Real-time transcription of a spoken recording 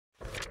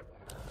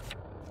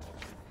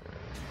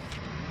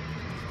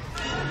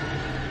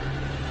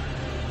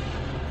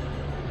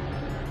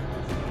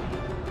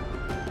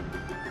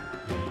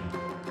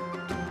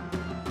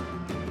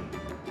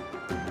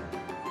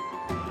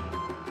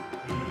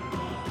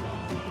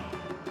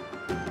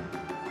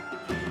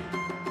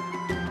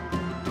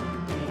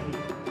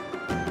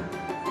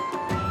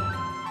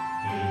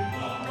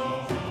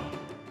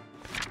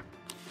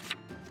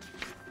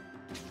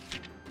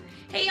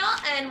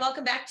and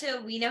welcome back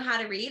to We Know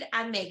How to Read.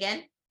 I'm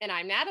Megan. And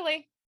I'm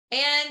Natalie.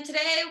 And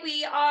today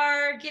we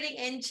are getting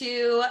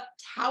into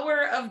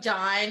Tower of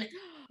Dawn,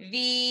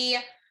 the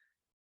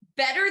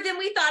better than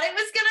we thought it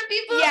was going to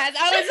be book. Yes,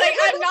 I was like,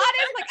 I'm not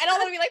as like, I don't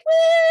want to be like,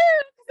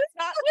 woo! It's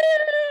not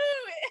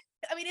woo!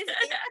 I mean, it's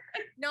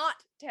not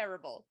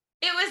terrible.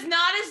 It was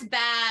not as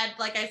bad,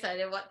 like I said,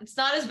 it's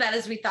not as bad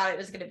as we thought it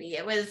was going to be.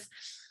 It was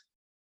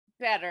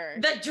better.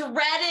 The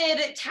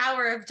dreaded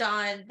Tower of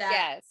Dawn that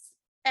yes.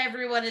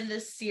 everyone in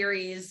this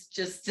series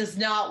just does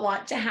not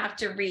want to have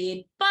to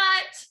read, but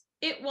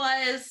it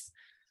was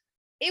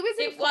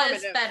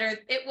better.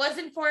 It was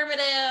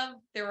informative.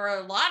 There were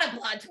a lot of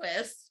plot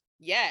twists.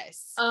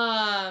 Yes.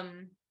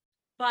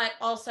 But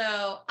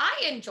also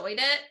I enjoyed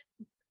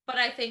it, but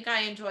I think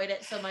I enjoyed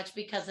it so much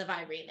because of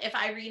Yrene. If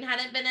Yrene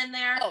hadn't been in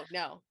there, oh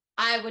no,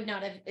 I would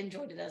not have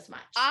enjoyed it as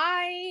much.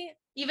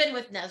 Even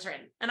with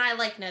Nesryn, and I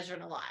like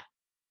Nesryn a lot.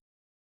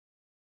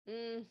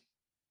 Because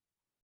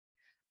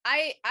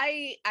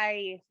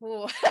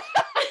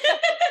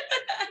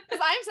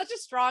I'm such a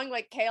strong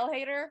like Chaol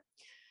hater.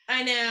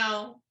 I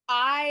know.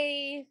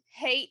 I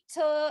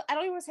don't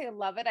even want to say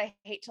love it. I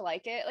hate to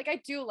like it. Like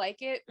I do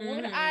like it.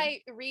 Would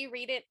I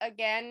reread it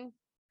again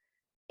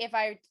if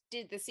I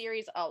did the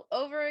series all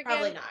over again?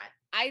 Probably not.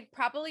 I'd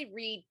probably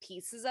read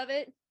pieces of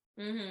it.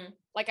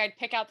 Like I'd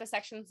pick out the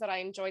sections that I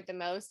enjoyed the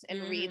most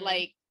and read.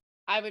 Like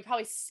I would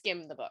probably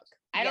skim the book.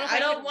 I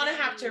don't want to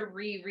have to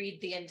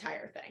reread the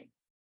entire thing.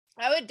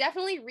 I would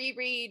definitely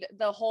reread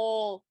the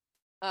whole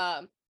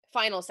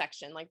final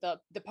section, like the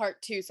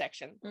part 2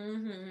 section.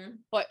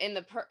 But in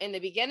the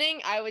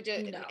beginning, I would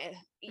just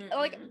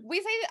like we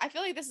say that I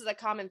feel like this is a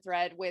common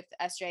thread with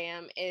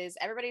SJM is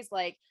everybody's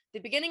like the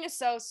beginning is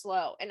so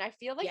slow, and I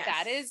feel like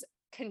that is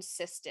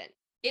consistent.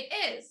 It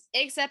is,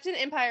 except in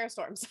Empire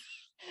Storms.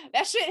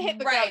 That shit hit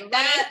the ground running.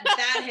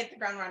 That hit the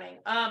ground running.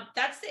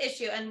 That's the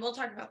issue, and we'll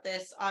talk about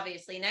this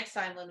obviously next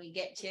time when we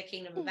get to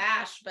Kingdom of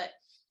Ash. But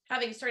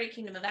having started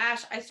Kingdom of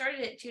Ash, I started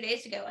it 2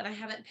 days ago, and I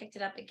haven't picked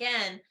it up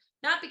again.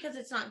 Not because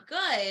it's not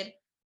good,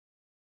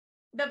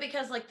 but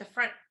because like the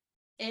front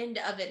end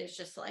of it is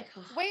just like,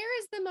 oh. Where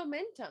is the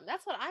momentum?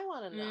 That's what I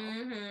want to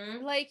know.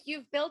 Like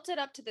you've built it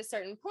up to this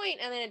certain point,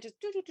 and then it just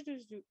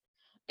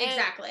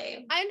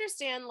Exactly. I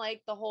understand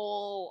like the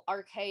whole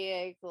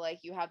archaic, like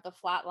you have the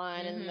flat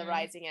line and then the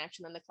rising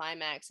action and the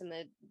climax and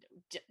the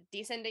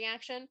descending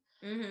action.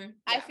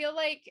 I feel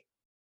like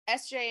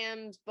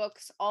SJM's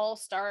books all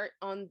start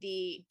on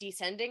the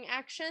descending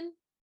action.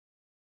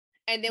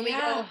 And then we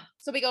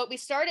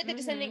start at the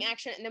descending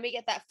action, and then we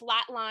get that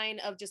flat line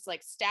of just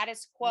like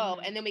status quo,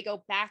 and then we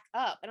go back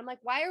up. And I'm like,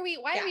 why are we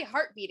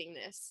heart beating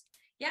this?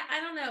 Yeah, I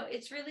don't know.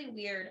 It's really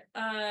weird.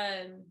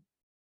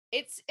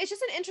 It's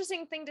just an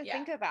interesting thing to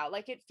think about.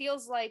 Like it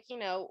feels like,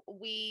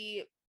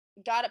 we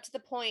got up to the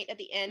point at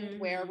the end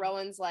where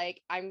Rowan's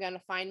like, I'm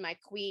gonna find my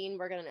queen,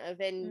 we're gonna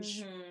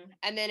avenge,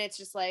 and then it's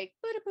just like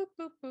boop boop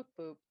boop boop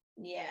boop.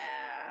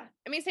 Yeah.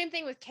 I mean, same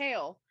thing with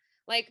Chaol.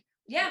 Like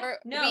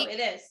it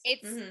is.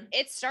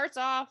 It starts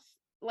off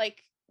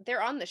like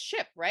they're on the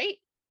ship, right?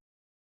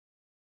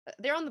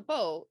 They're on the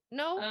boat.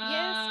 No? Yes?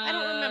 I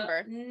don't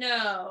remember.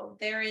 No,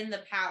 they're in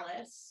the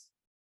palace.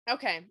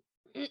 Okay.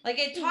 Like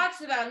it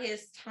talks about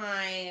his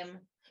time.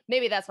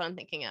 Maybe that's what I'm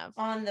thinking of.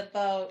 On the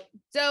boat.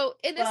 So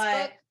in this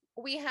book,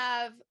 we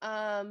have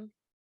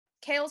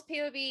Chaol's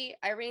POV,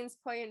 Irene's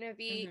point of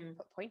view.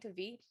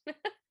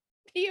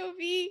 POV.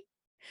 We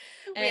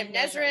have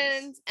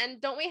Nesryn's,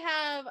 and don't we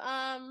have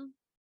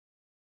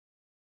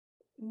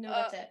no,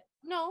 that's it.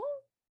 No,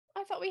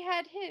 I thought we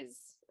had his.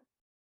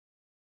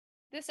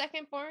 The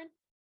second born.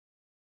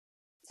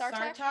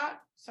 Sartak. Did we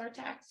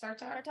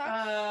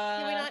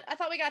not? I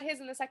thought we got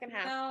his in the second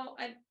half. No,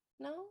 I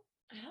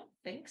don't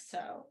think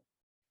so.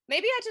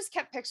 Maybe I just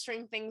kept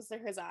picturing things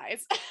through his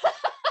eyes.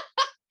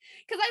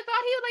 Because I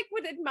thought he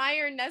would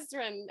admire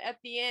Nesryn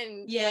at the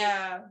end.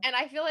 Yeah. And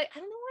I feel like I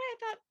don't know why I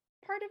thought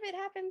part of it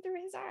happened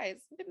through his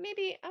eyes. But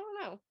maybe I don't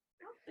know.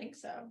 I don't think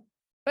so.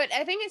 But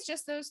I think it's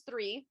just those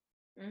three.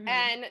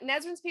 And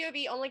Nesryn's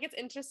POV only gets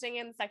interesting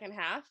in the second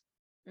half.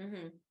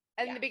 And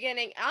in the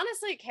beginning,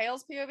 honestly,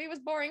 Chaol's POV was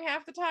boring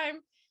half the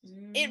time.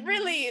 It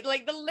really,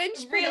 like the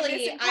linchpin of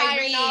this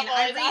entire novel.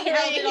 Yrene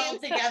held it all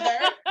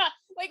together.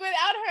 Like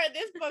without her,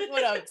 this book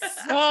would have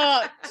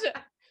sucked.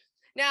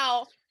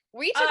 Now,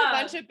 we took a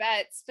bunch of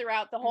bets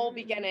throughout the whole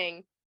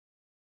beginning,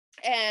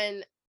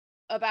 and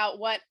about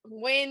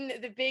when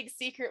the big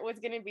secret was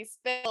going to be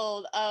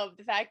spilled of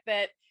the fact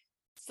that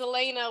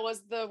Celaena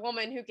was the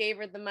woman who gave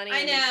her the money.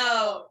 I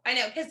know.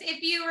 Because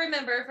if you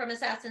remember from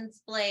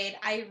Assassin's Blade,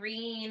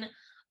 Yrene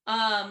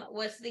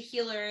was the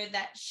healer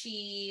that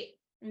she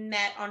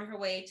met on her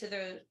way to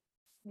the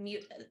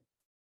Mute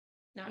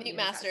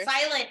Master.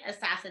 Silent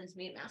Assassin's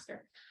Mute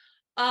Master.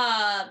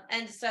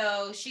 And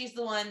so she's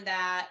the one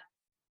that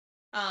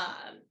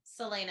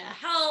Celaena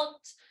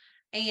helped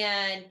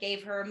and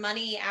gave her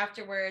money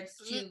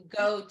afterwards to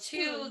go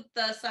to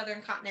the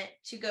southern continent,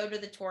 to go to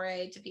the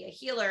Torre to be a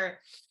healer.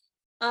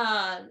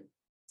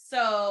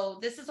 So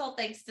this is all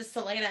thanks to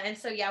Celaena. And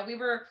so, yeah, we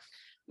were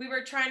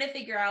trying to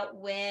figure out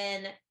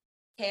when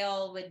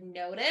Chaol would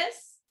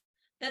notice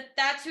that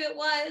that's who it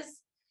was,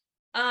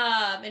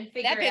 and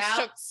figure it out. That bitch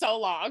took so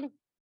long.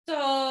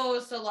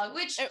 So long,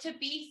 which to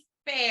be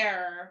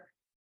fair,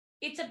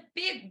 it's a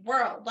big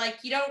world. Like,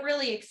 you don't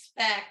really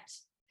expect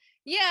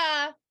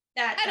that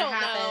to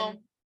happen. Know.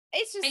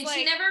 It's just, and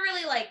she never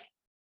really, like,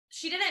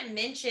 she didn't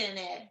mention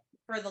it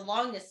for the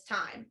longest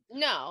time.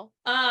 No.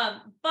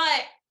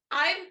 But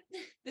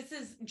this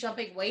is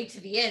jumping way to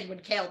the end when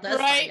Chaol does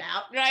find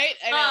out. Right.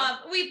 I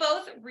know. We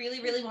both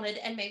really, really wanted,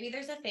 and maybe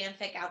there's a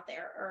fanfic out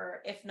there,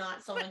 or if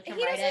not, someone can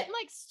write it. He doesn't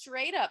like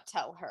straight up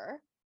tell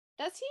her,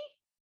 does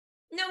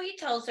he? No, he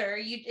tells her.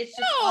 It's just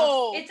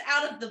it's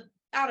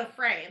out of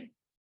frame.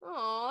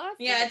 Oh,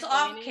 yeah, it's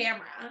off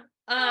camera.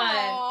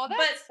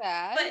 That's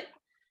sad.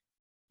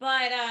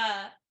 But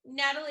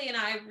Natalie and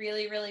I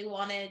really, really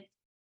wanted,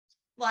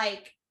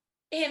 like,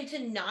 him to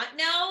not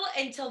know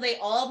until they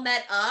all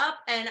met up,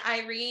 and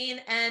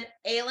Yrene and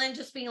Aelin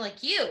just being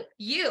like, you,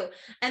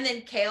 and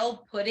then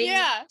Chaol putting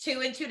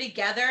two and two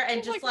together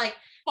and just like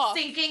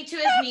sinking to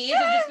his knees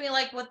and just being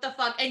like, what the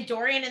fuck? And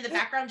Dorian in the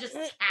background just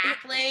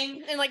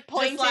cackling and like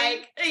pointing, just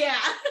like,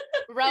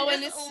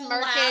 Rowan is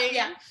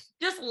smirking,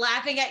 just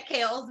laughing at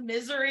Chaol's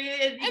misery,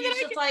 and he's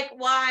just like,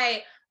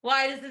 why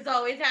does this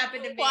always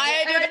happen to me?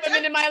 Why do the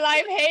women in my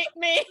life hate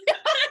me?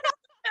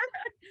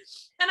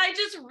 And I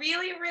just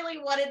really, really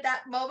wanted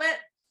that moment.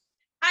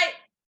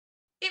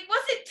 It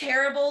wasn't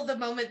terrible, the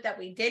moment that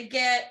we did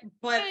get,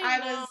 but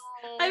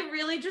I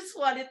really just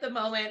wanted the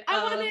moment.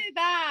 I wanted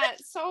that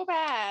so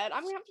bad.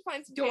 I'm gonna have to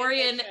find some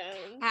Dorian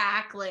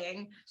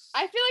cackling.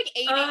 I feel like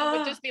Aiden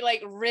would just be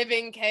like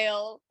ribbing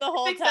Chaol the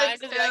whole time.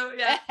 Just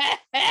like,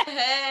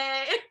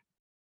 hey.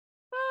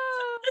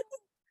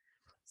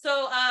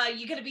 So,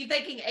 you gonna be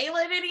thanking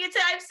Aelin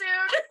anytime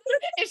soon?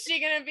 Is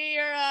she gonna be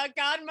your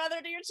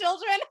godmother to your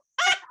children?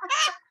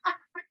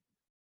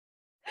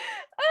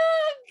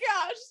 Oh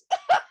gosh.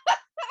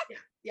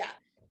 Yeah.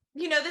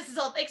 You know, this is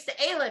all thanks to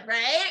Aelin,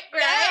 right?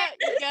 Yeah,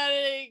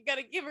 you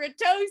gotta give her a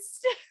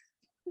toast.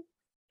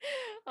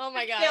 Oh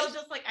my gosh. Chaol's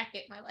just like, I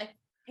hate my life.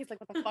 He's like,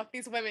 what the fuck?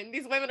 These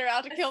women are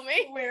out to kill me.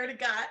 I swear to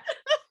God.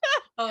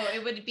 Oh,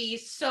 it would be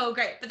so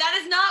great. But that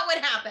is not what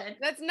happened.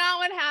 That's not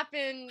what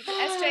happened.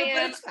 SJM.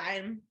 But it's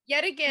fine.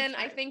 Yet again,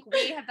 I think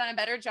we have done a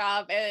better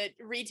job at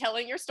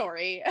retelling your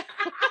story.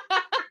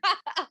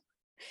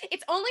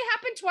 It's only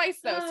happened twice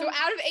though. So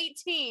out of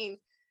 18,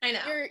 I know.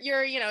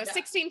 You're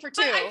 16 for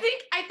 2. But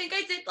I think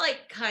I did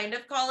like kind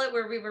of call it,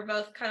 where we were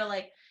both kind of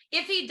like,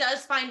 if he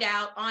does find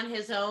out on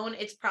his own,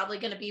 it's probably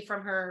going to be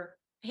from her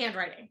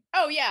handwriting.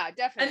 Oh yeah,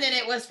 definitely. And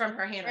then it was from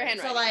her handwriting.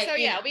 So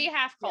we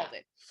half called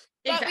it.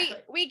 But exactly.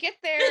 we get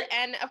there,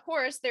 and of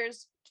course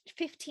there's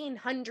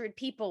 1,500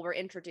 people we're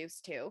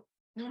introduced to.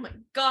 Oh my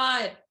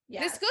God.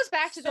 Yes. This goes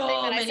back to the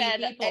thing that I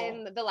said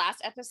in the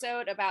last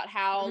episode about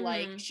how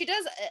like she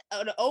does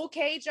an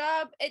okay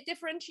job at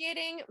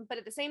differentiating, but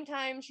at the same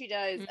time she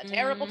does a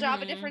terrible job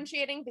at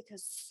differentiating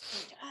because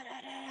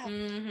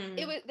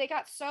they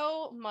got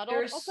so muddled.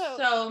 There's also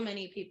so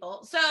many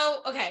people.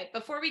 So okay,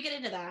 before we get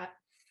into that,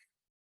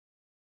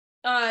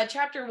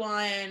 chapter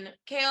 1,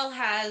 Chaol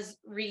has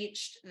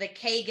reached the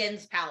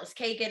Kagan's palace.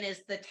 Kagan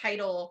is the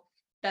title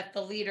that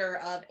the leader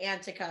of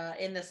Antica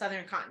in the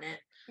southern continent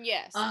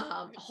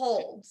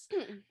holds.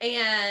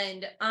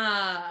 And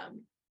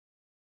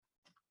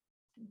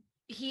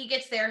he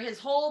gets there. His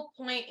whole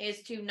point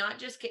is to not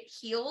just get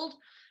healed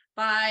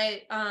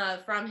by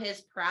from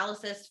his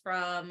paralysis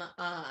from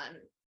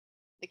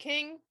the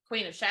king,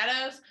 Queen of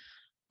Shadows,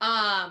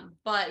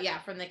 but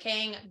from the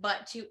king,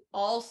 but to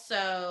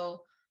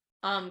also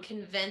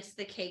convince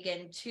the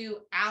Kagan to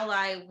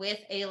ally with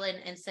Aelin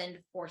and send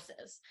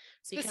forces.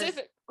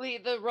 Specifically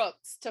the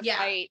Rooks to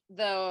fight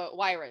the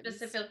Yrens.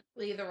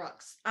 Specifically the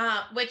Rooks.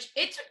 Which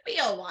it took me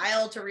a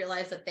while to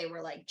realize that they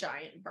were like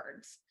giant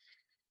birds.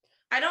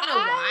 I don't know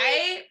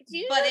why,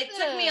 but it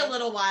took me a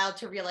little while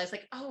to realize,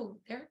 like, oh,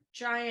 they're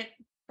giant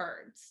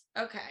birds.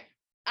 Okay.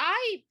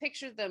 I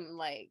pictured them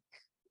like,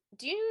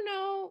 do you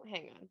know,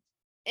 hang on.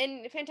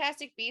 In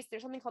Fantastic Beasts,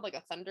 there's something called like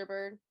a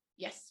thunderbird.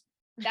 Yes.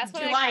 That's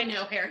what I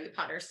know Harry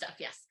Potter stuff.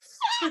 Yes.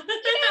 Sometimes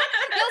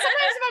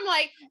if I'm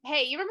like,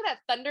 hey, you remember that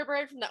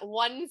Thunderbird from that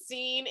one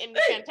scene in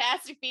the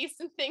Fantastic Beasts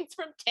and Things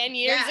from 10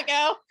 years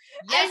ago?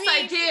 Yes,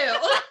 I do.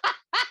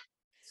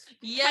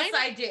 Yes,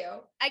 I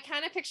do. I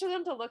kind of picture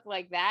them to look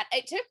like that.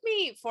 It took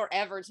me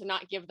forever to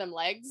not give them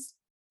legs,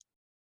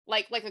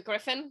 like a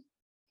griffin.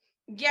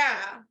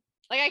 Yeah.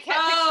 Like I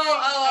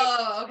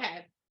kept.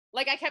 Okay.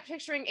 Like I kept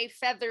picturing a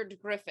feathered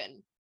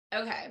griffin.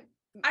 Okay.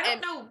 I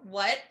don't know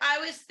what I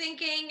was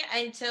thinking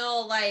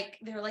until like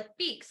they were like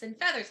beaks and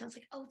feathers. And I was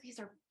like, oh, these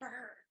are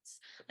birds.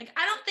 Like,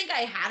 I don't think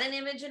I had an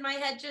image in my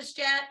head just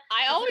yet.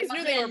 I always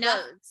knew they were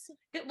birds.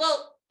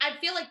 Well, I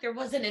feel like there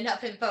wasn't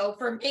enough info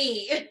for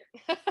me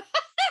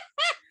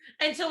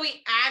until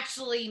we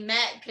actually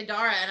met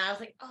Kadara, and I was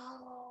like,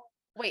 oh.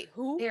 Wait,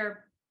 who?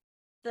 They're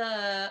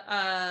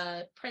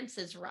the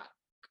Prince's Rock.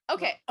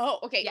 Okay. Oh,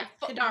 okay. Yeah,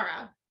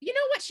 Kadara. You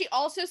know what she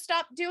also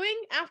stopped doing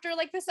after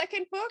like the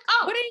second book?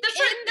 Oh, putting the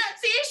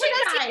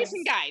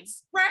pronunciation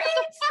guides. Right? What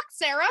the fuck,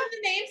 Sarah? And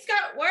the names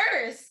got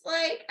worse.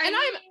 Like,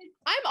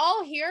 I'm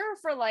all here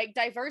for like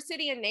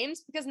diversity in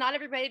names because not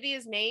everybody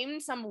is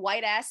named some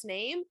white ass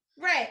name.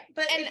 Right.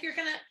 But if you're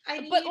gonna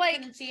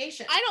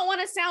pronunciation. I don't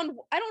want to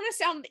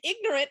sound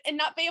ignorant and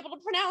not be able to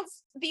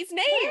pronounce these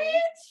names. Right?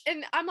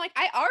 And I'm like,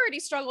 I already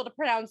struggle to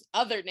pronounce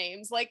other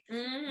names. Like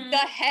the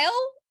hell?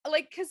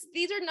 Like, because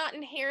these are not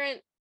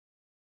inherent,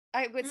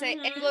 I would say,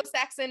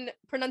 Anglo-Saxon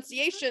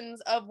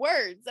pronunciations of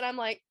words. And I'm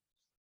like,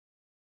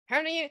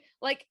 how do you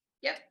like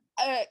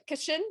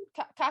Cashin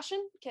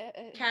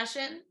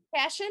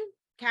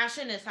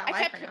is how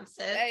I pronounced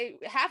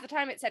it. Half the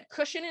time it said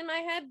cushion in my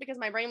head because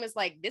my brain was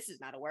like, this is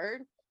not a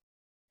word.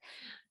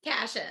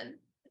 Cashin.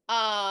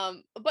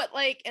 But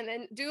like, and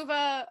then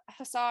Duva,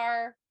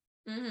 Hussar.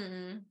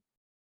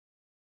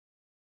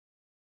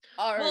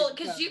 Well,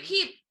 because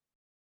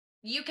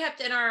you kept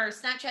in our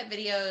Snapchat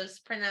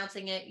videos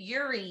pronouncing it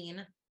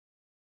Yrene.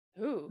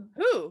 Who?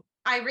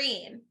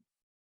 Yrene.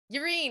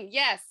 Yrene,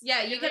 yes.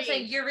 Yeah, you kept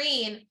saying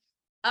Yrene.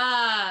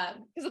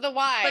 Because of the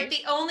Y. But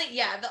the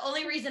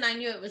only reason I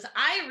knew it was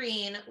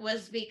Yrene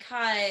was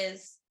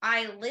because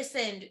I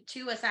listened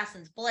to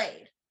Assassin's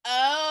Blade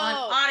on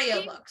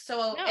audiobook.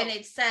 And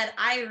it said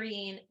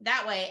Yrene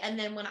that way. And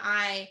then when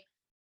I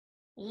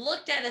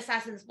looked at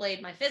Assassin's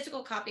Blade, my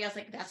physical copy, I was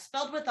like, that's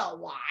spelled with a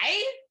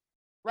Y?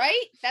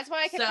 Right? That's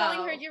why I kept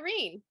calling her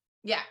Yrene.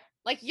 Yeah.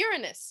 Like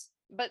Uranus,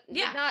 but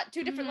not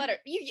two different letters.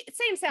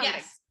 Same sounding.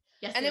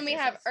 Yes. And then we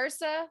have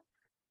Ursa,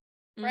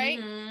 right?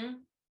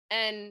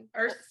 And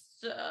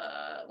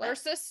Ursa. What?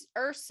 Ursus.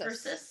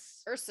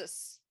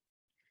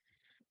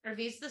 Are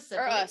these the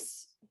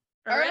siblings?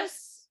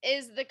 Urus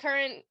is the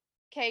current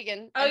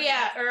Kagan. Oh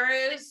yeah,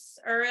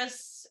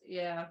 Urus.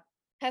 Yeah.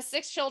 Has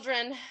 6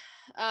 children.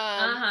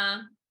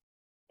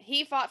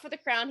 He fought for the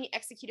crown. He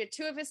executed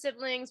 2 of his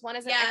siblings. 1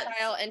 is in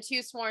exile and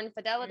 2 sworn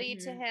fidelity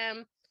to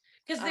him.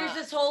 Because there's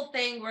this whole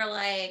thing where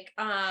like,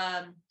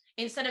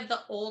 instead of the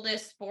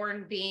oldest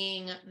born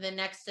being the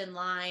next in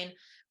line,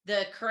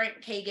 the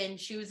current Kagan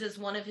chooses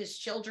one of his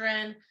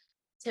children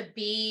to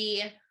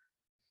be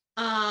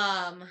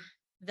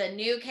the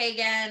new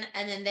Kagan,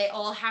 and then they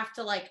all have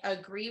to like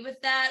agree with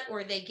that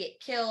or they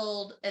get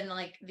killed, and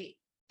like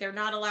they're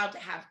not allowed to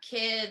have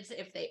kids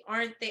if they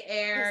aren't the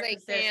heir.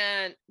 Because they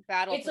can't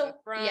battle for the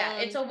throne. Yeah,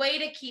 it's a way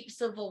to keep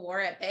civil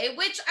war at bay,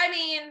 which, I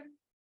mean,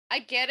 I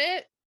get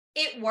it.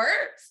 It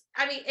works.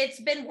 I mean, it's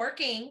been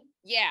working.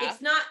 Yeah.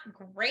 It's not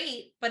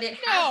great, but it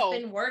has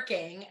been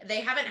working. They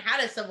haven't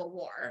had a civil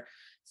war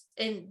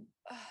in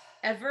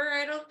ever,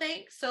 I don't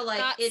think. So like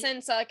not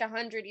since like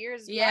 100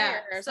 years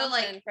prior or so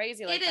something like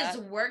crazy like that. It has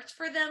worked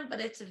for them,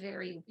 but it's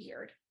very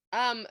weird.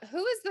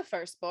 Who is the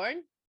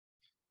firstborn?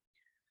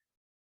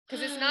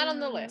 Because it's not on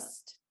the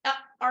list.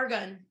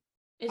 Argon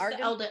is the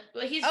eldest.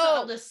 Well, he's the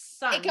eldest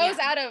son. It goes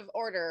out of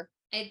order.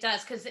 It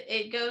does, because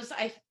it goes,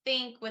 I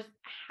think, with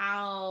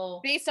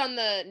how based on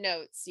the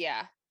notes,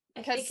 I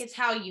think it's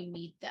how you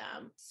meet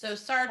them. So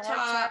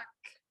Sartok,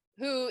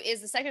 who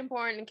is the second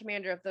born and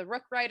commander of the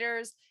Rook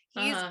Riders,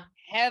 he's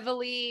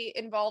heavily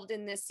involved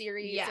in this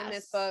series, in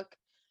this book,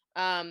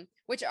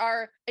 which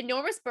are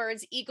enormous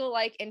birds,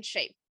 eagle-like in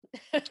shape.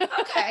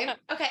 Okay.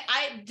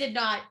 I did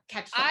not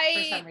catch that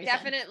for some reason. I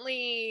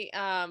definitely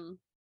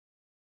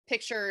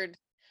pictured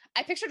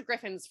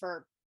griffins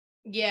for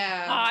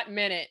a hot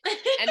minute,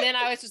 and then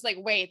I was just like,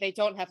 wait, they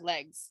don't have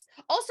legs.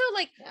 Also,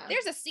 like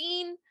there's a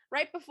scene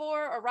right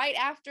before or right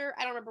after,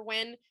 I don't remember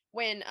when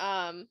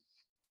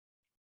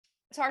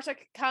Sartok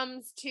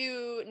comes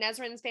to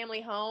Nesryn's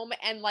family home,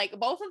 and like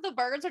both of the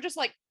birds are just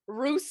like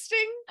roosting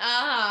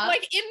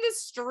like in the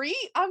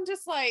street. I'm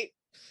just like,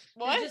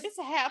 what is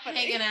happening?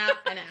 Hanging out.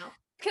 I know.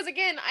 Because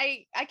again,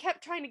 I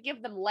kept trying to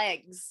give them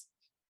legs,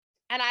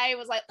 and I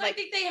was like I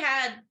think they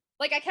had.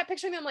 Like I kept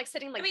picturing them like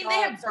sitting like. I mean, dogs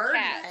they have bird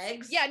cats.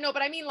 legs. Yeah, no,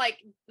 but I mean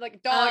like dog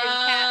and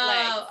cat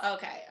legs. Oh,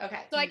 okay.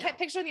 So I kept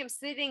picturing them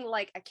sitting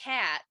like a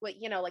cat, like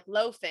like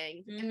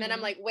loafing, and then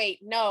I'm like, wait,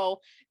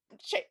 no.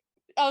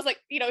 I was like,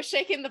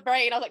 shaking the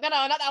brain. I was like, no,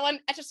 not that one.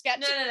 Etch a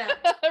sketch. No.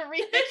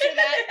 Repicture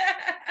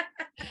that.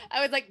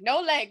 I was like, no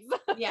legs.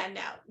 Yeah,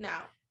 no.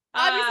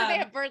 Obviously, they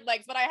have bird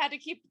legs, but I had to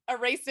keep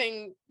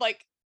erasing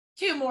like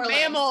 2 more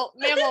mammal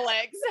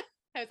legs.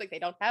 I was like, they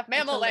don't have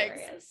mammal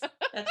legs.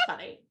 That's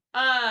funny.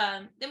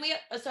 Then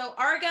so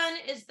Argon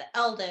is the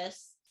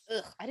eldest.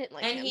 Ugh, I didn't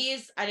like him.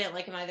 And I didn't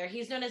like him either.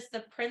 He's known as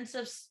the Prince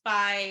of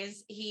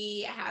Spies.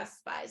 He has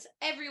spies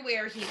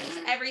everywhere. He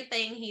knows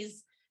everything.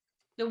 He's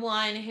the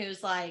one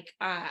who's like,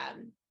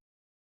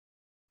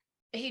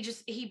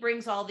 he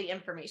brings all the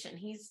information.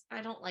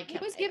 I don't like him.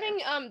 He was giving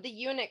the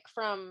eunuch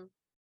from.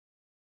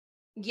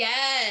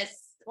 Yes.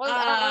 I don't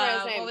remember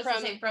his name. What was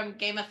his name from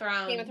Game of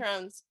Thrones? Game of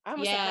Thrones. I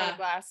almost said Throne of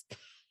Glass.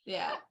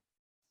 Yeah,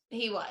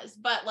 he was,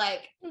 but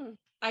like,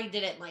 I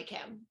didn't like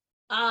him.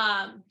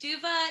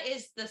 Duva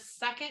is the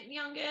second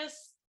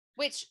youngest,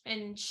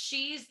 and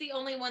she's the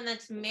only one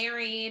that's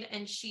married,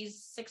 and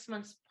she's 6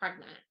 months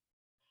pregnant.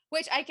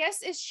 Which I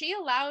guess, is she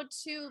allowed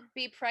to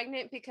be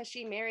pregnant because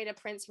she married a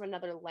prince from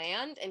another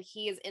land and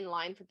he is in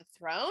line for the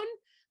throne?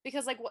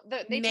 Because like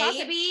they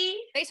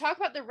talk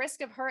about the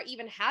risk of her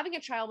even having a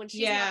child when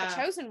she's not the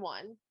chosen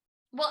one.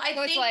 Well, I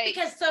think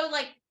because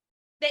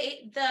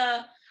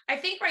I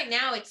think right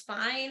now it's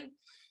fine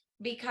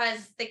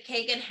because the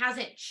Kagan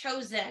hasn't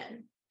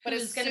chosen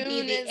who's going to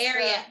be the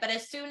area. But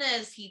as soon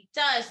as he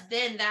does,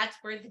 then that's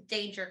where the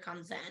danger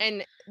comes in.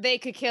 And they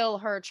could kill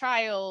her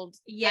child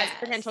as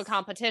potential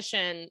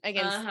competition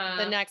against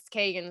the next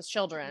Kagan's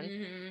children.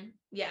 Mm-hmm.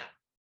 Yeah.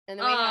 And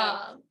then we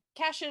have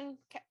Cashin,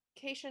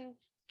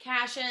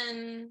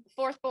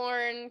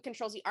 fourthborn,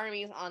 controls the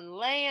armies on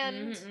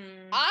land.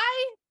 Mm-hmm.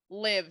 I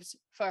lived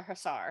for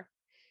Hussar.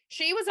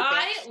 She was a bitch.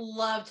 I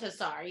loved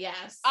Hussar,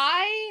 yes.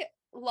 I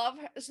love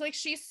her. It's like,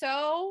 she's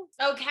so...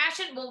 Oh,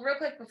 Cashin, well, real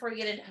quick before we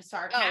get into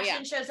Hussar,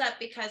 Cashin shows up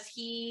because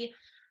he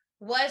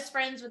was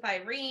friends with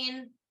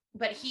Yrene,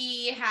 but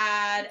he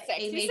had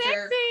a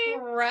major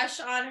crush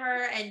on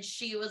her, and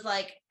she was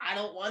like, I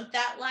don't want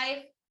that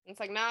life. It's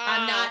like, nah.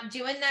 I'm not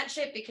doing that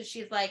shit, because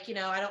she's like,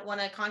 I don't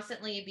want to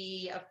constantly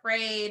be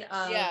afraid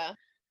of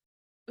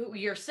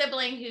your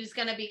sibling who's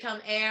going to become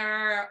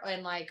heir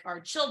and like our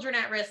children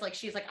at risk. Like,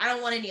 she's like, I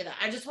don't want any of that.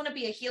 I just want to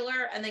be a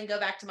healer and then go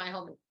back to my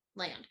homeland.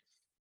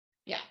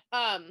 Yeah.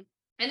 And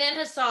then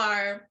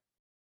Hussar,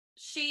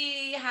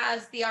 she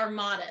has the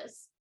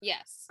armadas.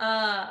 Yes.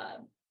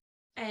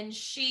 And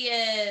she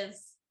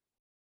is,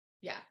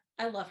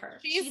 I love her.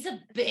 She's a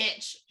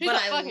bitch, but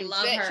I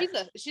love her.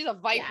 She's a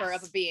viper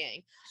of a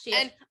being.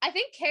 And I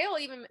think Chaol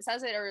even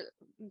says it or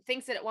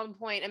thinks it at one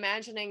point,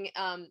 imagining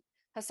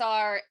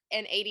Hussar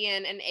and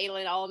Aelin and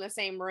Aelin all in the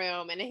same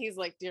room, and he's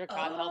like, dear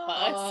God, help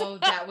us. Oh,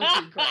 that would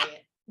be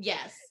great.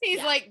 Yes.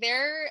 He's like,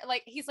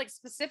 he's like,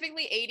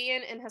 specifically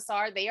Aelin and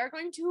Hussar, they are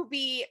going to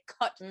be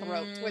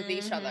cutthroat with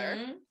each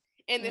other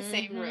in the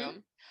same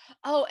room.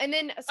 Oh, and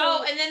then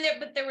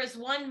there was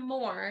one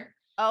more.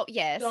 Oh,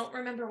 yes. Don't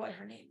remember what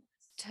her name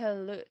was.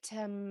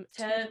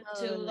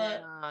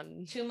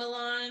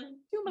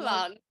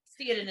 Tumalon.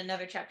 See it in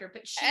another chapter,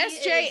 but she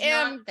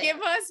SJM, give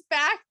us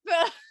back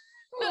the...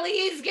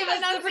 Please give us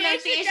the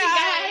pronunciation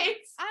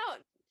guides.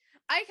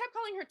 I kept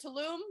calling her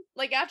Tulum,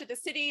 like after the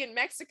city in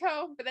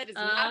Mexico, but that is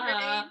not her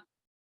name.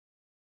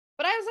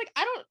 But I was like,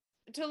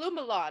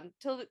 Tulumalon.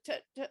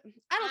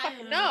 I don't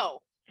fucking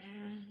know.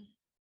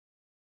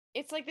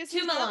 It's like this.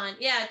 Tumalon.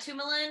 Yeah,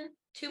 Tumalin.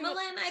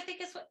 Tumalin, I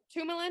think is what.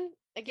 Tumalin?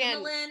 Again.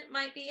 Tumalin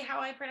might be how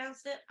I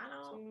pronounced it. I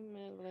don't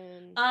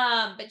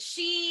know. But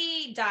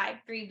she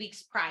died 3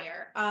 weeks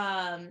prior.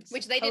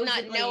 Which they did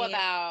not know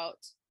about.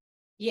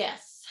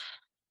 Yes.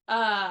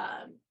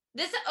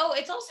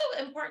 It's also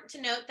important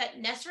to note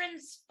that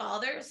Nesryn's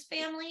father's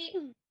family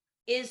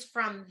is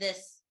from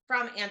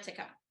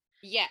Antica.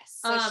 Yes.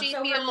 So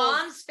her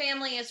mom's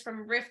family is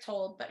from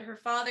Rifthold, but her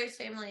father's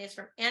family is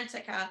from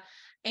Antica.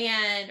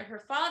 And her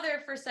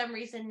father, for some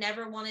reason,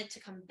 never wanted to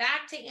come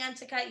back to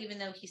Antica, even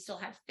though he still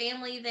had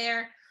family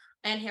there.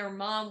 And her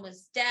mom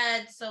was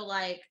dead. So,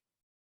 like,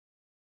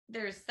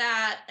 there's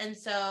that. And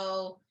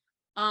so,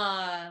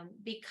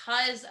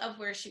 because of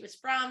where she was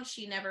from,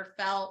 she never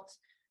felt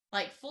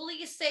like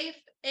fully safe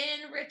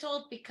in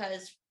Rifthold,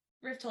 because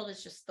Rifthold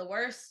is just the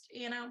worst,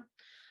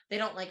 they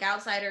don't like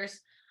outsiders.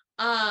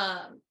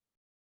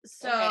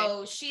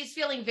 She's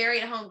feeling very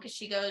at home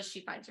because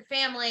she finds her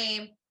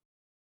family,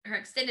 her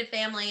extended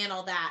family and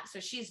all that. So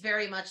she's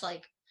very much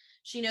like,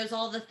 she knows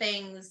all the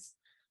things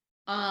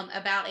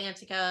about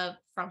Antica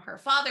from her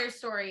father's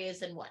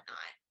stories and whatnot.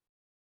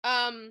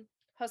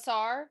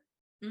 Hussar.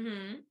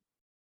 Mm-hmm.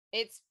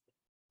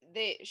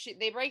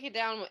 They break it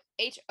down with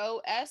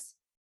HOS,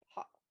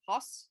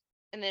 Hoss,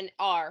 and then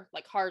R,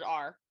 like hard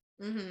R.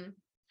 Mm-hmm.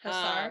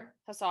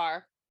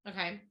 Hussar.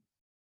 Okay.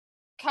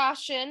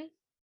 Cashin.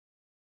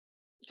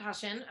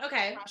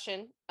 Okay.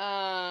 Cashin.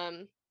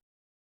 I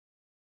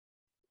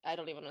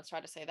don't even want to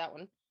try to say that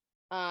one.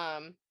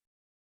 And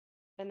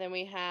then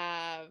we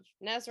have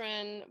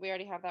Nesryn. We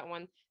already have that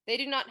one. They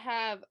do not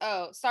have.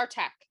 Oh,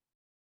 Sartak.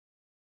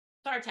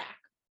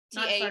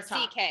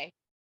 T-A-C-K.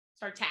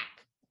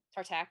 Sartak.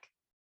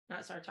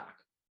 Not Sartak.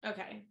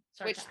 Okay.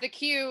 Sartak. Which the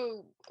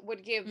Q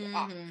would give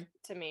off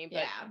to me,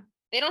 but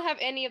they don't have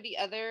any of the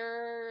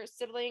other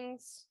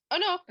siblings. Oh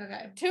no.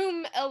 Okay.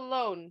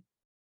 Tumalon.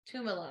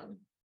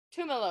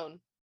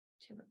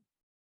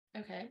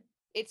 Okay.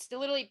 It's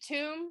literally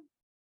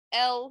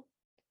L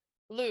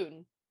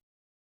Loon.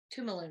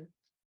 Tumalon.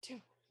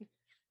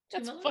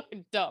 That's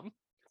fucking dumb.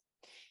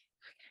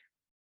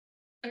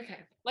 Okay.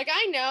 Like,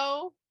 I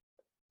know,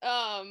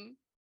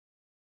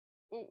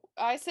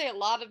 I say a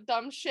lot of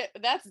dumb shit,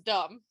 but that's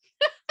dumb.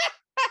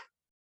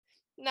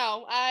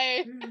 No,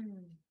 I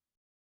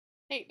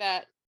hate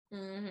that.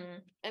 Mm-hmm.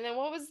 And then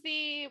what was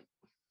the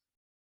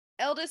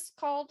eldest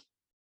called?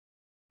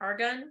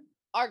 Argun,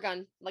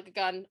 like a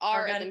gun.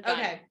 R and then gun.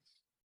 Okay.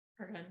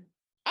 Argun.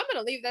 I'm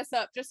gonna leave this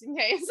up just in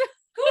case.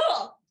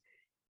 Cool.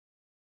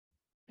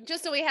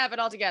 Just so we have it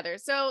all together.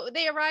 So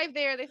they arrive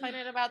there. They find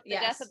out about the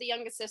death of the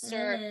youngest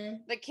sister.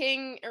 The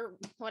king, or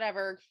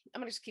whatever. I'm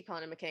gonna just keep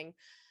calling him a king.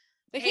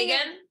 The king.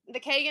 the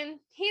Kagan,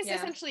 he's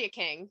essentially a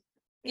king.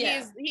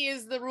 Yeah. He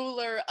is the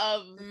ruler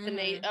of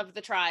of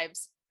the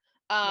tribes.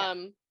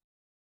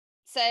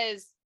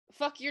 Says,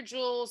 fuck your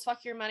jewels,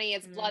 fuck your money,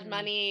 it's blood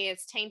money,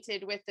 it's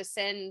tainted with the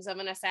sins of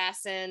an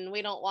assassin.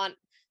 We don't want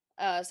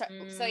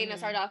Selena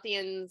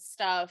Sardathian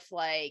stuff,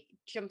 like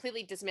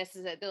completely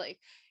dismisses it. They're like,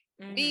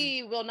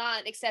 we will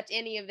not accept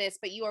any of this,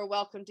 but you are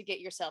welcome to get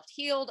yourself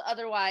healed.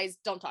 Otherwise,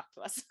 don't talk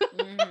to us.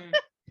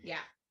 Yeah.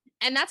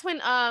 And that's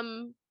when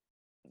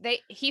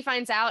he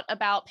finds out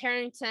about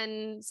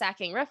Parrington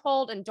sacking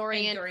Rifthold and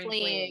Dorian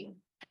fleeing.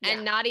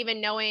 And not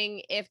even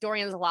knowing if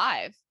Dorian's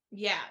alive.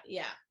 Yeah.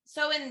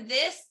 So in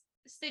this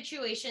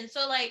situation,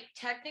 so like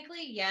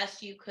technically,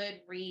 yes, you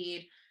could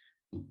read,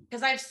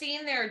 because I've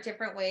seen there are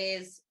different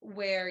ways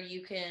where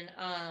you can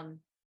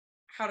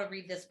how to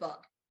read this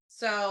book.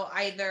 So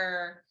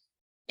either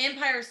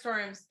Empire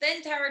Storms,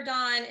 then Tower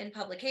Dawn in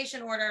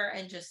publication order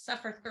and just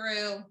suffer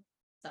through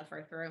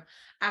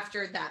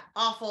after that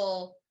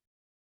awful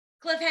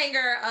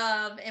cliffhanger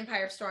of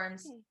Empire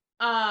Storms,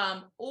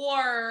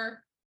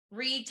 or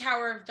read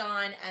Tower of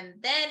Dawn and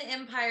then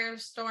Empire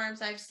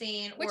Storms. I've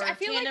seen, which or I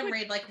feel tandem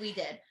read like we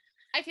did.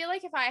 I feel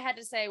like if I had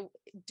to say,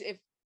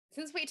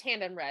 since we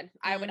tandem read,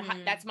 I would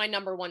that's my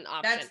number one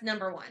option. That's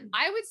number one.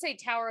 I would say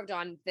Tower of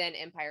Dawn, then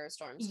Empire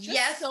Storms.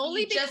 Yes,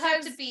 solely because just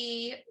have to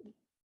be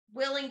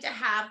willing to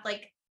have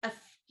like a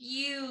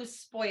few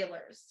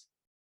spoilers,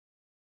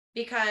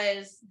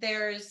 because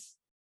there's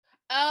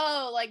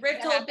like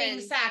Rifthold being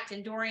sacked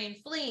and Dorian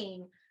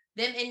fleeing,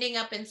 them ending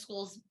up in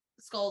Skull's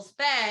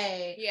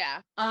Bay.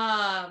 Yeah.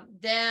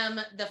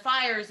 The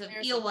fires of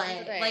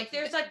Yrene. Like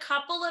there's a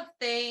couple of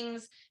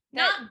things,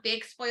 not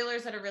big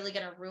spoilers that are really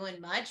going to ruin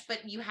much,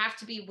 but you have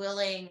to be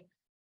willing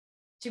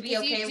to be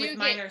okay with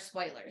minor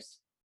spoilers.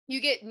 You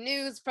get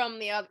news from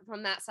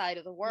that side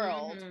of the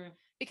world,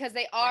 because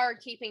they are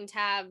keeping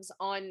tabs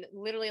on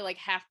literally like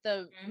half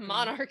the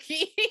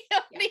monarchy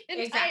of the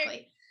entire.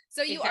 Exactly.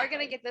 So you are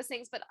going to get those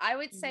things, but I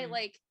would say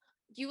like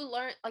you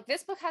learn, like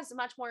this book has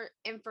much more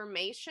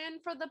information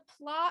for the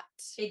plot.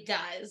 It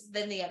does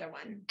than the other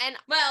one. And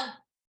well,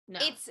 no.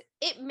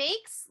 It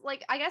makes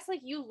like, I guess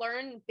like you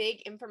learn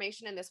big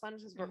information in this one,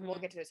 because we'll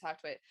get to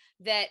talk to it,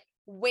 that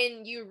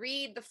when you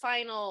read the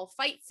final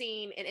fight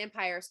scene in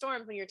Empire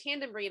Storms, when you're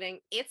tandem reading,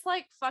 it's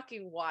like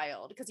fucking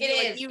wild, because you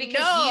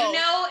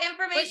know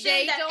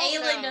information that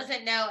Aelin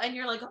doesn't know, and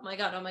you're like, oh my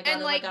god,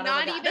 and like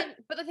not even.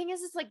 But the thing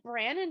is, it's like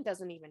Brandon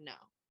doesn't even know.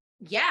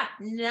 Yeah,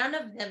 none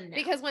of them know.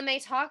 Because when they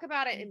talk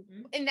about it,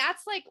 and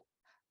that's like,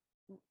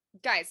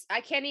 guys,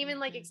 I can't even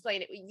like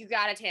explain it. You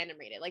gotta tandem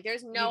read it. Like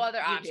there's no other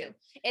option.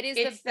 It is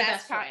the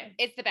best way.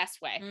 It's the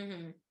best way.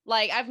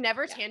 Like I've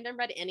never tandem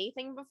read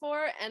anything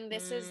before, and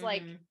this is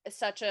like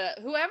such a,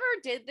 whoever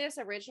did this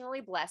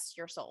originally, bless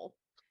your soul.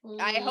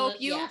 I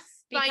hope you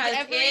find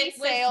every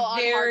sale on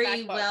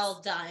very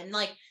well done.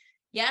 Like,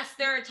 yes,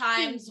 there are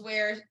times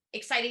where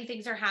exciting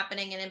things are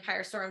happening in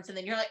Empire Storms, and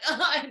then you're like,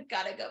 oh, I've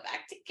got to go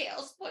back to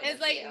Chaol's point of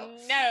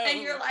view. No.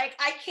 And you're like,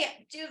 I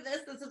can't do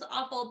this. This is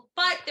awful.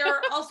 But there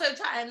are also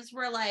times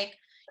where like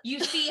you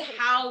see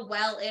how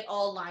well it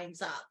all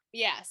lines up.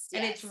 Yes.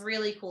 And it's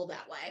really cool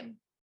that way.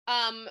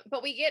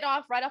 But we get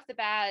off right off the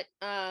bat.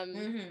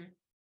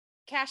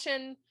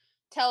 Cashin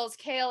tells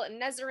Chaol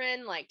and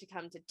Nesryn like to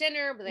come to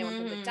dinner, but they want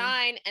them to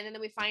dine. And then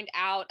we find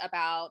out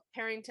about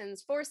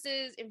Parrington's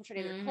forces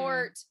infiltrating the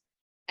court.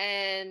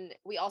 And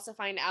we also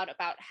find out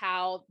about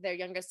how their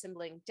youngest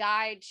sibling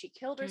died. She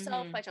killed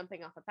herself by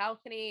jumping off a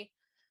balcony,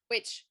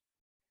 which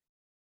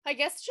I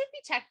guess should be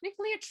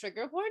technically a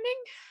trigger warning.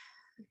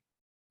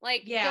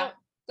 Like,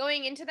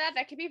 going into that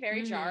could be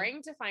very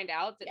jarring to find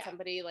out that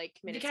somebody like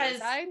committed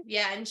suicide.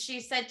 Yeah, and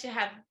she's said to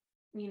have,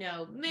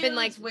 moods been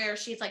like where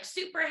she's like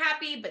super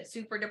happy but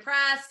super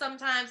depressed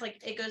sometimes.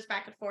 Like it goes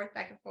back and forth.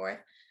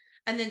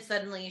 And then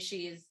suddenly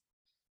she's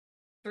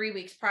 3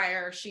 weeks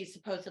prior, she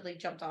supposedly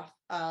jumped off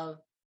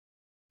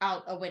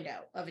out a window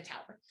of a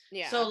tower.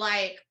 Yeah. So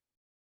like,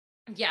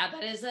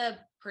 that is a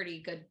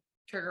pretty good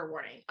trigger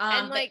warning.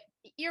 And like,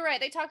 you're right.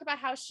 They talk about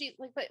how she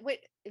like, but wait,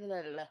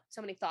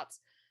 so many thoughts.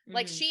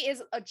 Like she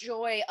is a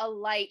joy, a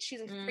light.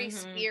 She's a free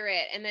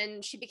spirit. And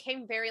then she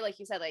became very, like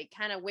you said, like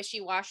kind of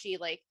wishy-washy,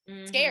 like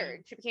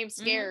scared. She became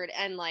scared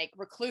and like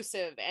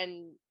reclusive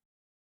and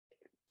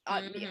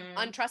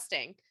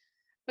untrusting.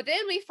 But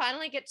then we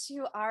finally get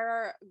to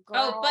our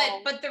girl.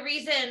 Oh, but the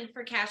reason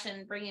for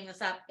Cashin bringing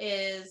this up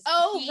is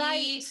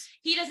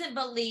he doesn't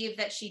believe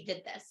that she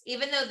did this,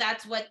 even though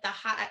that's what the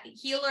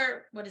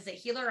healer, what is it,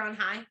 healer on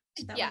high?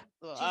 Is that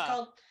what she's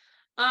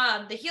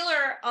called? The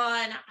healer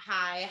on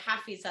high,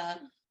 Hafiza.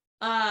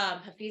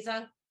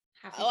 Hafiza.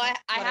 Oh,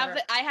 I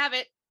have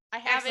it.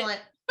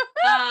 Excellent.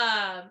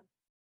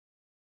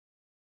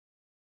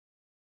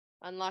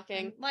 Unlocking.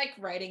 I'm like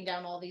writing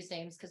down all these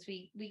names because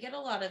we get a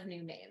lot of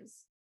new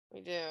names. We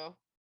do.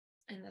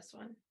 In this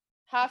one.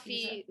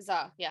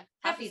 Hafiza. Yeah.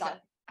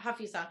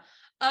 Hafiza.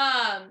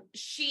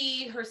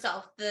 She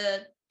herself,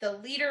 the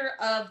leader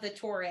of the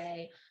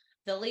Torre,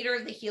 the leader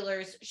of the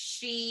healers,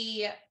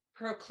 she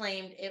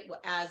proclaimed it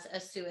as a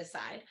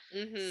suicide.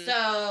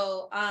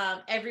 So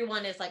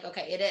everyone is like,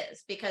 okay, it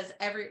is, because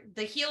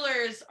the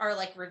healers are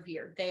like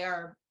revered. They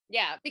are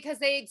because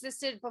they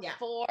existed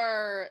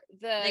before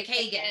the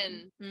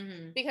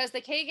Kagan. Because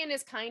the Kagan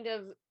is kind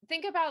of,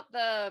 think about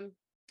the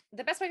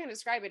best way I can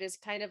describe it is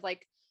kind of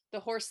like the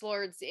horse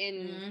lords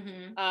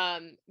in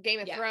Game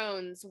of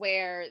Thrones,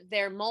 where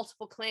there are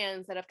multiple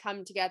clans that have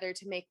come together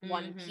to make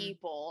one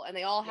people, and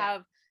they all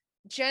have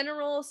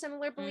general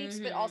similar beliefs,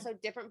 but also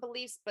different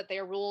beliefs, but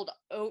they're ruled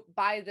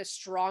by the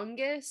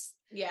strongest,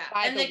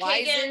 by and the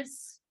wisest.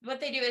 Kagans,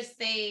 what they do is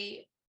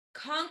they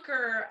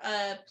conquer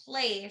a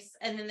place,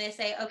 and then they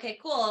say, okay,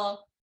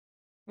 cool,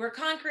 we're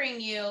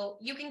conquering you.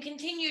 You can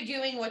continue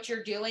doing what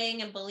you're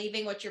doing and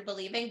believing what you're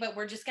believing, but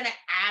we're just going to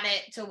add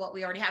it to what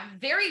we already have.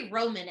 Very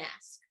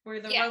Roman-esque,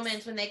 where the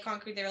Romans, when they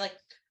conquered, they're like,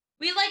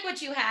 we like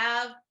what you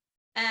have,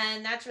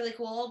 and that's really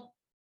cool.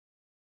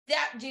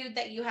 That dude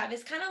that you have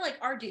is kind of like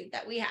our dude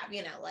that we have,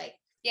 you know, like,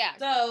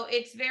 so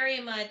it's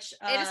very much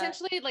it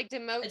essentially like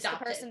demotes the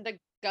person, the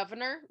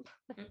governor.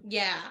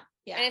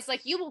 And it's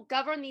like, you will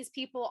govern these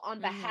people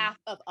on behalf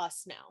of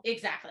us now.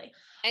 Exactly.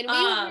 And we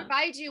will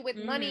provide you with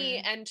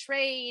money and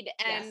trade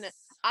and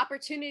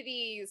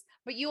opportunities,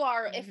 but you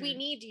are, if we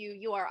need you,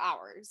 you are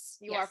ours.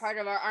 You are part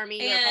of our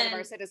army, you are part of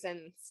our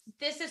citizens.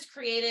 This is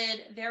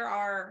created, there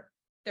are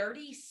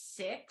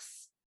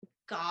 36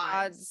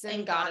 gods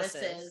and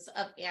goddesses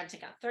of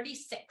Antica.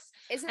 36.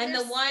 Isn't and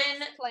there the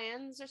one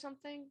clans or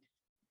something?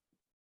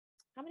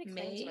 How many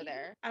clans were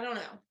there? I don't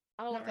know.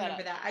 I don't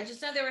remember that. I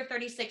just know there were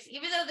 36,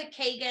 even though the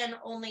Kagan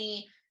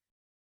only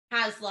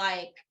has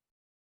like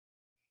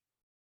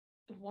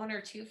 1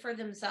 or 2 for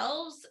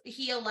themselves.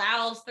 He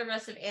allows the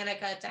rest of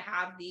Annica to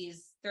have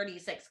these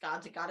 36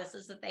 gods and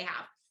goddesses that they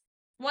have.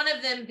 One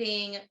of them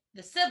being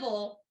the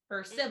Sybil,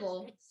 or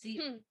Sybil.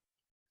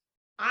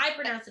 I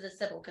pronounce it as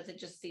Sybil because it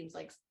just seems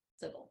like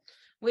Sybil,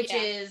 which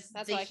is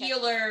the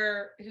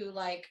healer who,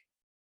 like,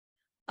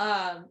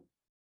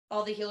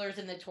 all the healers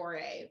in the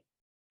Torre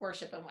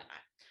worship and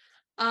whatnot.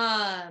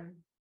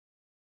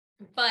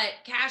 But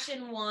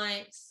Cashin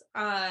wants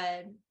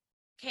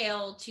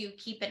Chaol to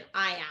keep an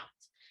eye out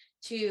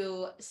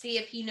to see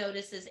if he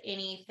notices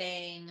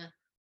anything.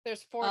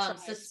 There's 4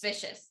 tribes.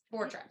 Suspicious.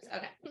 4 tribes.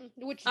 Okay.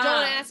 Which don't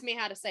ask me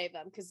how to say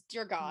them, because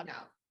dear God.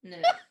 No.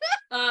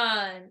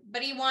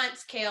 But he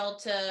wants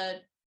Chaol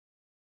to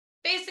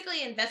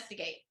basically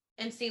investigate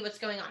and see what's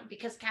going on,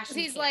 because Cashin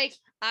he's like,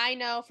 I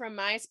know from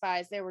my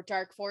spies there were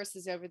dark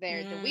forces over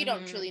there that we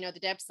don't truly know the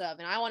depths of,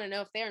 and I want to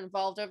know if they're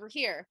involved over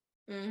here.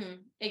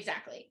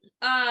 Exactly.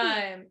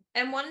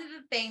 And one of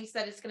the things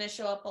that is going to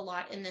show up a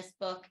lot in this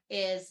book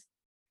is,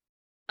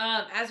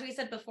 as we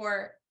said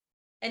before,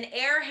 an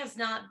heir has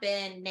not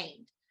been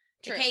named.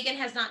 The Kagan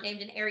has not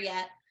named an heir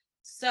yet.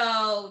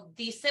 So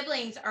these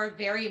siblings are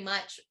very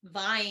much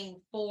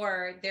vying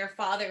for their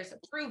father's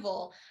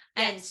approval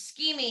and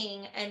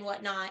scheming and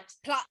whatnot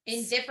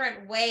in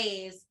different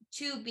ways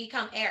to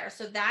become heir.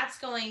 So that's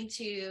going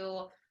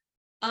to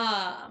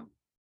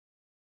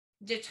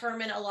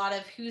determine a lot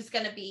of who's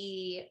going to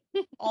be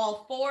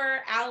all for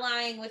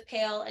allying with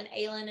Chaol and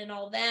Aelin and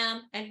all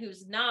them, and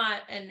who's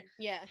not, and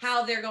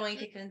how they're going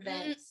to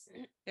convince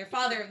their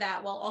father of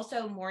that, while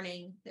also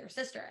mourning their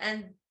sister.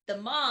 And the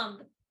mom,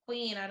 the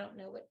queen, I don't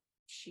know what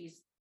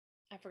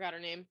I forgot her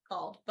name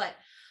called, but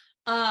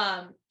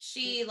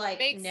she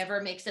never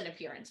makes an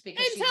appearance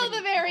because until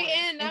the very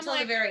end. Until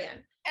the very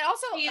end. And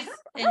also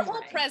her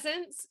whole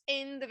presence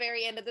in the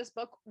very end of this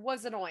book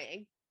was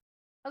annoying.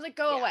 I was like,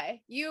 go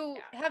away. You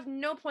have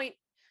no point.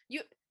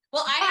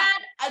 Well,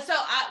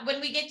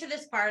 when we get to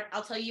this part,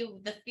 I'll tell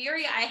you the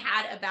theory I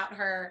had about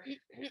her,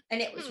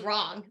 and it was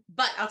wrong,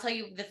 but I'll tell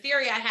you the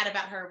theory I had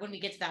about her when we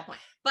get to that point.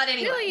 But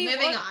anyway,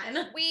 moving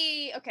on.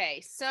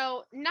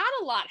 So not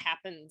a lot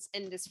happens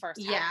in this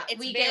first half. Yeah,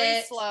 it's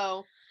very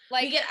slow.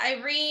 Like, we get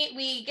Yrene,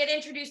 we get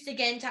introduced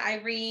again to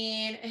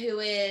Yrene, who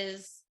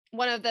is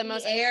one of the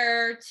most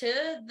heir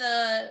to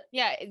the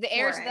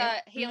heir to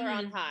the healer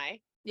on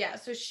high. Yeah,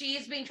 so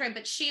she's being trained,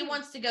 but she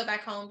wants to go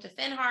back home to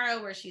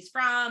Finhara, where she's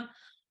from,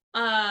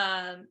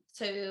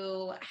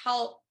 to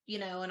help,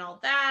 and all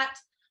that.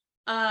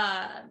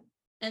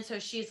 And so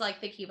she's like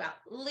thinking about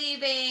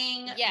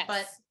leaving. Yes.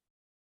 But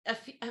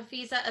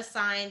Hafiza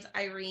assigns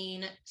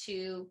Yrene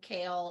to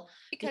Chaol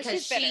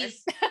because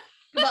she's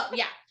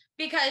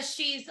because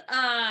she's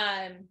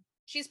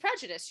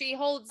prejudiced. She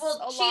holds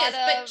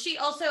but she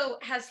also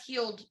has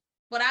healed.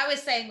 What I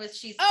was saying was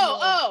she's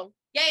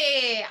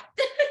yeah.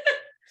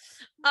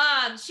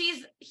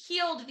 She's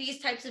healed these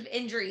types of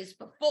injuries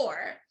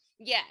before.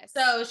 Yes.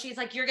 So she's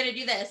like, you're gonna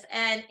do this,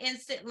 and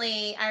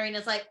instantly Yrene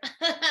is like,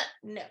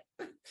 no.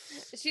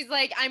 She's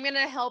like, I'm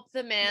gonna help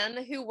the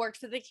man who worked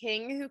for the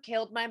king who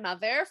killed my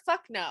mother.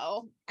 Fuck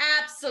no.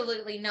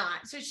 Absolutely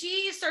not. So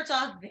she starts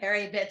off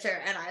very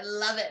bitter, and I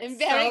love it. And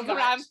very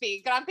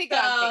grumpy.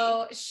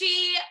 So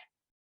she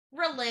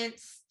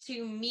relents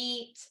to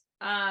meet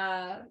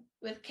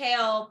with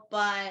Chaol,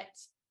 but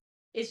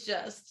It's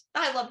just,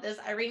 I love this.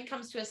 Yrene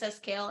comes to assess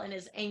Chaol and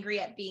is angry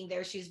at being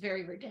there. She's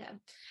very rude to him,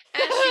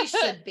 as she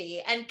should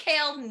be. And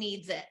Chaol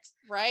needs it.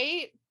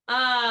 Right?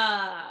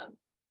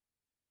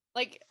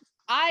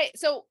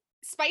 So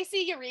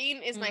spicy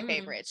Yrene is my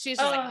favorite. She's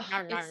just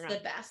it's the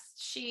best.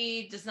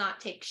 She does not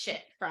take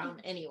shit from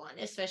anyone,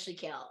 especially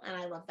Chaol, and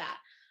I love that.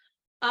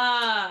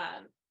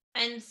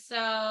 And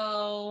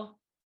so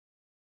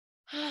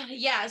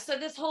yeah, so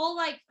this whole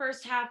like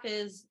first half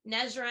is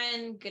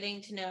Nesryn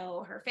getting to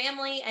know her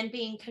family and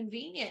being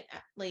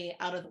conveniently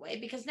out of the way,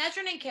 because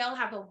Nesryn and Chaol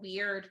have a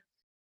weird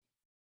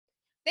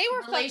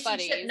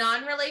relationship,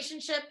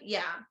 non-relationship.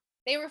 Yeah.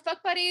 They were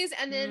fuck buddies,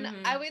 and then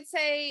I would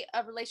say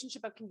a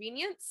relationship of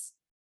convenience.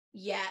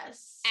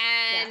 Yes.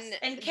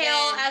 And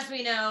Chaol, as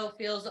we know,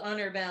 feels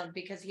honor bound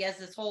because he has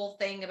this whole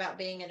thing about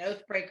being an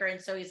oath breaker, and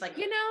so he's like,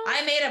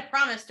 I made a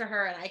promise to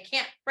her and I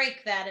can't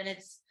break that, and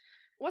it's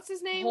what's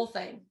his name? The whole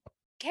thing.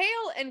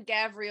 Chaol and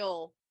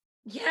Gavriel.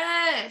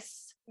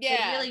 Yes. Yeah.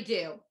 They really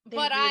do.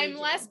 But I'm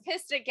less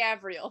pissed at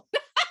Gavriel.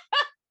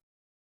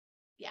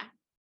 Yeah.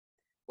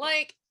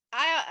 Like,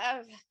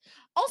 I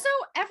also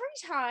every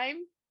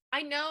time,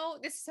 I know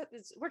this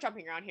we're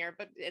jumping around here,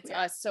 but it's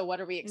us, so what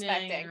are we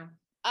expecting?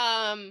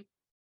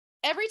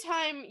 Every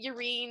time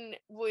Yrene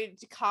would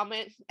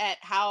comment at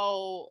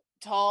how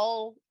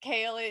tall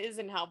Chaol is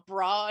and how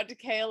broad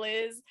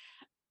Chaol is,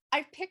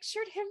 I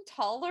pictured him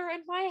taller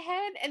in my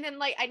head, and then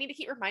like I need to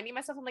keep reminding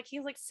myself, I'm like,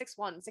 he's like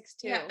 6'1",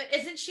 6'2". Yeah, but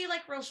isn't she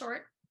like real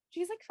short?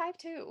 She's like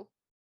 5'2".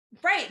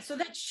 Right, so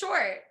that's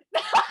short.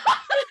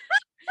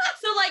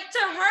 So like to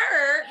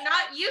her,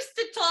 not used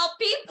to tall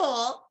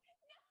people.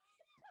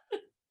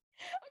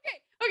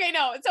 Okay,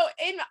 no. So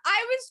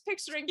I was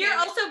picturing You're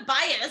also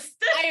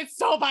biased. I am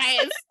so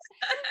biased.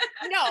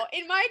 No,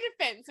 in my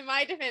defense,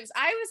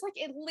 I was like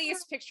at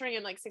least picturing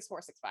him like 6'4",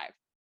 6'5".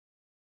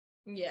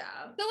 Yeah.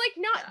 So like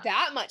not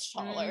that much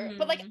taller,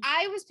 but like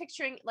I was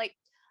picturing like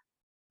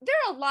there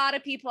are a lot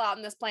of people out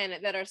on this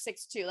planet that are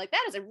 6'2". Like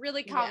that is a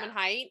really common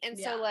height. And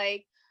so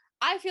like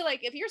I feel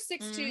like if you're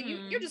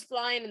 6'2", you're just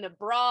flying in the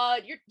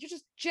broad, you're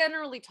just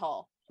generally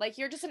tall. Like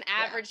you're just an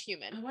average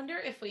human. I wonder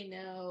if we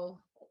know.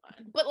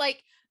 But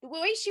like the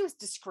way she was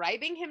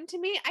describing him to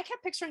me, I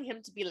kept picturing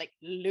him to be like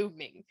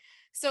looming.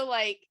 So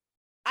like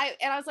I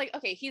was like,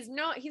 okay, he's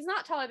not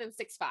taller than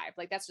 6'5".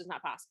 Like that's just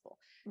not possible.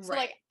 So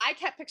like I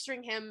kept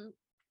picturing him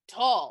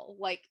tall,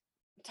 like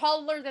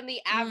taller than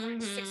the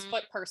average 6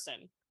 foot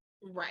person.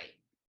 Right.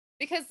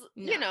 Because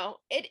you know,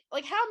 it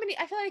like how many,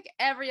 I feel like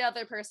every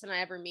other person I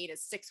ever meet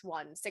is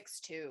 6'1",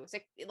 6'2",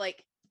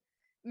 like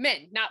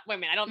men, not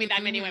women. I don't mean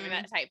that many women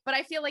that type, but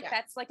I feel like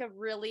that's like a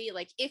really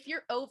like if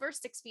you're over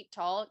 6 feet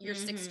tall, you're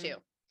 6'2".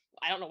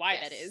 I don't know why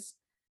that is,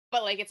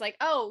 but like it's like,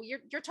 oh,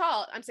 you're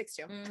tall. I'm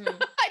 6'2". I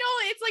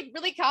don't. It's like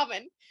really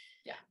common.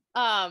 Yeah.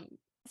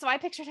 So I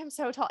pictured him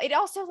so tall. It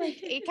also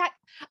like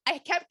I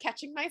kept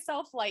catching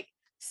myself like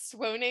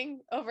swooning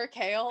over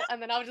Chaol,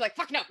 and then I was just like,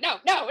 fuck no.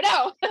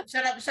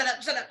 Shut up.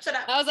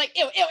 I was like,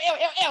 ew.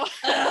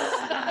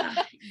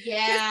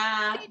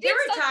 Yeah. There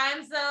were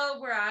times though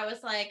where I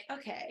was like,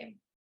 okay,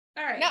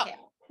 all right. No.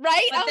 Chaol.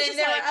 Right? But then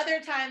there were other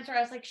times where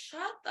I was like,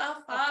 shut the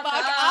fuck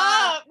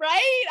up.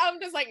 Right? I'm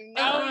just like,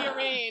 no,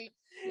 Yrene.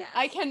 Yes.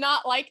 I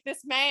cannot like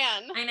this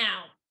man. I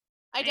know.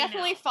 I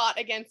definitely fought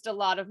against a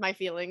lot of my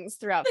feelings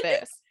throughout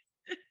this.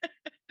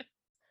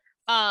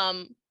 But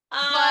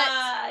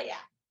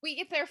we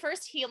get their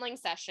first healing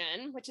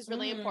session, which is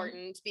really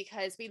important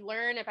because we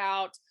learn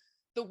about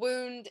the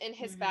wound in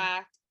his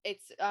back.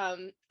 It's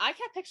I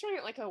kept picturing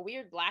it like a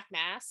weird black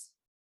mass.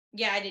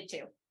 Yeah, I did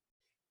too.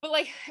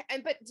 But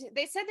but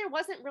they said there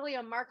wasn't really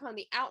a mark on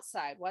the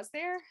outside, was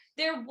there?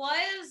 There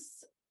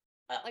was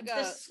like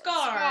the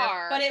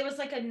scar, but it was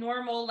like a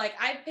normal, like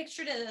I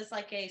pictured it as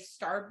like a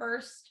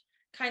starburst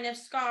kind of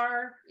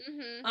scar.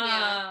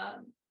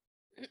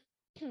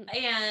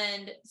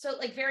 And so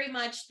like very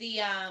much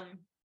the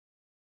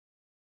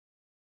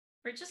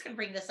we're just gonna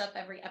bring this up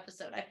every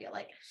episode, I feel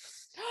like.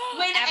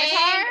 When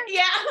Avatar?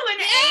 When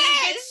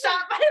Aang gets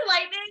shot by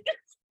lightning.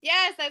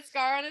 Yes, that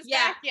scar on his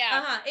back.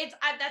 Yeah. It's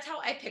that's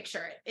how I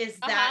picture it, is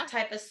that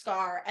type of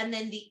scar. And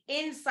then the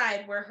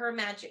inside where her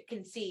magic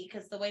can see,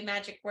 because the way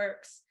magic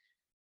works,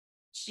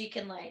 she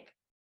can like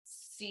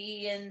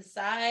see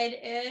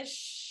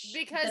inside-ish.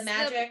 Because the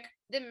magic.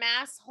 The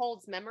mass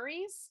holds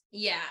memories.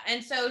 Yeah.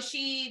 And so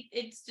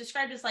it's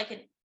described as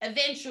like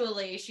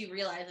eventually she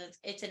realizes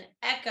it's an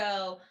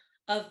echo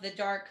of the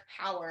dark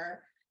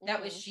power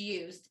that was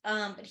used.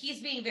 But he's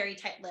being very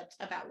tight-lipped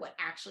about what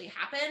actually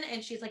happened,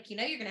 and she's like,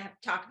 you're gonna have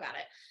to talk about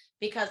it,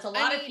 because a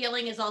lot of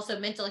healing is also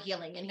mental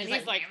healing. And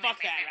he's like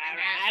fuck that,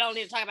 I don't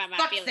need to talk about my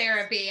feelings.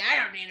 Therapy, I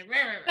don't need it.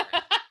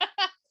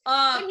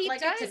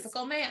 Like a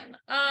typical man.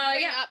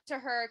 Up to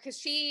her because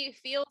she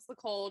feels the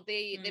cold,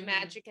 the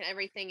magic and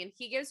everything, and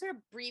he gives her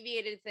an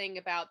abbreviated thing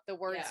about the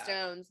word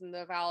stones and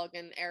the Valg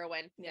and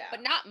Erwin,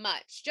 but not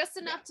much, just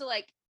enough to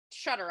like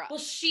shut her up. Well,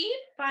 she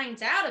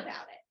finds out about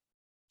it.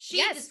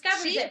 She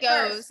discovers it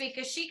first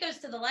because she goes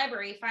to the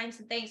library, finds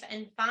some things,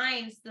 and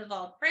finds the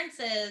Valg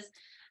princes.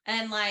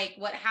 and like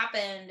what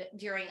happened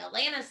during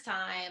Atlanta's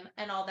time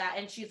and all that.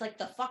 And she's like,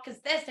 the fuck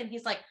is this? And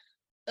he's like,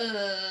 do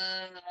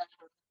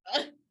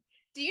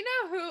you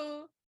know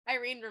who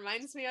Yrene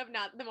reminds me of?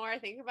 Not the more I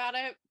think about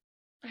it.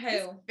 Who?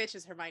 This bitch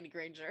is Hermione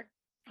Granger.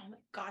 Oh my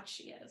god,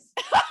 she is.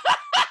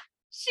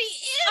 She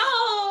is.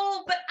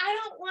 Oh, but I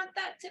don't want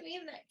that to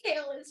mean that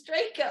Chaol is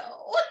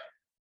Draco.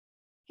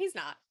 He's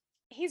not.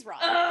 He's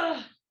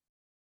Ron.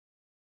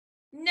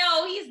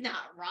 No, he's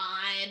not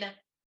Ron.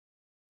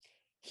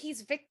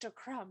 He's Victor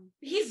Crumb.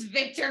 He's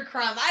Victor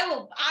Crumb. I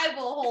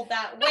will hold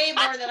that way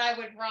more than I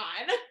would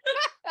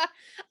Ron.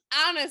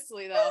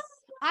 Honestly, though,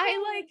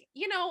 I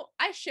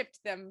I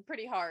shipped them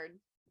pretty hard.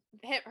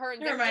 Her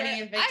and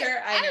Hermione Victor. and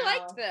Victor. I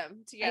liked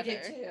them together. I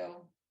did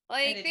too.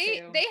 Like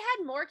they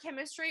had more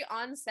chemistry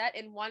on set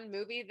in one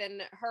movie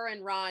than her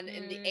and Ron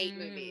in the 8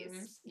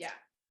 movies. Yeah.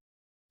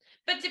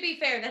 But to be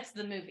fair, that's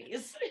the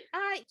movies.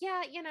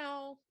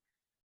 Yeah,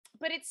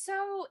 but it's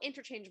so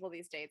interchangeable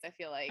these days, I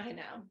feel like. I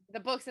know. The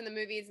books and the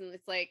movies, and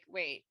it's like,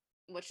 wait,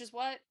 which is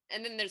what?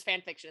 And then there's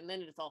fan fiction, and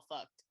then it's all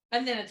fucked.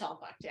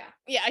 Yeah.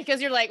 Yeah,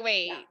 because you're like,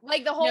 wait,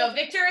 like the whole... No,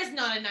 Victor is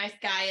not a nice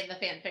guy in the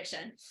fan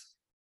fiction.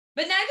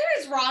 But neither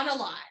is Ron a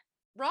lot.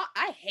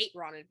 I hate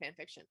Ron in fan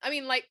fiction. I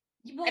mean, like,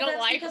 well, I don't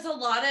like... because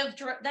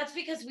that's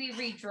because we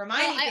read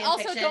Dramini fan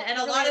fiction, and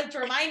a lot of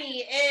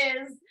Dramini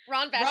is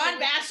Ron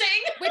bashing.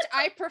 Which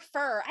I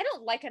prefer. I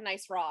don't like a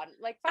nice Ron.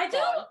 Like, fuck I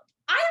don't... Ron.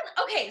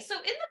 Okay, so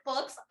in the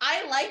books,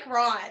 I like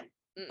Ron.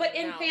 But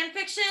in fan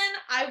fiction,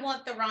 I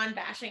want the Ron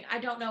bashing. I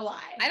don't know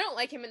why. I don't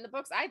like him in the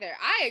books either.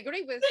 I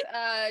agree with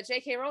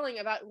J.K. Rowling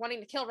about wanting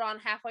to kill Ron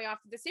halfway off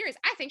the series.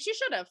 I think she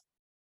should have.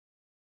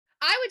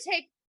 I would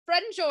take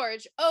Fred and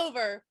George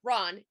over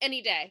Ron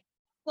any day.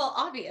 Well,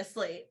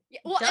 obviously. Yeah,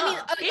 well,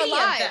 I mean,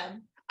 alive.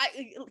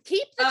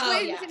 Keep the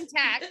twins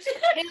intact.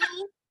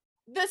 Kill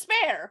the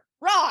spare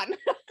Ron.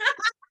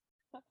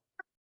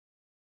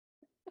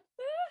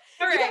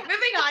 All right,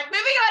 moving on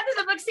to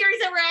the book series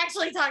that we're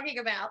actually talking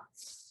about.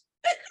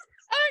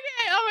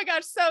 Okay, oh my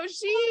gosh. So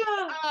she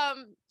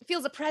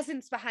feels a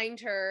presence behind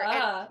her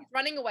and she's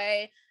running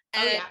away,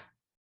 and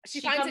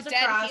she finds a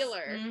dead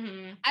healer.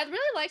 I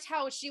really liked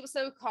how she was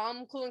so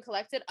calm, cool, and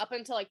collected up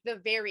until like the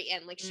very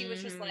end. Like she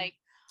was just like,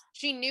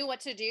 she knew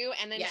what to do,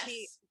 and then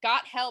she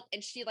got help,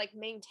 and she like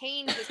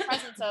maintained this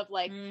presence of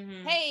like,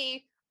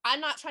 hey, I'm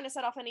not trying to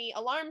set off any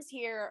alarms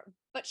here,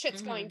 but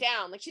shit's going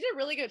down. Like she did a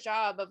really good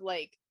job of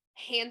like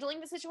handling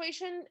the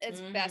situation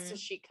as best as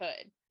she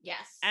could.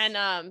 Yes.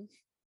 And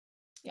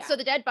so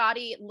the dead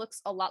body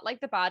looks a lot like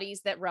the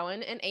bodies that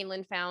Rowan and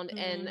Aelin found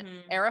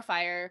in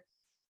Airfire,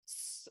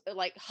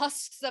 like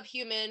husks of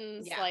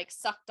humans, like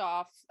sucked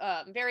off,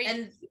 very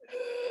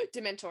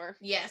Dementor.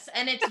 Yes,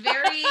 and it's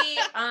very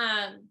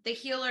the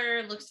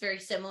healer looks very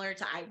similar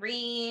to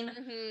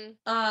Yrene.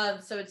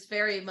 So it's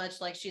very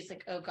much like she's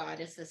like, oh god,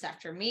 is this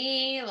after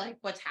me? Like,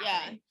 what's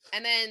happening?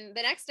 And then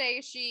the next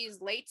day she's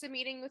late to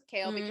meeting with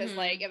Chaol because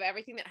like of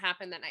everything that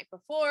happened that night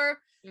before.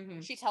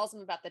 She tells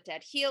him about the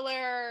dead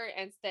healer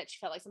and that she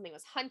felt like something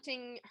was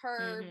hunting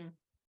her.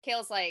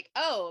 Chaol's like,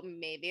 oh,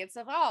 maybe it's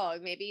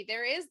evolved. Maybe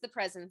there is the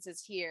presence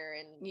is here,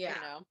 and you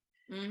know.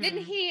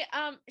 Didn't he?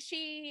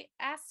 She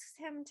asks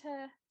him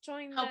to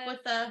join help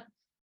with the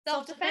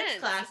self-defense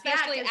class,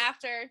 especially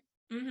after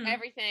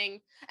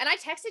everything. And I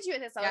texted you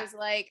this. I was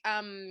like,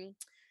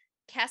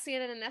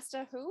 Cassian and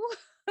Nesta, who?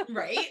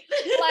 Right.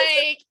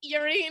 Like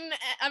Yrene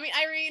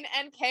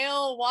and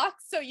Chaol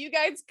walked so you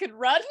guys could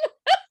run.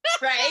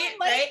 Right.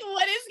 Like, right.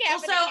 What is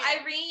happening? So here?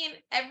 Yrene,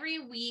 every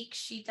week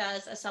she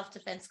does a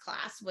self-defense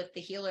class with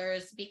the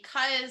healers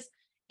because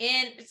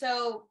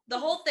so the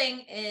whole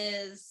thing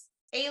is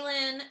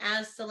Aelin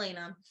as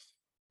Selena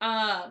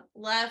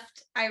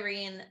left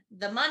Yrene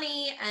the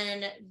money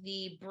and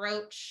the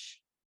brooch,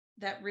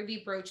 that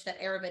ruby brooch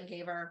that Arabin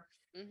gave her,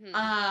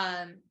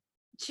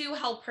 to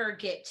help her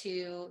get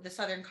to the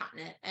southern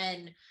continent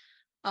and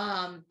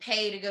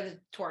pay to go to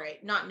Torre,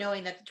 not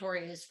knowing that the Torre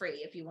is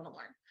free if you want to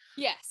learn.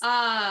 Yes.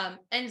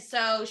 And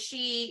so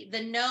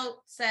the note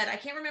said, I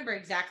can't remember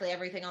exactly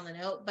everything on the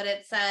note, but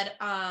it said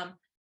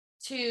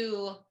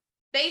to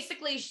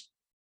basically,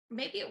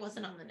 maybe it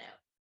wasn't on the note.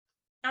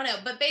 I don't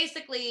know, but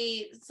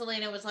basically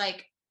Selena was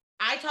like,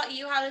 I taught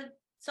you how to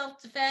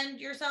self-defend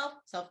yourself.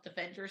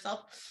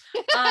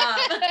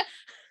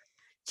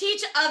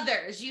 Teach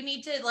others. You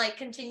need to like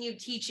continue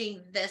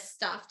teaching this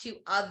stuff to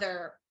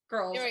other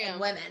girls and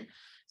women.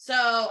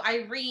 So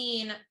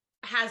Yrene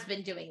has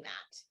been doing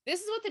that.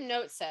 This is what the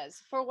note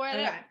says. For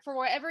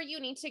wherever you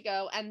need to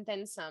go and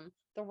then some,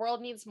 the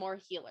world needs more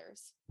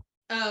healers.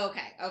 Oh,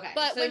 okay.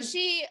 But so when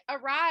she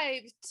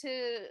arrived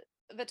to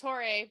the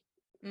Torre, I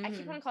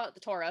keep wanting to call it the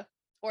Torah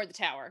or the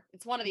tower.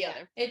 It's one or the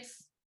other.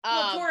 It's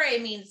Torre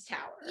means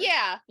tower.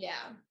 Yeah. Yeah.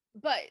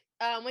 But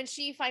when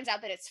she finds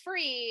out that it's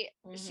free,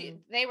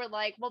 they were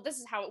like, well, this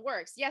is how it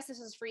works. Yes, this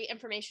is free.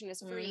 Information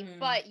is free.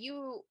 But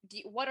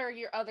what are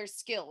your other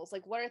skills?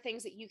 Like, what are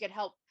things that you could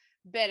help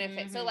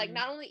benefit? So like,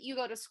 not only you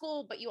go to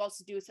school, but you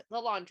also do the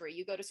laundry.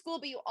 You go to school,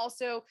 but you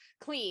also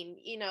clean.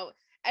 You know,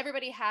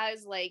 everybody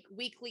has like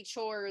weekly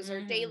chores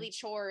or daily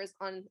chores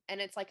and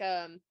it's like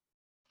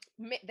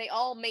they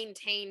all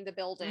maintain the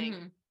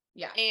building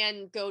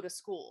and go to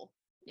school.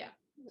 Yeah.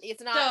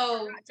 It's not,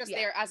 not just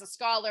there as a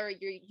scholar.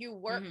 You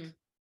work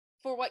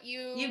for what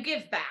you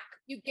give back.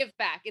 You give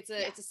back. It's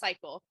a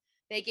cycle.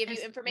 They give you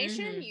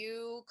information,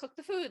 you cook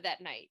the food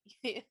that night.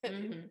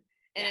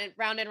 And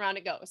round and round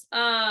it goes.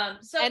 I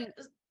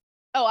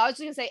was just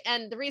gonna say,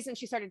 and the reason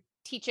she started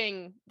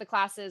teaching the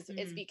classes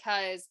is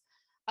because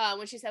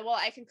when she said, well,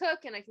 I can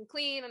cook and I can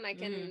clean and I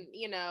can,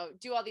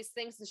 do all these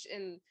things,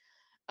 and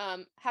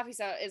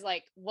Hafisa is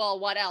like, well,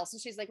 what else?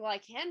 And she's like, well, I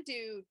can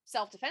do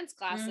self-defense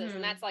classes.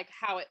 And that's like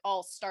how it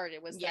all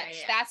started, was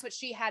that's what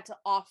she had to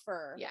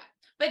offer. Yeah.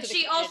 But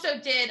she also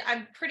did,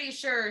 I'm pretty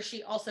sure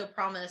she also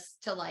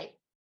promised to like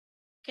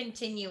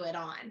continue it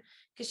on,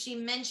 because she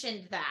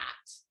mentioned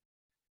that.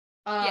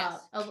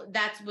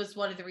 That was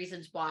one of the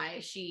reasons why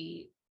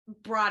she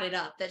brought it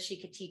up, that she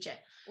could teach it.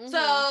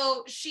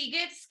 So she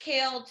gets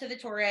Chaol to the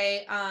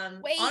Torre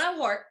on a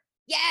horse.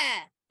 Yeah.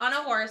 On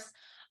a horse.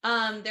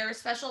 There are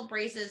special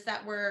braces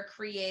that were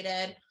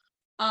created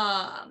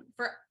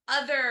for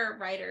other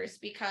riders,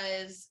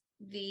 because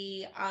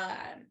the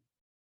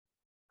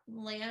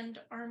land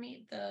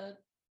army, the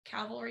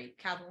cavalry.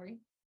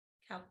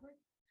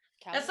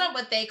 That's not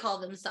what they call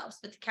themselves,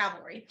 but the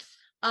cavalry,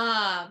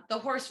 the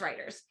horse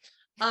riders.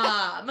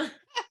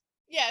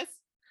 Yes.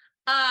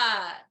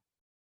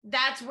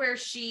 That's where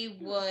she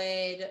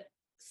would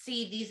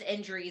see these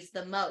injuries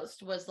the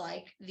most, was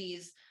like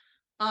these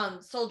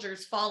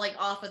soldiers falling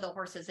off of the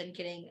horses and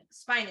getting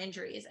spine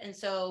injuries. And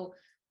so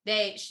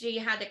she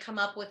had to come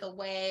up with a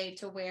way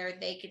to where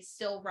they could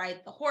still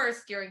ride the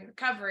horse during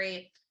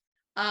recovery,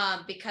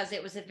 because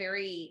it was a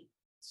very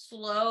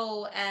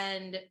slow,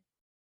 and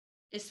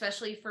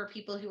especially for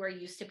people who are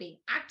used to being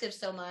active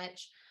so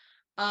much,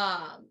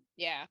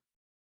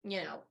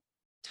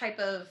 type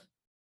of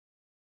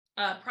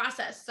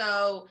process.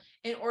 So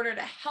in order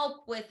to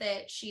help with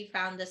it, she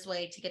found this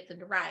way to get them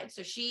to ride.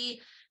 So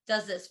she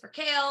does this for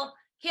Chaol.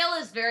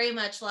 Chaol is very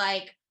much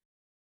like,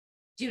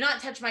 do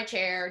not touch my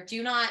chair,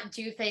 do not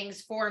do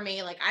things for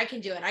me, like I can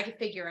do it, I can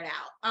figure it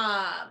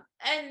out.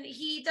 And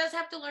he does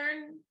have to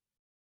learn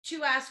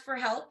to ask for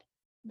help,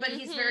 but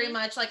he's very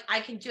much like,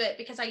 I can do it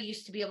because I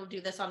used to be able to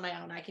do this on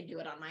my own, I can do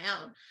it on my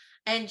own.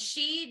 And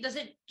she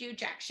doesn't do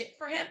jack shit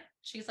for him.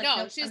 She's like,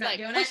 no, she's like,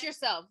 push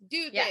yourself,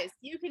 do this,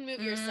 you can move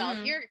yourself,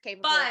 you're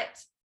capable. But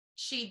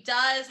she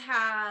does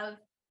have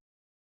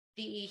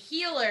the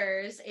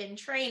healers in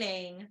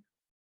training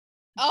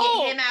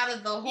get him out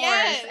of the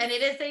horse, and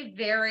it is a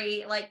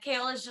very, like,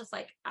 Chaol is just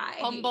like, I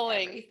humbling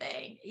hate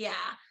everything. Yeah.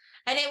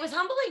 And it was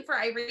humbling for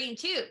Yrene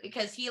too,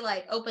 because he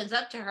like opens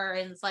up to her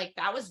and it's like,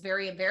 that was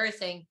very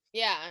embarrassing.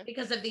 Yeah.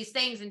 Because of these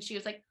things. And she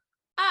was like,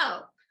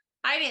 oh,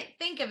 I didn't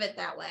think of it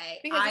that way.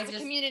 Because it's a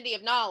community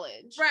of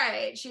knowledge.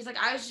 Right. She's like,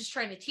 I was just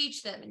trying to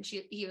teach them. And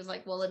he was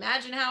like, well,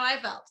 imagine how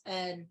I felt.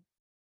 And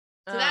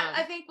so that,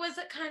 I think, was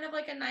kind of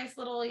like a nice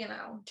little,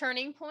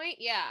 turning point.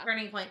 Yeah.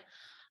 Turning point.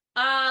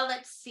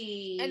 Let's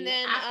see. And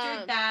then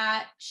after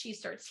that, she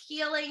starts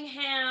healing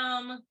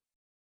him.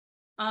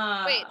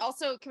 Wait,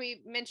 also, can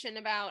we mention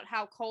about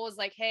how Cole is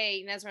like,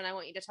 hey, Nesryn, I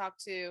want you to talk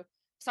to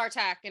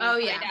Sartak and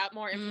find out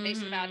more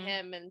information about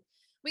him. And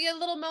we get a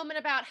little moment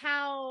about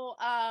how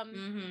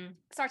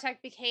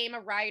Sartak became a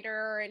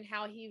writer, and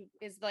how he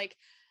is like,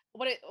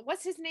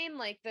 what's his name?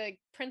 Like the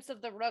Prince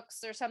of the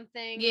Rooks or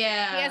something.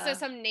 Yeah. He has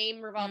some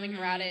name revolving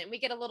around it. And we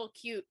get a little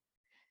cute,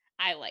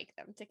 I like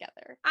them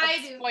together. I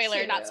do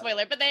spoiler, too. Not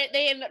spoiler, but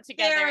they end up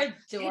together. They're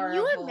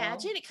adorable. Can you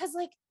imagine it? Because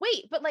like,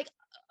 wait, but like,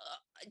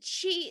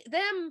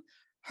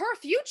 her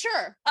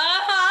future.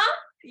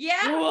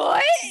 Yeah.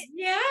 What?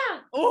 Yeah.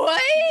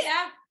 What?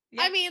 Yeah.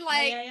 I mean,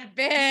 like,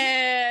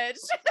 bitch,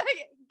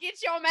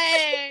 get your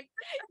man,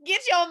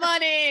 get your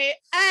money.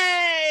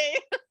 Hey.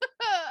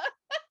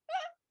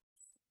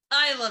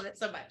 I love it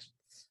so much.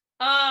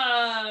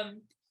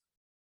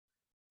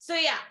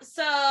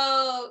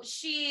 So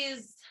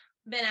she's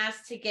been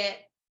asked to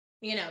get,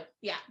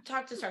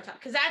 talk to Sartak,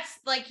 because that's,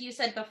 like you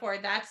said before,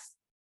 that's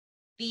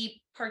the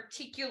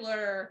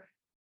particular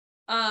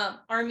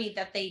army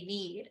that they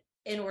need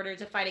in order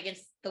to fight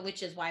against the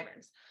witches'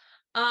 wyverns.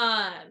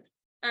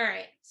 All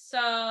right,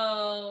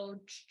 so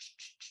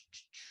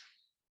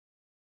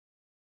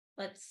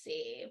let's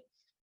see.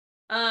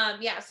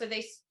 So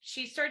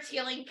she starts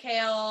healing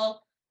Chaol.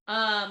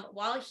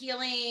 While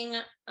healing,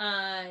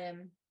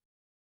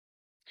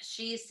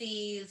 she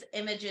sees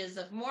images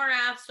of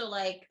Morath.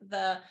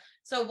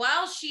 So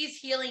while she's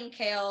healing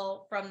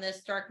Chaol from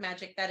this dark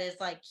magic that is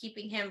like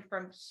keeping him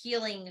from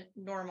healing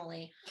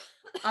normally,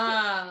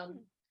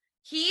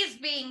 he's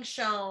being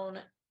shown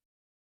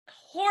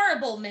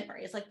horrible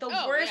memories, like the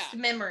worst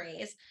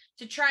memories,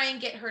 to try and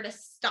get her to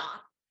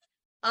stop.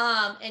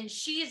 And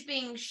she's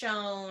being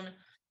shown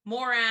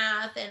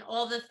Morath and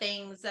all the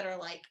things that are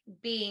like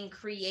being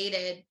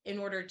created in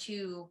order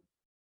to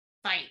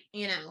fight,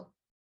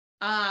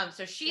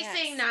 so she's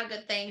saying not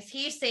good things,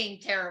 he's saying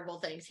terrible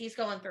things, he's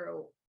going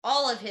through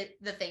all of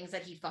the things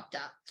that he fucked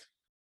up.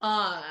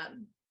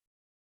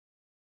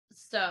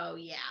 So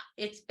yeah,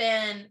 it's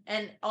been,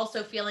 and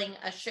also feeling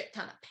a shit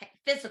ton of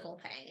physical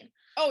pain.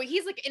 Oh,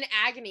 he's like in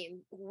agony,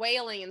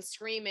 wailing and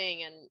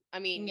screaming, and I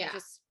mean,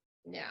 just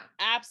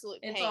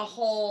absolute pain. It's a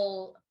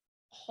whole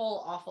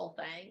awful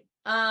thing.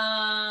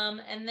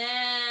 And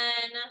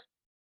then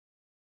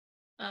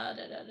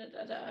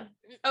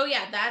oh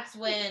yeah, that's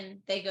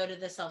when they go to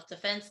the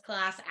self-defense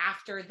class.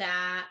 After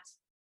that,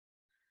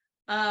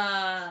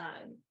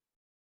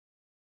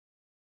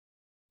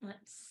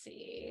 let's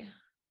see.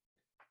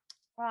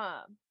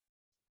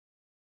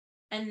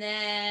 And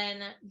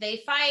then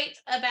they fight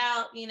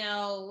about,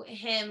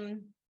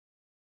 him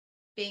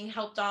being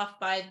helped off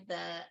by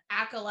the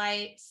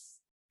acolytes.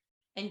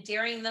 And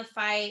during the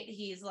fight,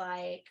 he's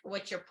like,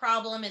 what's your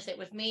problem? Is it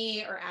with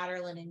me or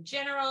Aelin in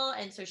general?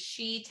 And so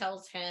she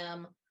tells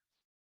him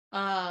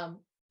about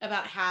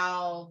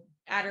how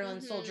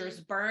Aelin's soldiers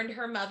burned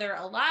her mother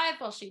alive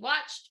while she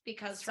watched,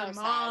 because her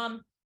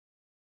mom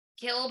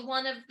killed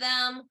one of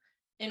them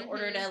in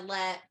order to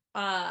let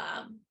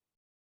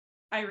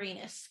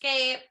Yrene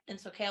escape. And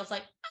so Chaol's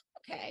like,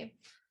 okay.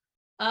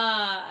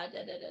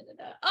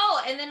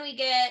 Oh, and then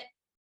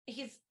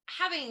he's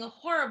having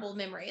horrible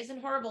memories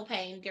and horrible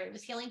pain during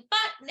his healing,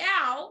 but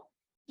now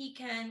he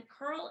can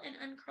curl and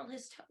uncurl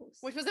his toes,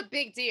 which was a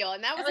big deal,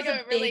 and that was like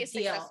a really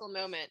successful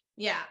moment.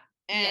 Yeah.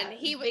 And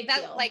he would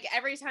like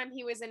every time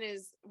he was in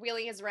his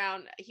wheeling his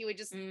round, he would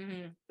just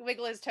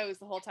wiggle his toes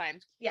the whole time.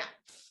 Yeah.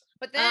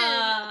 But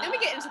then we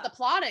get into the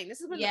plotting.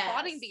 This is when the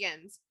plotting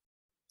begins,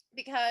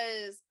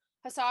 because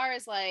Hussar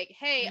is like,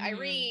 hey,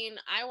 Yrene,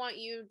 I want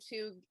you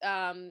to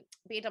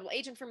be a double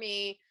agent for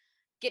me,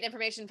 get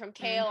information from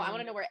Chaol. I want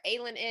to know where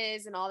Aelin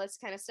is and all this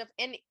kind of stuff.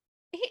 And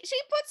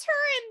she puts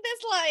her in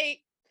this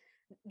like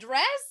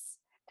dress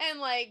and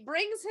like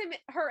brings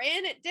her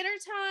in at dinner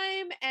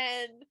time,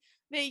 and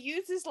they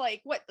use this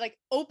like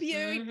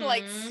opioid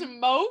like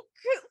smoke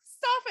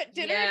stuff at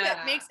dinner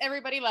that makes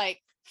everybody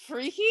like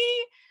freaky.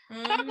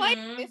 And I'm like,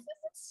 this is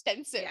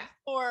extensive.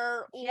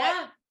 Or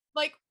what?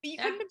 Like, you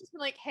couldn't have just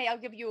been like, hey, I'll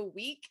give you a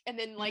week, and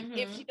then like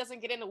if she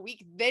doesn't get in a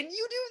week, then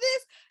you do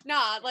this.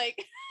 Nah,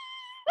 like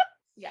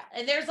yeah.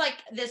 And there's like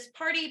this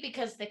party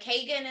because the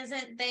Kagan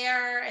isn't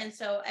there, and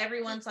so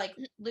everyone's like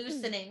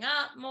loosening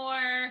up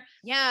more.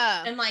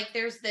 Yeah. And like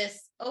there's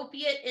this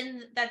opiate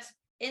that's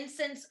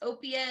incense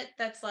opiate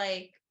that's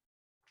like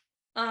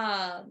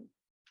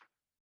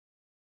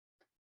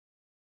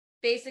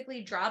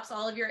basically drops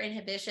all of your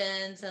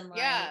inhibitions and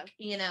like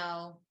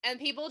and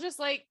people just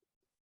like,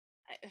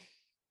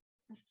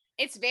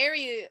 it's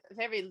very,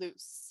 very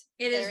loose.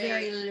 It is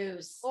very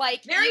loose.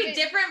 Like very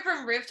different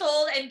from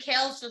Rifthold, and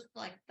Chaol's just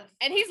like,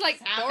 and he's like,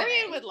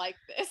 Dorian would like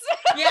this.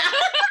 Yeah.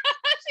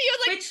 She was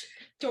like, which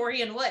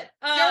Dorian would.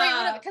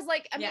 Dorian would, because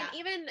like, I mean,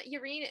 even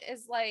Yrene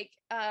is like,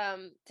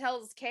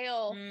 tells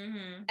Chaol,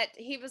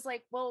 he was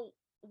like, well,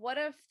 what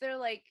if they're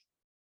like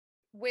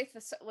with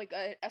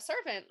a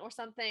servant or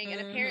something,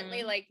 and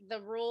apparently like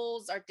the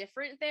rules are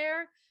different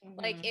there.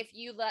 Like if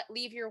you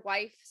leave your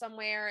wife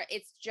somewhere,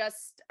 it's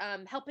just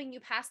helping you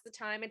pass the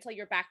time until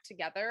you're back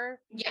together.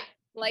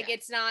 Like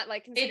it's not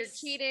like considered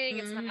cheating.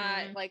 It's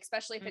not like,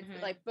 especially if it's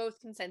like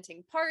both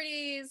consenting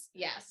parties.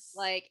 Yes.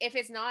 Like if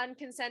it's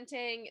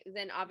non-consenting,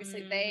 then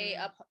obviously they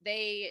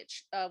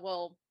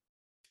will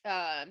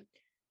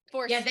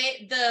force. Yeah,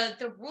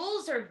 the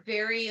rules are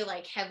very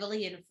like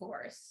heavily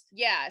enforced.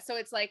 Yeah, so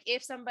it's like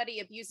if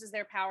somebody abuses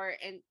their power,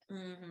 and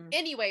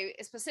anyway,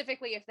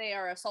 specifically if they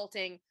are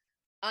assaulting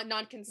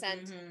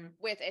non-consent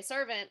with a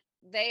servant,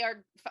 they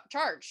are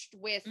charged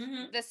with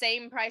the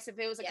same price if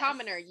it was a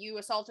commoner. You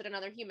assaulted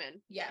another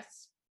human.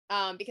 Yes.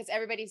 Because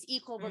everybody's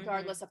equal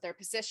regardless of their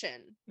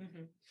position.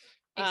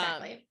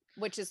 Exactly.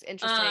 Which is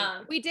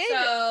interesting. We did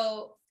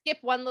skip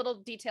one little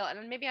detail,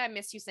 and maybe I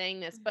missed you saying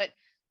this, but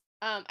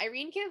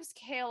Yrene gives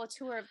Chaol a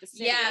tour of the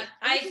city. Yeah,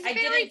 I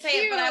didn't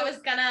say it, but I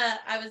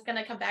was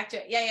gonna come back to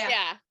it.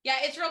 Yeah,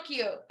 it's real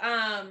cute.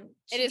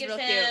 She gives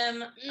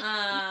him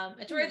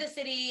a tour of the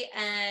city,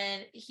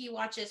 and he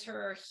watches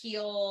her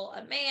heal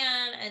a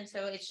man, and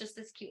so it's just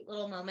this cute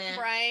little moment,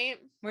 right,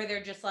 where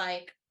they're just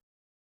like,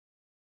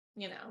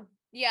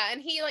 yeah,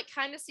 and he like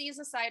kind of sees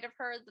a side of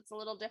her that's a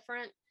little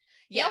different.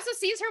 He also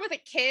sees her with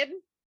a kid.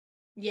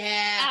 Yeah.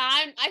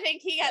 I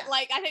think he got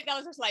like, I think that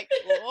was just like,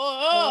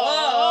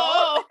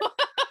 whoa.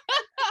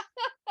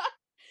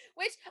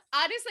 Which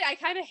honestly I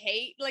kind of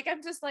hate. Like,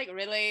 I'm just like,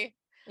 really?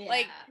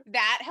 Like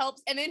that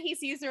helps. And then he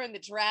sees her in the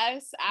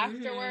dress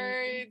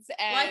afterwards.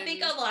 And well, I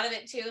think a lot of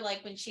it too,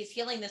 like when she's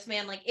healing this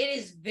man, like it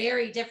is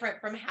very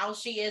different from how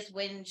she is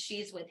when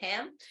she's with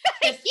him.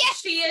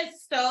 She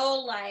is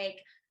so like,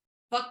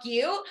 fuck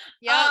you.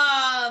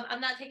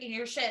 I'm not taking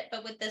your shit.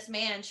 But with this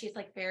man, she's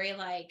like very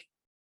like,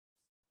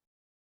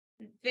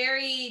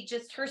 very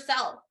just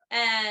herself,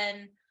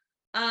 and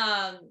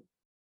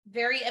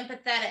very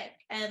empathetic,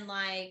 and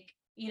like,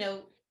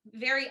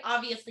 very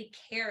obviously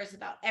cares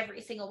about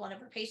every single one of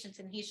her patients,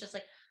 and he's just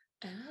like,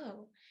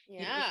 oh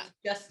yeah, it's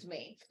just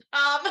me.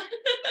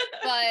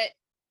 But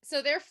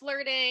so they're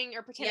flirting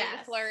or pretending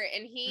to flirt,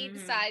 and he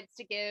decides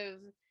to give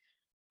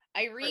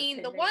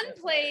Yrene, the one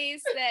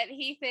place that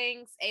he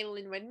thinks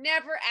Aelin would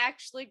never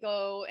actually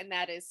go, and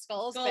that is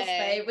Skull's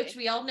Bay, which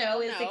we all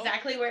know is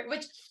exactly where,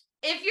 which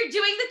if you're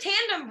doing the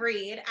tandem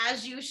breed,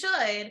 as you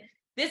should,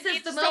 this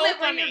is the moment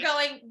when you're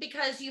going,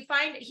 because you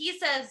find, he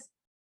says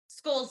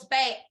Skull's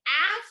Bay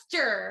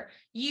after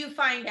you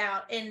find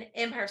out in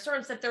Empire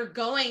Storms that they're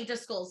going to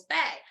Skull's Bay.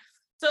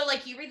 So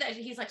like you read that,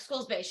 he's like,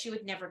 Skull's Bay, she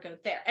would never go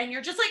there. And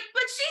you're just like,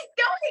 but she's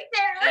going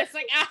there. And it's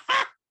like,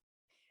 aha,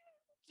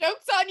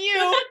 joke's on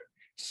you.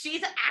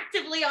 She's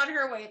actively on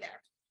her way there.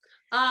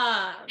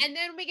 And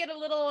then we get a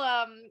little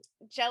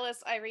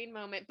jealous Yrene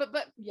moment. But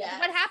yes.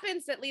 What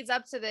happens that leads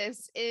up to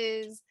this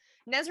is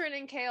Nesryn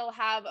and Chaol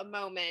have a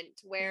moment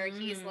where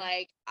he's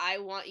like, I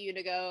want you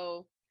to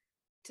go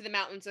to the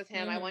mountains with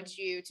him. I want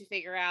you to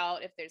figure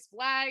out if there's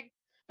Valg.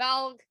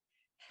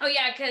 Oh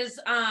yeah, because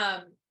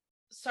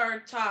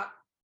Sartok.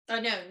 Oh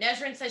no,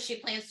 Nesryn says she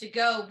plans to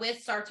go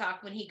with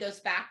Sartok when he goes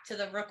back to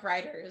the Rook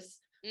Riders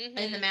in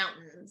the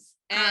mountains.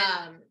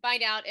 And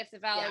find out if the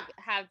Valg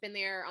have been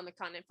there on the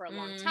continent for a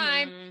long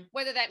time,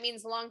 whether that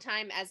means a long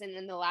time as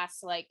in the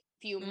last like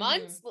few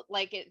months,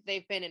 like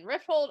they've been in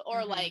Rifthold,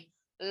 or like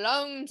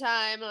long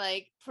time,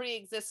 like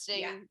pre-existing.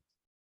 Yeah.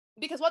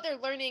 Because what they're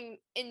learning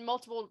in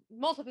multiple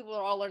people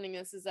are all learning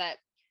this is that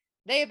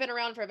they have been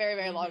around for a very,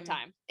 very long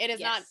time. It is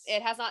not,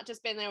 it has not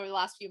just been there over the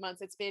last few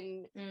months, it's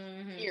been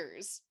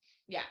years.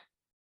 Yeah.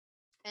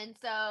 And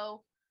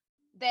so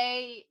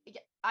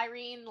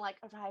Yrene like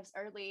arrives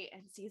early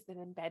and sees them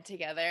in bed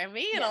together, and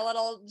me and a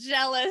little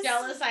jealous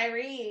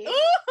Yrene.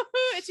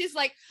 And she's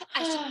like,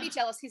 I shouldn't be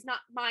jealous, he's not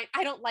mine,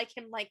 I don't like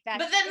him like that.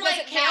 But then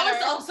like Chaol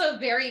is also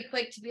very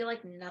quick to be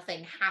like,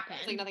 nothing happened.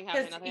 Like nothing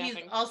happened. He's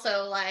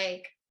also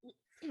like,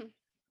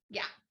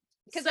 yeah,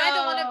 because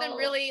neither one of them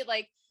really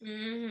like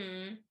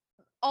no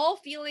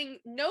feelings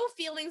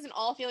and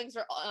all feelings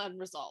are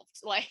unresolved.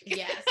 Like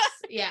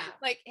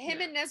like him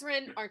and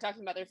Nesryn aren't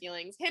talking about their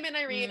feelings. Him and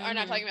Yrene are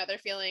not talking about their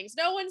feelings.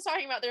 No one's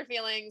talking about their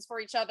feelings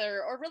for each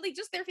other, or really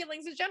just their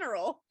feelings in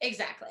general.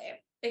 Exactly.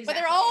 But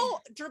they're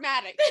all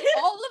dramatic.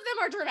 All of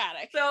them are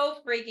dramatic. So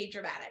freaky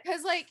dramatic.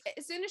 Because like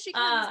as soon as she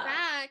comes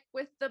back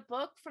with the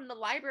book from the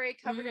library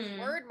covered in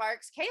word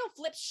marks, Chaol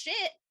flips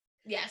shit.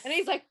 Yes. And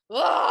he's like,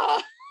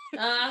 ugh.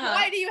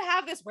 Why do you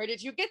have this? Where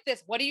did you get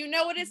this? What do you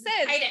know what it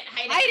says?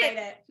 Hide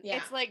it. Yeah.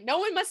 It's like no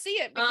one must see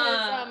it,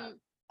 because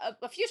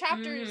a few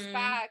chapters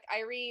back,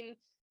 Yrene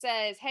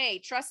says, hey,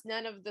 trust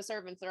none of the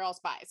servants, they're all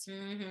spies,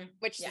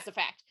 which is a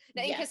fact.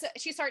 Because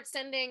she starts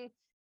sending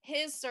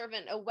his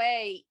servant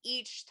away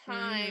each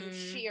time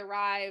she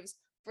arrives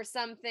for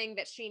something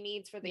that she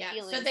needs for the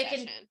healing so they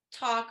can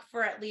talk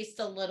for at least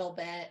a little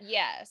bit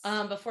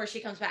before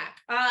she comes back.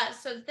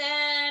 So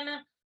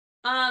then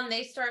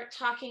they start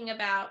talking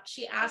about,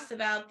 she asks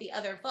about the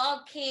other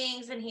Valg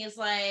kings, and he's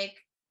like,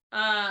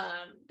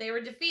 they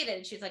were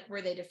defeated. She's like,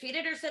 were they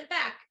defeated or sent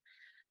back?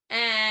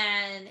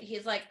 And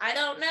he's like, I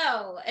don't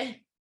know. And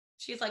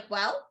she's like,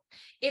 well,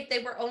 if they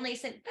were only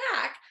sent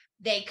back,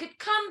 they could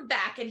come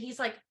back. And he's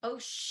like, oh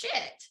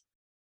shit.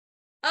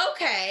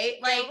 Okay.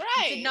 Like,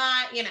 did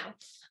not,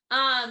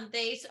 and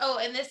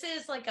this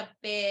is like a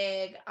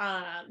big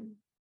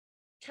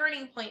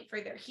turning point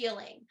for their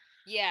healing.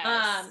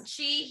 Yes.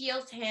 She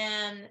heals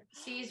him,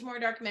 sees more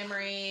dark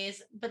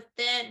memories, but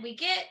then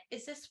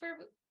is this where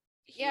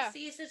he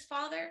sees his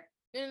father?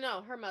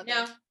 No, her mother.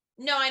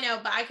 No, I know,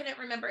 but I couldn't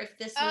remember if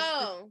this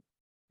was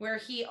where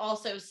he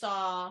also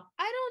saw.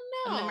 I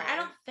don't know. I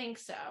don't think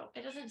so.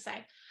 It doesn't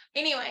say.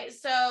 Anyway,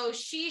 so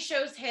she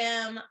shows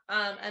him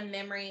a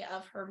memory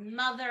of her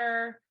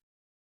mother.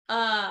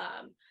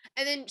 And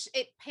then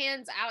it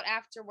pans out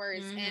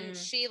afterwards, and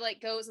she like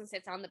goes and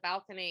sits on the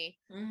balcony,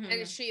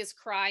 and she is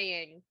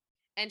crying.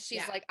 And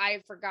she's like,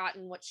 I've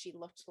forgotten what she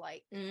looked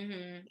like.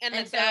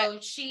 And so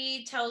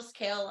she tells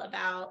Chaol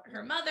about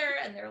her mother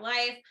and their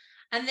life.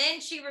 And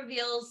then she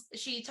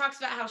talks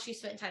about how she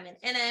spent time in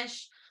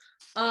Inish.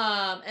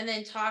 And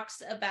then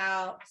talks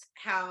about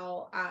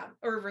how,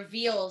 or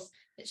reveals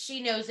that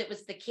she knows it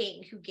was the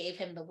king who gave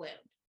him the wound.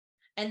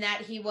 And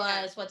that he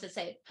was,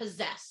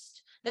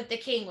 possessed. That the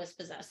king was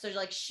possessed. So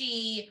like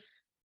she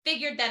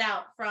figured that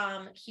out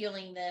from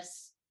healing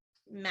this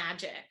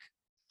magic.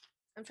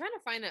 I'm trying to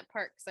find that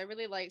part because I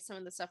really like some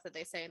of the stuff that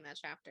they say in that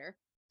chapter.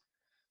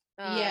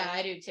 Yeah,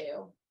 I do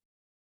too.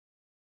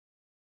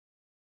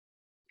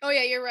 Oh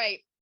yeah, you're right.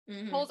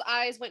 Chaol's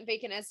eyes went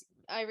vacant as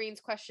Irene's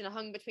question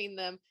hung between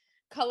them.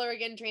 Color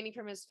again draining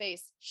from his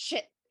face.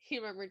 Shit, he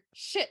remembered.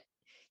 Shit,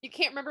 you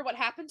can't remember what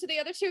happened to the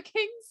other two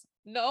kings?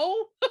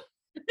 No.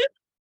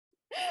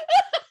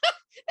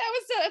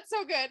 That's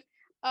so good.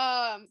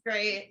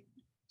 Great.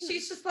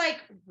 She's just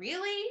like,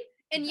 really?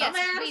 And yes,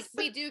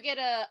 we do get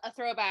a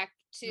throwback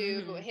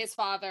to his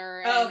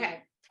father and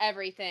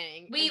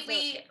everything. We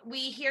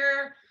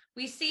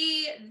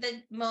see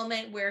the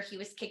moment where he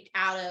was kicked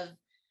out of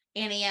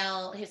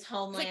Aniel, his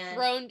homeland, like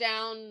thrown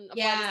down a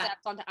flight of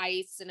steps onto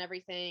ice and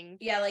everything.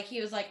 Yeah, like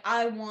he was like,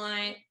 I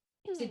want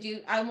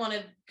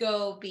to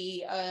go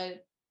be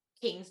a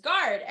king's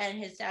guard, and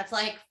his dad's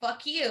like,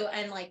 fuck you,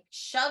 and like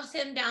shoves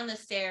him down the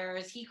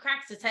stairs. He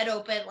cracks his head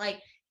open,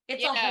 like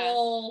It's a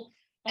whole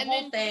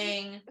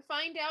thing. We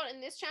find out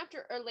in this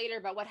chapter or later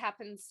about what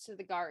happens to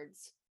the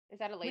guards. Is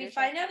that a later? We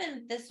find out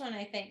in this one,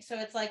 I think. So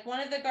it's like one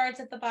of the guards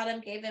at the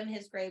bottom gave him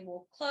his gray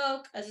wool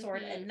cloak, a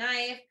sword and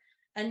knife.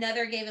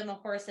 Another gave him a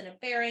horse and a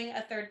bearing.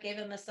 A third gave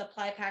him a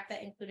supply pack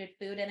that included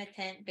food and a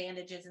tent,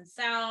 bandages and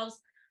salves.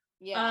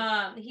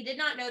 Yeah. He did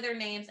not know their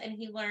names, and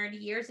he learned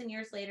years and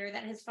years later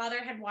that his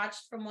father had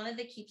watched from one of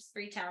the keep's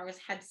 3 towers,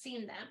 had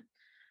seen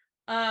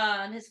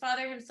them. His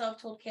father himself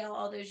told Chaol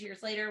all those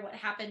years later what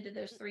happened to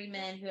those 3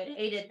 men who had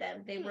aided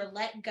them. They were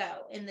let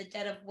go in the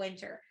dead of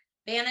winter,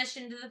 vanished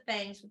into the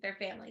fangs with their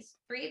families.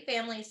 3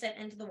 families sent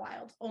into the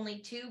wild. Only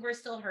 2 were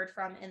still heard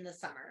from in the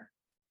summer.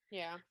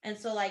 Yeah. And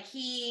so like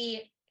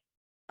he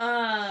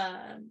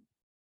and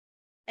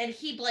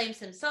he blames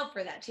himself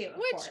for that too, of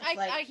course.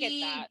 I get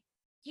that.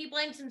 He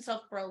blames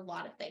himself for a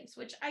lot of things,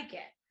 which I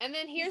get. And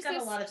then here's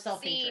this a lot of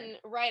scene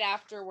right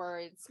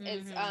afterwards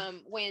is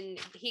when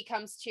he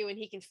comes to and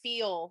he can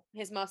feel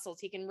his muscles,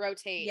 he can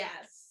rotate,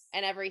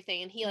 and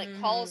everything, and he like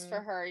calls for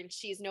her and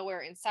she's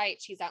nowhere in sight.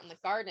 She's out in the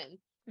garden.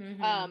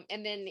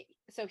 And then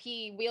so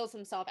he wheels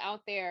himself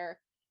out there,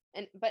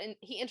 but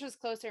he enters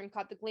closer and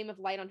caught the gleam of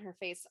light on her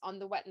face, on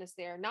the wetness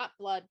there, not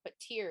blood but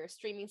tears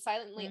streaming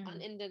silently,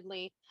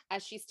 unendingly,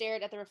 as she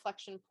stared at the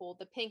reflection pool,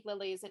 the pink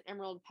lilies and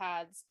emerald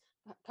pads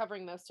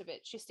covering most of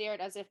it. She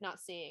stared as if not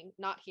seeing,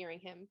 not hearing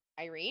him.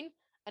 Yrene?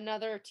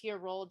 Another tear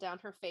rolled down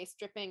her face,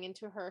 dripping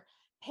into her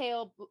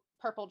pale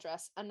purple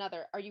dress.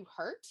 Another. Are you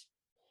hurt?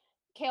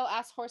 Chaol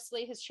asked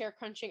hoarsely, his chair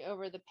crunching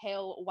over the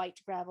pale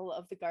white gravel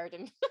of the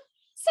garden.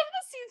 Some of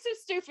the scenes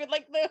are stupid,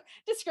 like the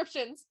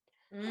descriptions.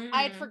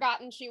 I had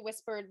forgotten, she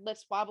whispered,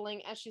 lips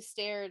wobbling as she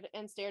stared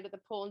at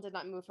the pool and did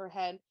not move her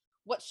head.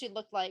 What she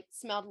looked like,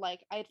 smelled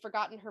like. I had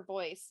forgotten her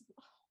voice.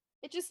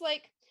 It just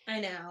like... I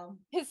know.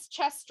 His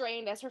chest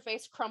strained as her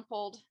face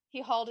crumpled.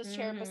 He hauled his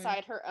chair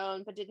beside her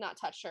own, but did not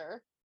touch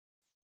her.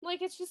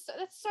 Like, it's just,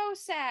 it's so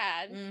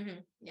sad.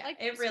 Yeah, like,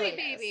 it really is.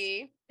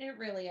 Baby. It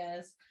really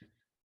is.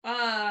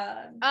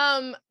 But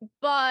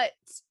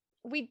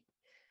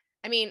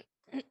I mean,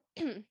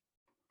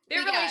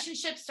 their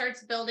relationship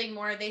starts building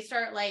more. They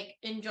start like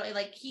enjoy,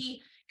 like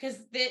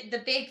because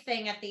the big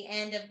thing at the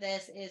end of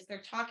this is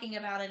they're talking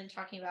about it.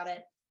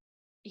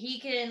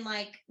 He can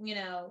like,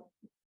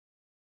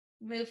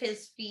 move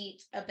his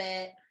feet a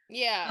bit.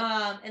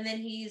 Yeah. And then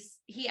he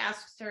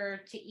asks her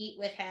to eat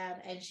with him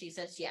and she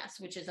says yes,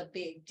 which is a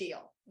big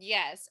deal.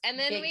 Yes. And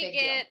then we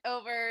get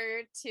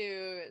over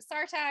to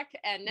Sartak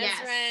and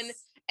Nesryn,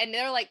 and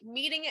they're like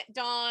meeting at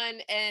dawn,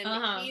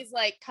 and he's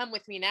like, come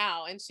with me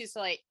now. And she's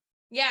like,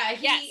 yeah,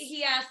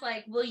 he asked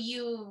like, will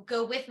you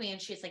go with me? And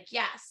she's like,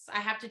 yes,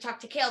 I have to talk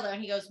to Chaol though.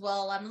 And he goes,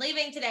 well, I'm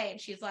leaving today.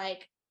 And she's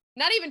like,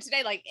 not even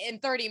today, like in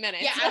 30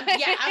 minutes. I'm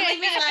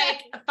leaving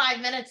like 5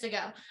 minutes ago.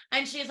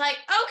 And she's like,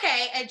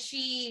 okay. And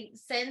she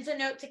sends a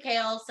note to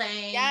Chaol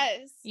saying,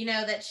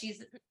 that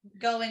she's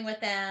going with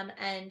them,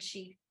 and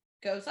she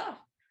goes off.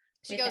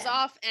 She goes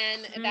off,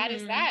 and that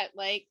is that.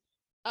 Like,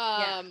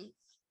 and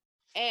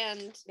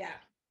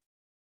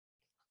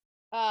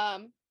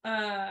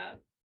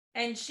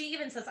and she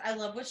even says, I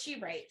love what she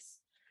writes.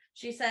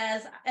 She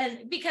says,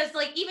 and because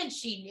like even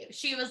she knew,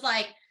 she was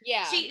like,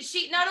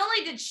 she not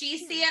only did she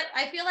see it,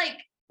 I feel like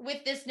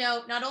with this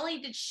note, not only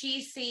did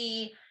she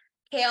see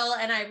Chaol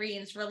and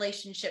Yrene's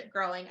relationship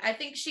growing, I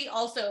think she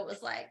also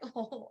was like,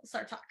 oh,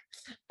 Sartak.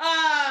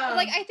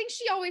 Like I think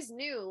she always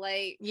knew,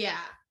 like,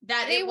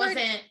 that they were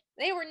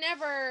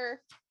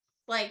never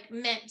like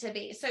meant to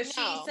be. So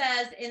she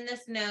says in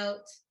this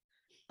note,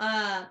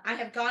 I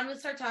have gone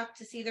with Sartak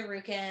to see the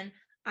Rukin.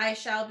 I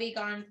shall be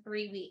gone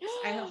 3 weeks.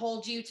 I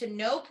hold you to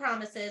no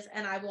promises,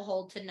 and I will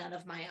hold to none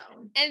of my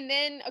own. And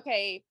then,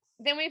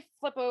 then we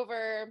flip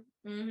over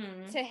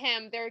to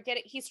him.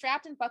 He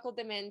strapped and buckled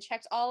them in,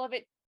 checked all of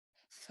it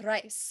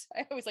thrice.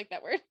 I always like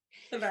that word.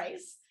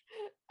 Thrice.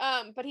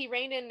 But he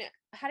reined in,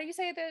 how do you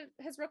say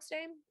his rook's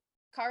name?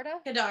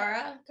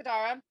 Kadara.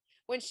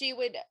 When she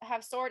would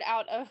have soared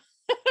out of...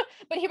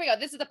 But here we go.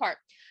 This is the part.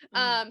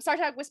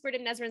 Sartak whispered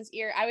in Nesryn's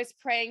ear, I was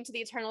praying to the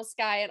eternal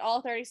sky and all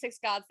 36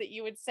 gods that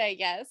you would say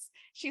yes.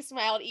 She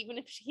smiled even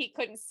if he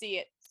couldn't see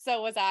it.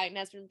 So was I,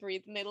 Nesryn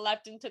breathed, and they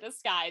leapt into the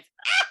skies.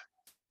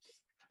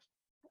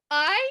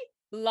 I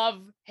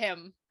love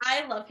him.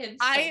 I love him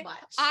so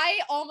much.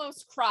 I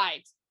almost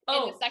cried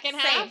in the second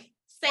half.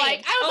 Same.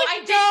 Like, I was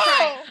I did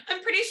cry.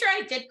 I'm pretty sure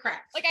I did cry.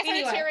 Like, I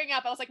started tearing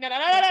up. I was like, no.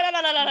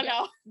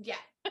 Yeah.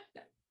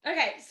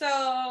 Okay,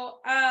 so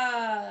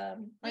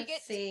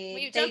let's see.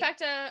 We jump back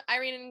to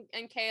Yrene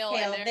and Chaol,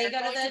 and they go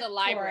to the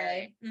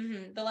library.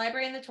 The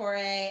library and the Torre,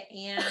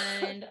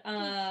 and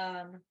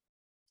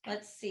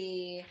let's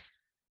see.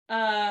 We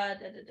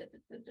talk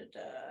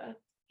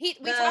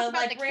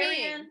about the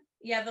king.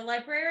 Yeah, the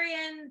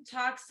librarian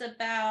talks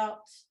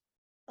about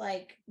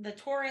like the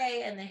Torre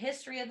and the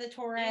history of the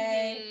Torre.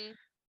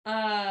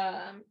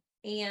 And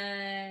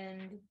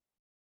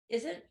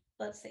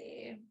let's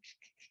see.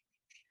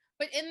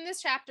 But in this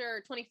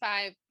chapter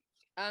 25,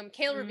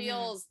 Chaol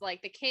reveals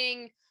like the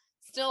king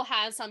still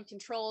has some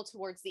control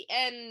towards the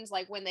end,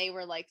 like when they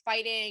were like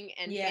fighting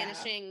and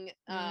banishing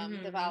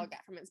the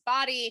Valgat from its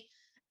body.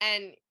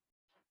 And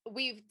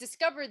we've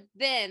discovered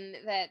then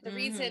that the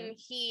reason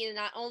he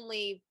not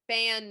only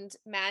banned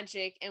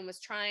magic and was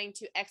trying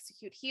to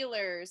execute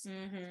healers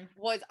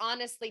was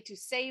honestly to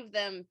save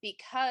them,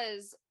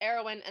 because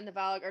Erwin and the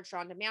Valg are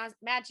drawn to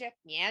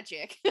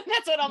magic.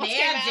 That's what almost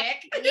came out.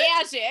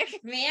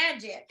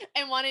 Magic.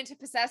 And wanted to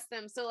possess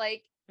them. So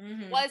like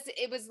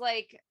it was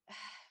like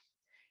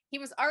he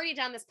was already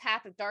down this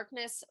path of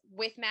darkness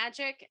with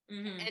magic,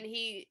 and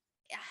he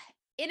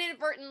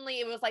inadvertently,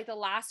 it was like the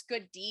last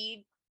good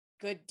deed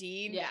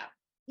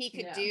he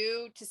could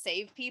do to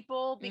save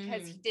people,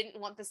 because he didn't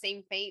want the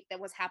same fate that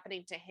was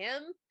happening to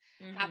him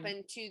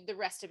happen to the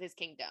rest of his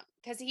kingdom,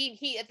 because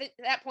he at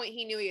that point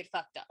he knew he had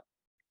fucked up.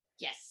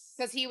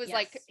 Because he was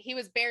like, he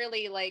was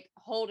barely like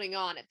holding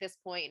on at this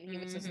point, and he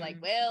was just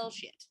like, well,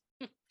 shit.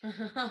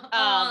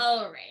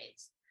 All right.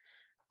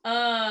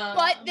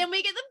 But then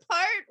we get the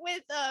part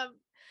with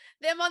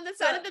them on the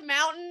side of the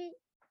mountain,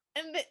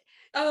 and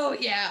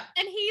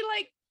and he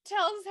like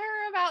tells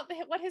her about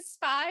what his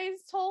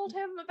spies told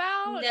him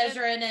about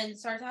Nesryn and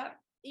Sartok.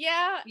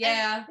 Yeah.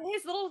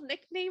 His little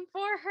nickname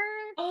for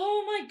her.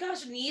 Oh my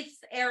gosh,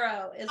 Neith's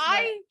Arrow is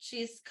what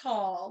she's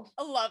called.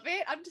 I love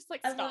it. I'm just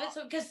like, stop. I love it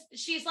so, because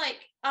she's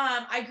like,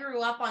 I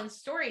grew up on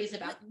stories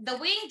about the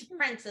Winged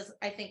Prince is,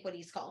 I think, what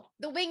he's called.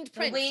 The Winged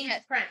Prince. The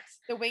Winged Prince.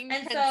 The Winged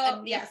Prince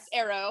and Neith's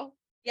Arrow.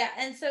 Yeah,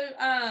 and so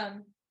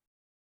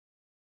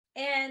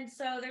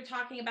they're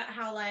talking about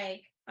how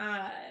like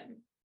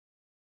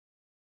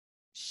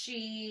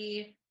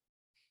she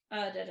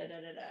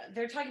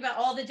they're talking about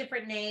all the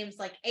different names,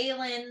 like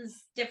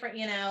Aelin's different,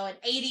 and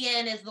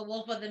Adian is the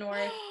Wolf of the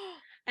North.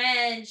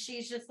 And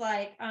she's just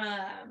like,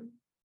 I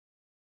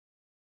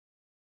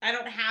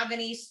don't have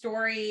any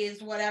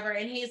stories, whatever.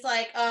 And he's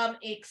like,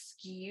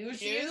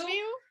 excuse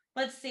you?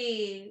 Let's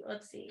see.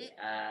 But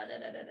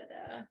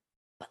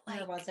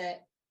where was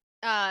it?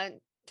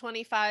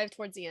 25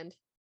 towards the end.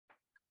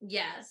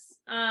 Yes.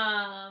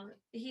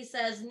 He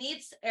says,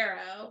 Neith's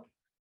Arrow,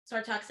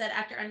 Sartok said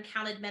after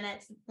uncounted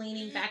minutes,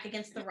 leaning back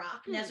against the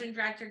rock. Nesryn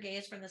dragged her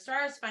gaze from the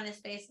stars, find his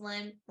face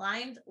limbed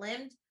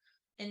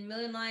in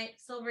moonlight,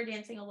 silver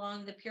dancing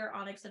along the pure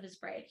onyx of his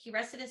braid. He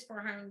rested his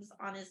forearms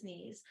on his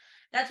knees.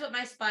 That's what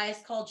my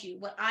spies called you,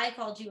 what I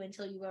called you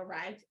until you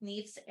arrived,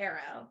 Neith's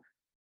Arrow.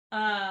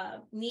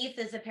 Neith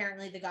is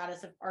apparently the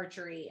goddess of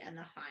archery and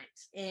the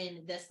hunt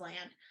in this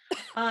land.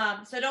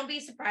 So don't be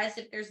surprised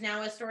if there's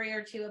now a story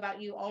or two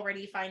about you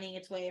already finding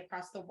its way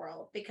across the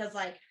world, because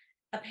like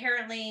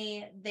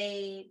apparently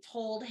they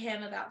told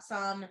him about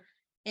some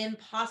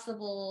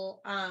impossible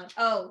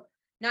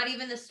not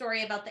even the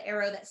story about the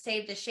arrow that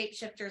saved a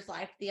shapeshifter's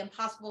life, the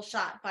impossible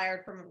shot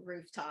fired from a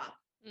rooftop.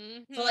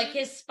 So like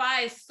his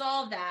spies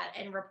saw that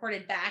and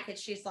reported back, and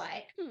she's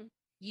like,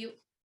 you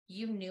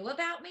knew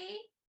about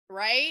me?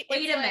 Right?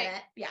 Wait a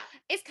minute. Yeah.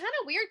 It's kind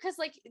of weird because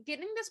like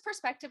getting this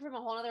perspective from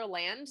a whole other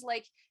land,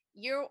 like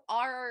you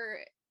are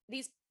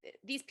these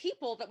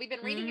people that we've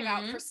been reading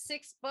about for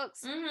 6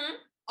 books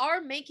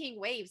are making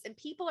waves, and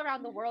people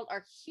around the world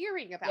are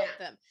hearing about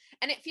them.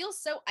 And it feels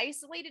so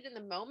isolated in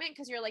the moment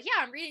because you're like,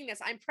 yeah, I'm reading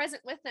this, I'm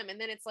present with them. And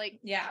then it's like,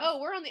 oh,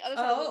 we're on the other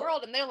side of the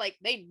world, and they're like,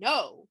 they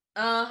know.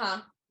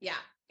 Yeah.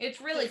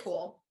 It's really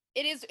cool.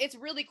 It's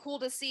really cool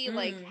to see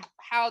like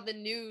how the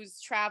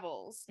news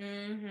travels.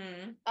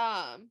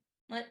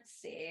 Let's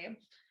see.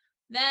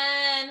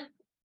 Then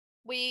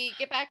we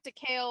get back to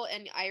Chaol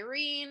and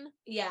Yrene.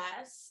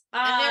 Yes.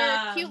 And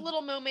their cute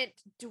little moment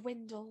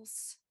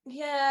dwindles.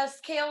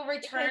 Yes, Chaol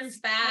returns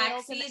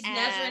back, sees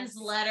Nesryn's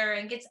letter,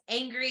 and gets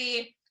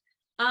angry.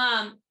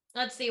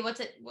 Let's see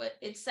what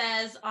it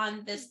says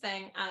on this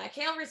thing.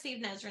 Chaol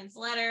received Nesryn's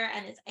letter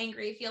and is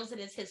angry, feels it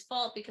is his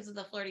fault because of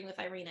the flirting with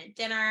Yrene at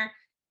dinner.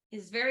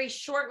 He's very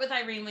short with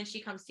Yrene when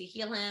she comes to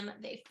heal him.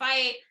 They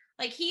fight.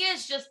 Like, he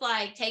is just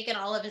like taking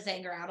all of his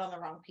anger out on the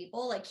wrong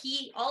people. Like,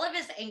 all of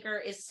his anger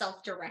is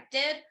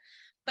self-directed,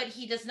 but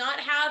he does not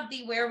have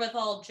the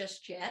wherewithal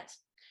just yet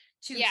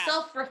to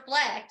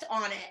self-reflect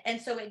on it.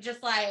 And so it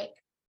just like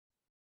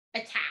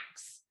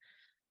attacks.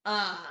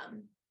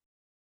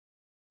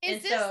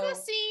 Is this the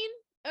scene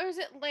or is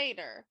it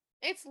later?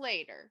 It's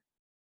later.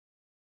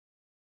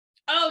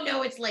 Oh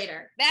no, it's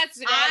later.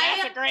 That's a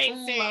great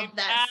scene. Love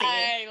that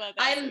scene.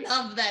 I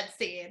love that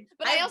scene.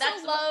 But I also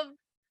love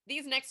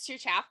these next 2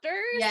 chapters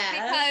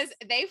because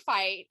they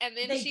fight, and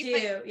then she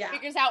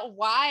figures out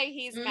why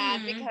he's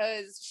mad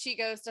because she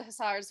goes to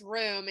Hussar's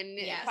room and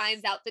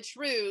finds out the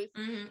truth.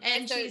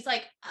 And so, she's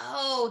like,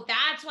 oh,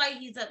 that's why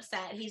he's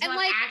upset. He's not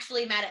like,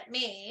 actually mad at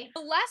me.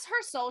 Bless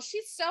her soul.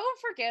 She's so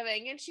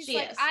forgiving, and she's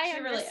like, I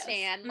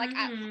understand. Really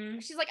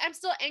like, she's like, I'm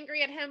still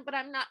angry at him, but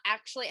I'm not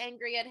actually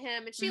angry at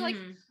him. And she like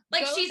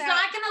she's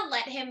not gonna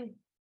let him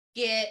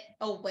get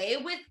away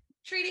with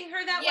treating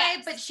her that way,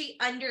 but she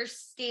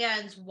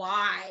understands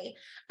why,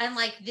 and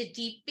like the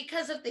deep,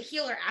 because of the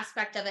healer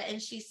aspect of it,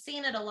 and she's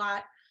seen it a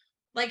lot.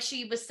 Like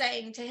she was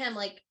saying to him,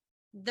 like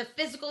the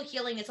physical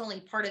healing is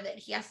only part of it.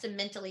 He has to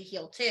mentally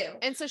heal too.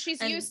 And so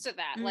she's used to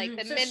that, like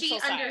the mental she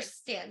side.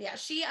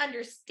 She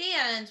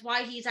understands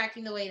why he's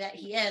acting the way that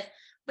he is,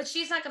 but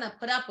she's not going to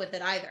put up with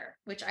it either,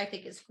 which I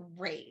think is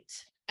great.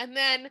 And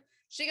then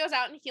she goes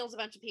out and heals a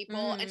bunch of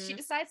people, and she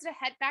decides to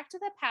head back to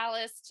the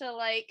palace to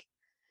like,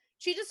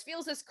 she just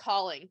feels this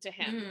calling to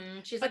him.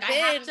 She's but like,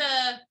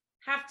 I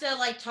have to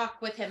like talk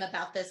with him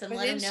about this and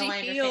let him know I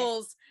understand. She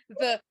feels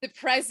the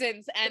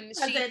presence, and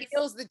she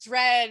feels the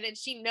dread, and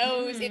she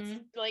knows it's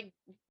like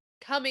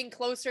coming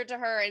closer to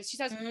her, and she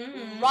starts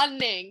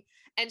running,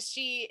 and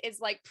she is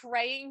like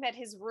praying that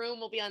his room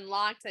will be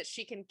unlocked, that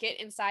she can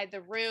get inside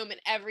the room and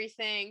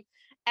everything.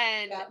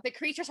 And the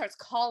creature starts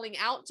calling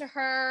out to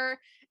her,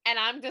 and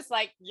I'm just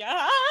like,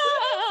 yeah.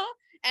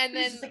 And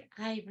then like,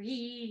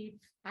 Yrene.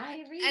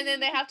 And then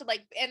they have to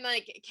like, and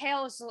like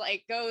Chaol just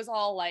like goes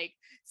all like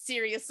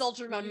serious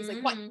soldier mode. He's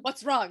like,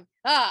 what's wrong?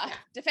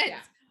 Defense.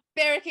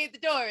 Barricade the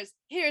doors.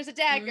 Here's a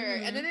dagger.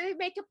 And then they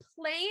make a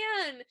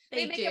plan.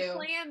 They make a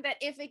plan that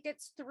if it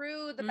gets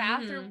through the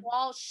bathroom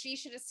wall, she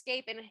should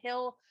escape, and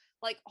he'll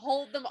like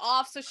hold them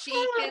off so she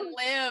can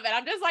live. And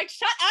I'm just like,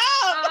 shut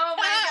up. Oh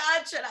my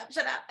God,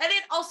 shut up. And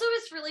it also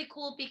is really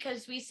cool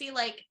because we see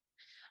like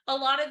a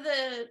lot of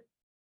the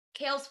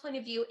Chaol's point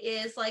of view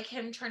is like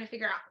him trying to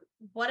figure out,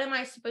 what am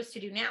I supposed to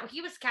do now?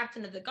 He was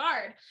captain of the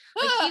guard.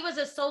 Like he was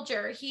a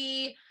soldier.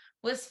 He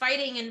was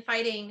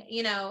fighting,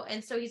 you know,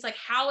 and so he's like,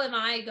 how am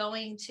I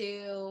going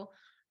to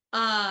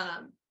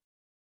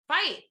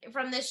fight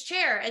from this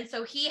chair? And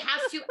so he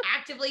has to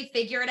actively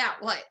figure it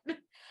out. What?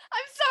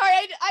 I'm sorry, I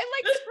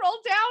like scroll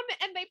down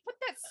and they put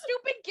that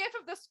stupid gif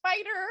of the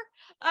spider.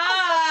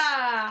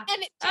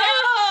 And it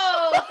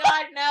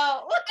God,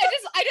 no.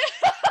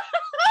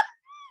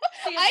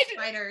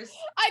 Spiders.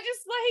 I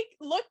just like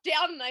look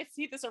down and I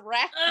see this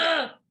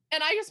arachnid,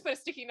 and I just put a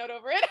sticky note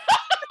over it.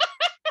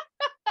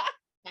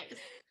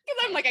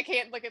 Because I'm like, I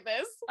can't look at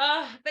this.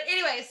 But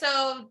anyway,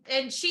 so,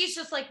 and she's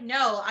just like,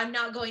 no, I'm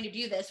not going to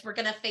do this. We're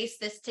going to face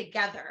this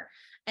together.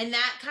 And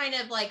that kind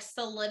of like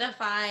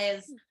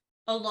solidifies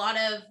a lot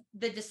of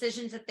the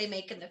decisions that they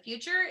make in the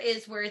future,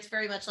 is where it's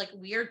very much like,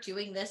 we're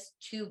doing this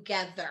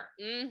together.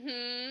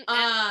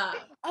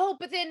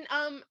 But then,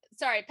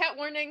 sorry, pet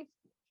warning.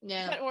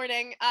 Pet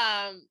warning.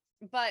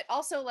 But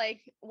also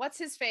like, what's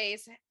his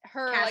face?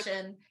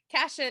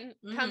 Cashin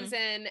comes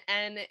in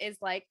and is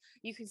like,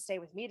 you can stay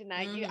with me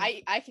tonight.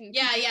 I can.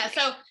 Yeah.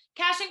 So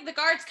Cashin, the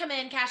guards come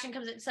in. Cashin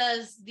comes in,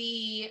 says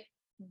the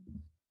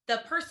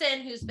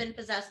person who's been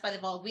possessed by the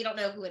Vogue, we don't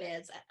know who it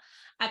is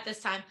at this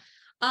time,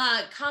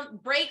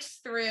 breaks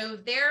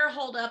through. They're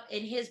holed up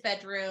in his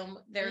bedroom.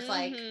 There's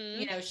like,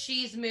 you know,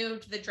 she's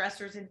moved the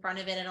dressers in front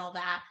of it and all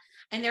that.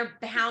 And they're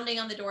pounding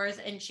on the doors,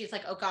 and she's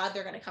like, oh God,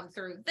 they're going to come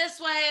through this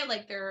way.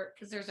 Like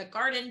because there's a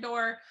garden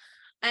door.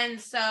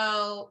 And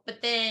so, but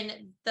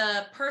then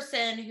the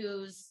person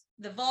who's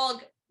the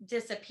Vogue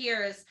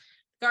disappears,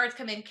 guards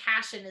come in,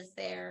 Cashin is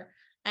there,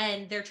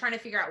 and they're trying to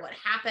figure out what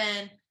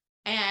happened.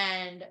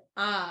 And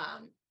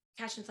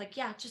Cashin's like,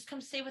 yeah, just come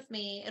stay with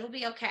me. It'll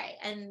be okay.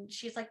 And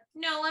she's like,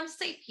 no, I'm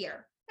safe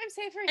here. I'm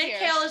safer here.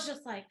 And Chaol is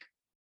just like,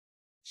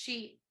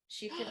 she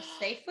feels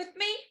safe with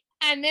me.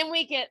 And then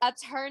we get a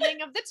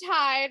turning of the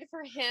tide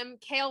for him.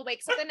 Chaol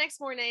wakes up the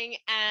next morning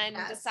and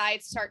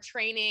decides to start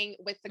training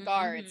with the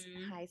guards.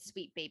 Hi,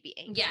 sweet baby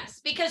angel. Yes,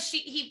 because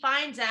he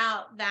finds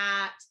out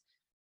that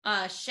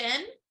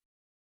Shin,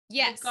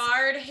 the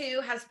guard who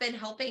has been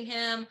helping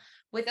him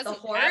with the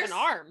horse, have an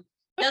arm.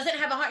 Doesn't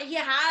have a heart. He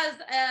has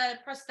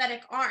a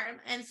prosthetic arm.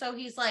 And so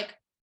he's like,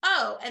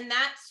 oh, and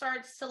that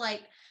starts to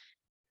like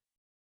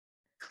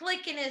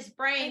click in his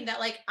brain that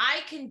like,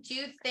 I can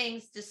do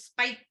things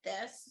despite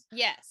this.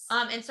 Yes.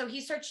 And so he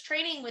starts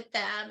training with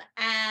them,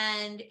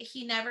 and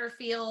he never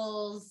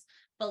feels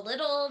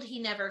belittled. He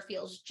never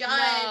feels judged.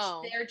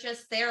 No.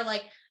 They're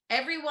like,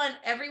 everyone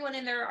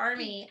in their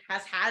army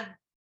has had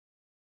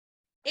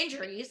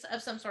injuries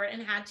of some sort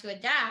and had to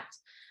adapt.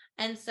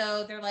 And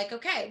so they're like,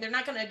 okay, they're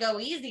not going to go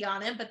easy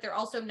on him, but they're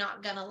also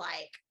not going to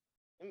like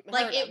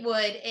it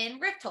would in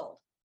Rifthold.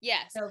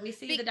 Yes. So we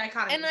see the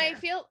dichotomy. And I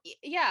feel,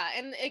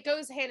 and it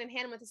goes hand in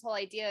hand with this whole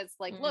idea. It's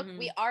like, look,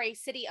 we are a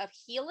city of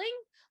healing.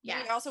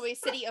 Yes. We're also a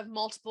city of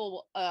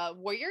multiple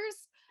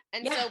warriors.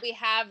 And so we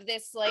have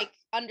this like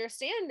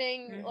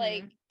understanding,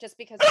 like, just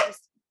because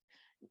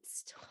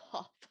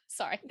stop.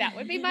 Sorry, that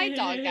would be my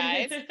dog,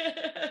 guys.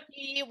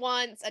 He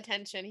wants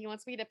attention. He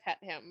wants me to pet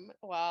him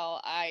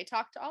while I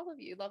talk to all of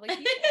you lovely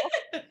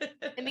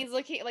people. And he's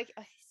looking like,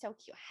 oh, he's so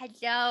cute.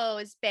 Hello,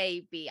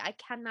 baby. I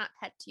cannot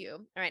pet you.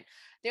 All right.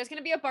 There's going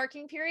to be a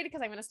barking period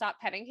because I'm going to stop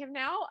petting him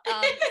now.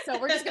 So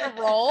we're just going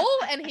to roll,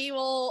 and he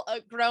will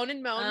groan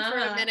and moan for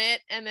a minute,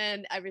 and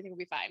then everything will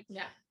be fine.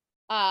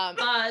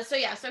 Yeah.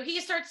 So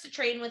he starts to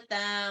train with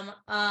them.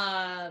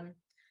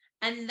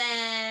 And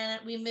then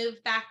we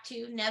move back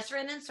to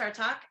Nesryn and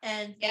Sartok,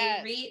 and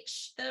they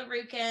reach the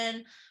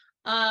Rukin.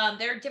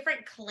 There are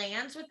different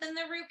clans within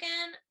the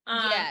Rukin.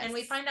 And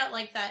we find out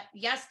like that,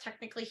 yes,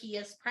 technically he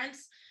is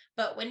Prince,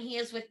 but when he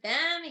is with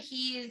them,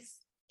 he's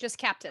Just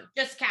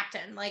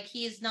captain. Like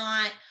he's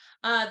not,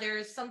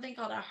 there's something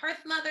called a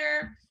hearth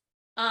mother,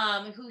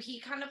 who he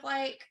kind of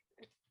like,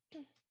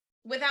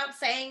 without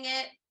saying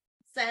it,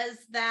 says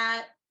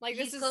that like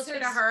he's closer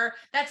to her.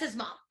 That's his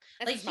mom.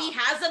 Like he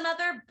has a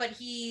mother, but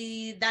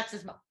that's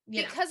his mom.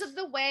 Because of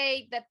the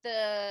way that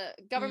the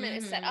government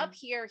is set up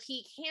here,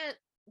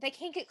 they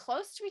can't get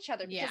close to each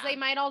other because they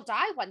might all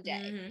die one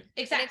day.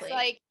 Exactly. And it's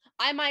like,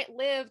 I might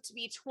live to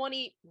be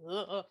 20.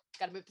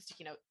 Gotta move the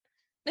sticky note.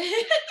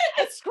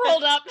 I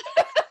scrolled up.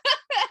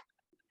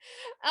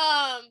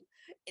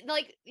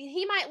 Like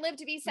he might live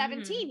to be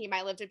 17, he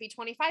might live to be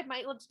 25,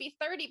 might live to be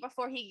 30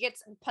 before he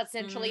gets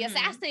potentially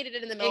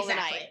assassinated in the middle of the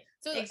night.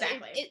 So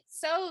it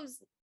sows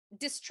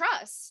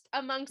distrust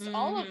amongst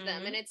all of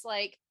them, and it's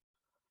like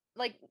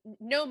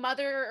no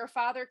mother or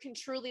father can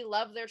truly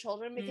love their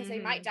children because they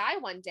might die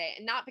one day,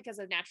 and not because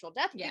of natural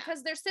death,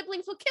 because their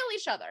siblings will kill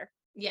each other.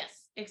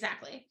 Yes,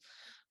 exactly.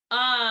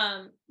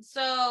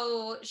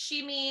 So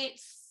she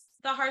meets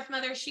the hearth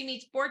mother. She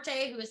meets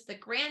Borte, who is the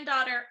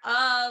granddaughter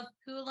of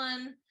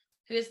Hulan,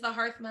 who is the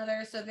hearth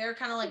mother. So they're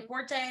kind of like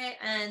Borte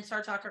and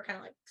Sartok are kind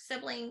of like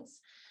siblings.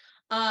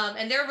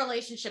 And their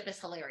relationship is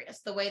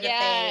hilarious. The way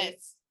that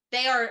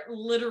they are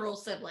literal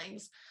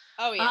siblings.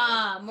 Oh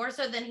yeah. More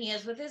so than he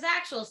is with his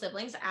actual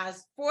siblings,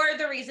 as for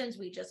the reasons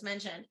we just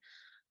mentioned.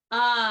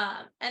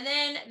 And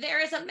then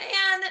there is a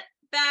man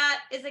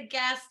that is a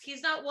guest.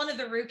 He's not one of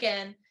the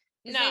Rukin.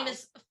 His name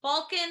is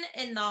Falcon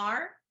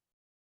Inar,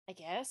 I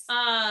guess.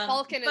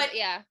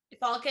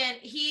 Falcon,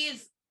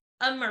 he's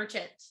a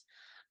merchant.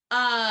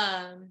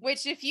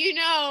 Which, if you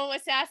know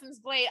Assassin's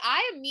Blade,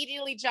 I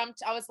immediately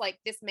jumped. I was like,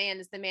 this man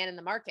is the man in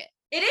the market.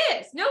 It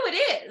is. No, it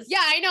is.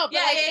 Yeah, I know. But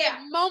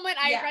the moment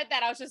I read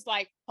that, I was just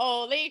like,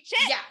 holy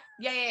shit.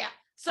 Yeah.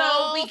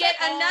 So we get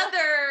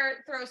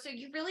another throw. So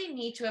you really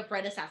need to have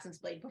read Assassin's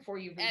Blade before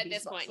you read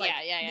these books. Point.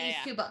 These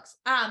two books.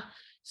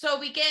 So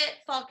we get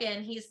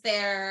Falcon. He's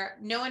there.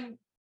 No one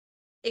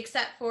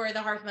except for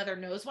the hearth mother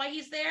knows why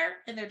he's there,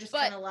 and they're just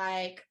kind of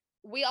like.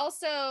 We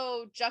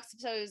also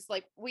juxtapose,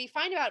 like, we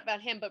find out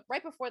about him, but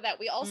right before that,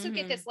 we also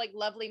get this like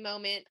lovely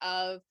moment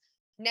of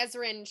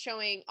Nesryn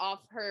showing off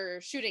her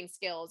shooting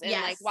skills and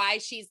like why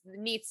she's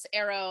Neith's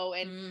arrow,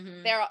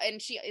 and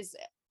and she is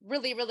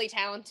really, really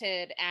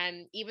talented.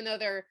 And even though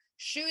they're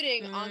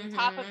shooting on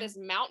top of this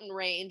mountain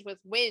range with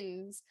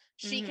winds,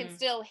 she can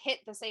still hit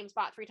the same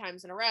spot 3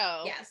 times in a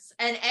row. Yes.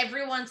 And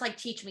everyone's like,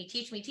 teach me.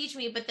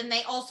 But then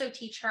they also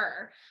teach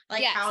her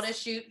like how to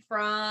shoot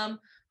from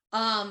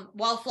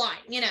while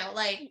flying,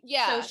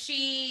 so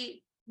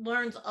she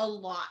learns a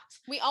lot.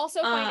 We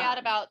also find out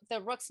about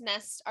the Rook's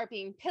Nest are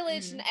being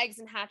pillaged and eggs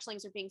and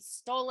hatchlings are being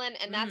stolen,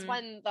 and that's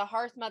when the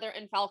hearth mother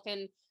and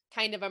Falcon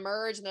kind of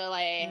emerge, and they're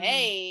like,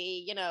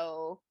 hey,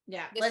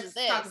 let's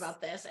talk about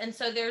this. And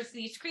so there's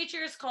these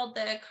creatures called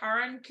the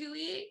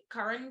Karankui,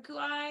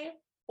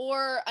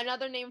 or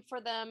another name for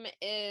them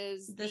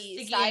is the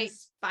Stygian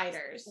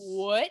spiders.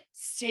 What?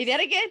 Say that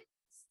again.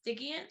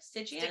 Stygian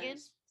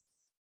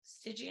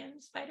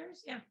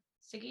spiders? Yeah.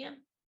 Stygian.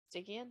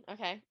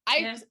 Okay.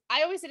 I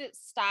always did it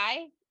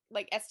sty,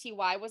 like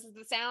STY was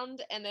the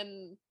sound, and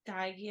then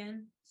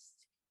Stygian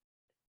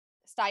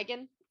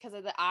because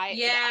of the I.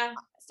 Yeah.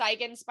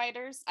 Stygian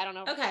spiders. I don't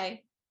know.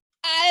 Okay.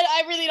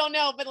 I really don't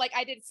know, but like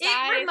I did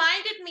sty. It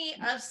reminded me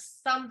of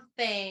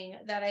something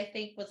that I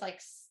think was like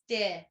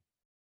sti.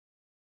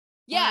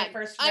 Yeah.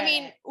 I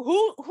mean,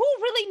 who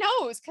really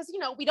knows? Because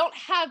we don't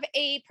have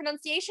a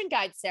pronunciation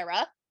guide,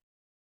 Sarah.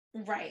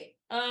 Right.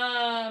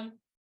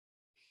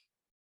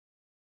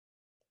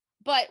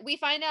 But we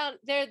find out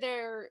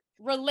they're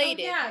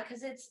related. Oh, yeah,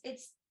 because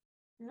it's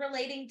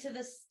relating to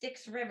the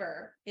Styx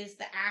River is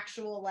the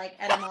actual like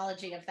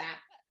etymology of that.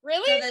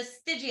 Really? So the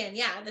Stygian,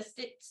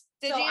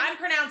 So I'm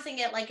pronouncing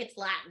it like it's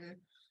Latin.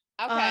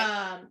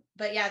 Okay.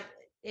 But yeah,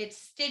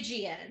 it's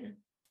Stygian.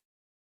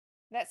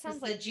 That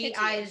sounds like the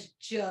G-I is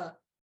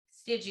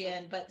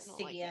Stygian, but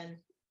Stygian.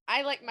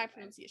 I like my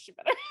pronunciation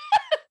better.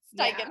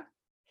 Stygian.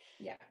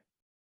 Yeah.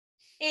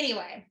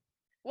 Anyway.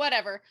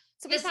 Whatever.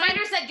 So the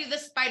spiders that do the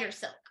spider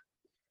silk.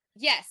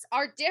 Yes,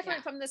 are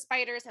different from the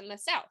spiders in the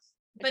south.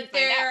 But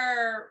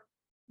they're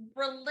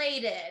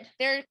related.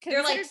 They're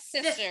like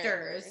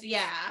sisters.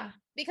 Yeah.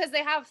 Because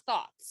they have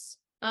thoughts.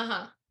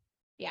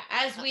 Yeah.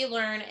 As we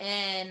learn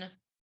in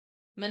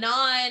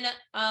Manon,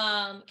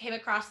 came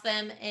across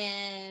them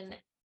in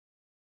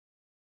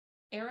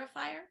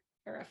Aerofire.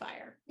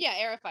 Yeah,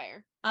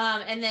 Aerofire.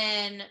 And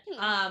then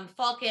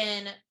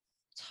Falcon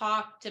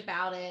talked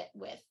about it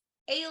with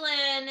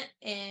Aelin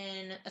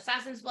in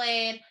Assassin's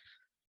Blade.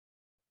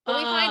 But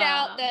we find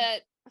out that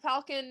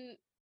Falcon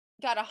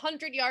got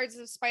 100 yards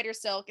of spider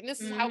silk, and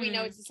this is how we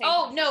know it's the same.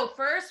 Oh, no.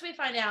 First, we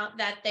find out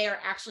that they are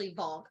actually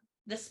Volg.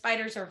 The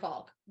spiders are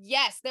Volg.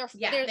 Yes, they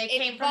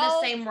came from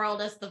the same world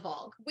as the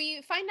Volg.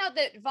 We find out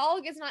that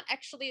Volg is not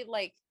actually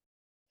like,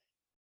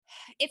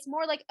 it's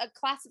more like a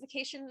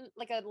classification,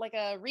 like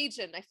a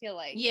region, I feel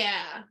like.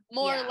 Yeah.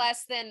 More or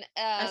less than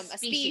a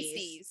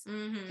species.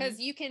 Because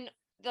you can,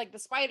 like, the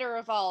spider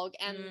are Volg,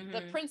 and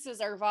the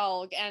princes are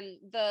Volg, and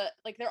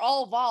they're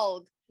all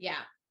Volg.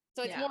 Yeah.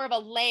 So it's more of a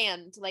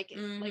land, like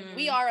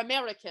we are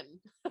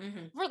American,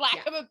 for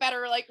lack of a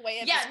better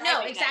way of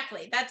describing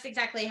exactly. That's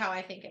exactly how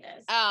I think it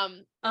is.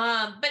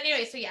 But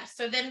anyway,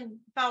 so then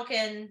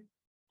Falcon,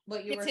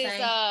 what you were saying,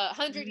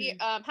 100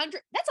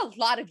 that's a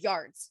lot of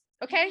yards.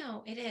 Okay,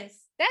 no, it is.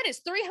 That is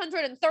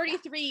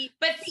 333.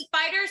 But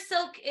spider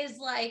silk is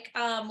like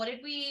what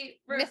did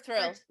we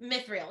mithril?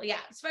 Mithril,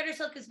 yeah. Spider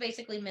silk is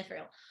basically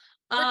mithril.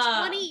 For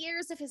 20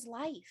 years of his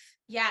life.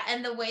 Yeah,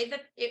 and the way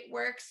that it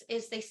works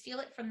is they steal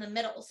it from the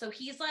middle. So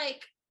he's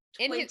like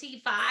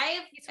 25.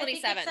 He's 27. I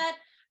think it said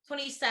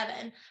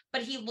 27,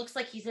 but he looks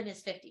like he's in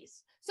his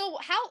 50s. So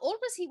how old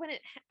was he when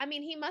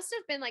he must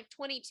have been like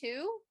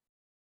 22?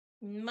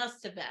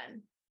 Must have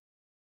been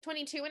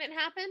 22 when it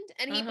happened,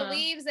 and he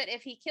believes that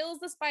if he kills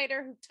the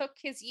spider who took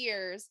his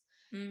years,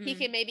 he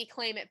can maybe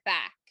claim it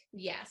back.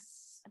 Yes.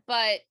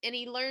 And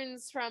he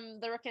learns from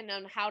the Rookin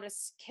on how to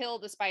kill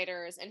the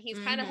spiders, and he's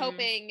kind of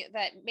hoping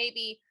that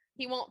maybe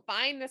he won't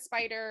find the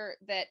spider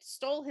that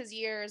stole his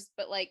years,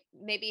 but like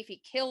maybe if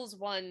he kills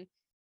one,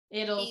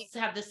 it'll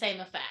have the same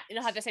effect.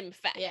 It'll have the same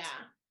effect. Yeah.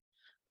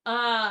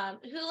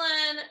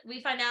 Hulan,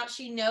 we find out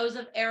she knows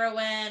of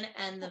Erwin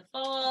and the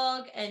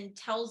fog and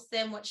tells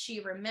them what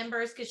she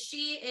remembers, because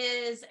she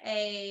is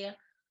a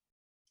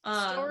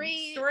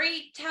storykeeper,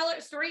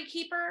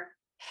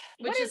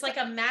 which is like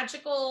a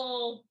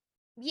magical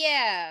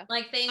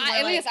thing.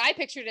 At least I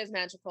pictured it as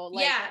magical.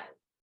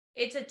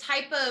 It's a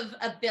type of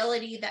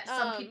ability that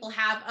some people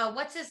have.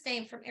 What's his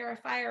name from Air of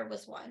Fire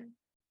was one.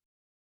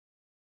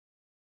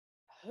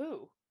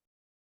 Who?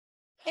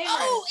 Imris.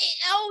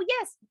 Oh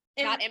yes.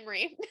 Not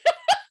Emery.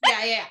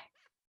 yeah.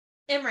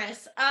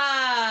 Imris.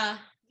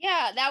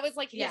 Yeah, that was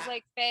like his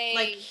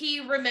they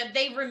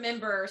they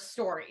remember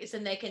stories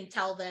and they can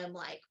tell them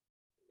like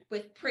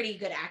with pretty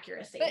good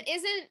accuracy. But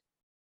isn't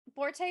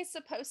Borte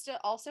supposed to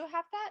also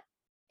have that?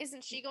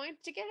 Isn't she going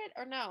to get it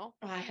or no?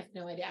 I have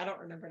no idea. I don't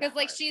remember. Because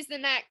like she's the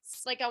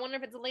next. Like I wonder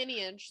if it's a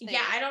lineage thing.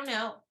 Yeah, I don't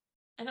know.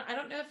 I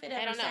don't know if it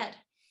ever said.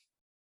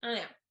 I don't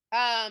know.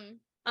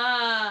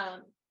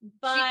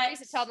 But she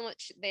needs to tell them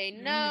what they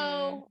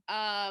know.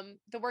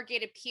 The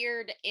Wargate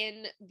appeared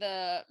in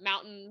the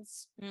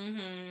mountains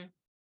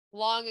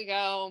long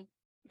ago.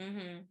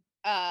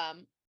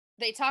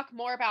 They talk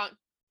more about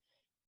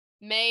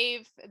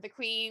Maeve, the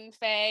Queen,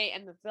 Fae,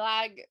 and the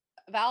Valg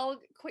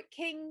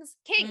kings,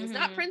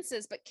 not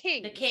princes, but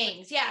kings. The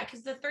kings, yeah,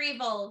 because the 3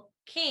 Valg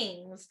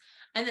kings,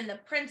 and then the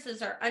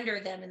princes are under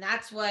them, and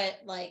that's what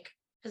like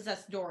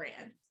possessed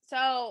Dorian.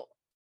 So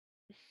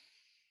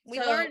we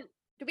learned.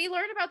 Did we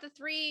learn about the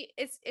 3?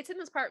 It's in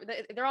this part.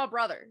 They're all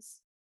brothers.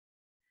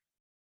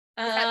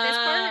 Is that this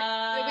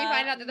part? Did we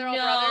find out that they're all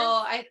brothers?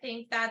 No, I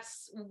think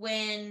that's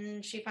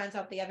when she finds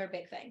out the other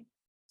big thing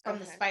from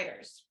the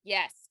spiders.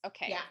 Yes.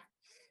 Okay. Yeah.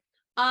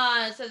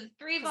 So the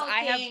 3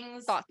 Valg kings.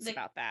 Have thoughts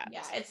about that.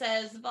 Yeah, it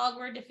says the Valg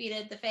were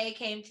defeated. The Fae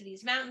came to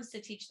these mountains to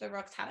teach the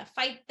Rooks how to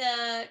fight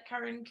the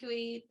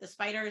Karankui, the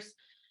spiders,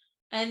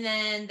 and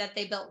then that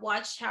they built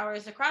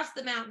watchtowers across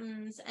the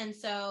mountains. And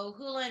so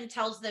Hulan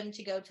tells them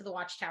to go to the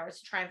watchtowers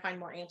to try and find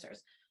more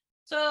answers.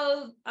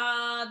 So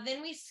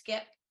then we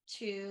skip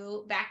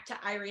back to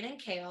Yrene and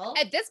Chaol.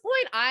 At this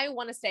point, I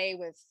want to stay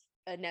with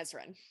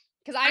Nesryn.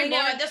 Because I know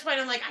at this point,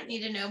 I'm like, I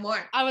need to know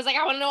more. I was like,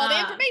 I want to know all the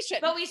information.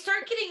 But we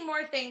start getting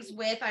more things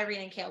with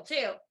Yrene and Chaol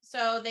too.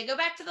 So they go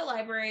back to the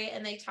library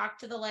and they talk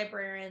to the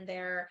librarian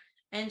there.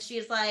 And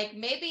she's like,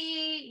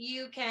 maybe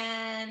you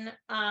can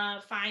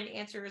find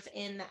answers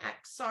in the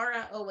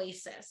Axara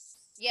Oasis.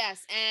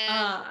 Yes.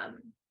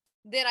 And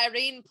then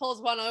Yrene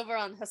pulls one over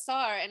on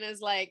Hussar and is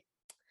like,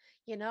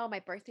 my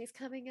birthday's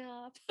coming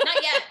up.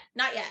 Not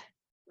yet.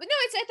 But no,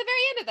 it's at the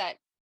very end of that.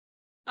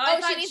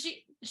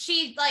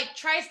 She like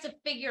tries to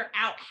figure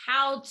out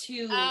how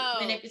to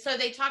manipulate. So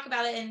they talk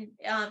about it in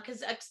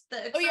because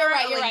the you're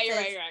right.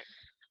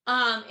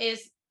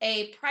 Is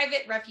a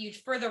private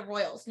refuge for the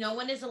royals. No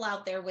one is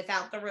allowed there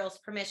without the royals'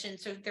 permission.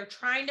 So they're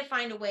trying to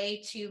find a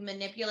way to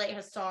manipulate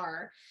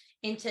Hussar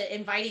into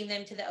inviting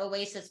them to the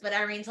Oasis. But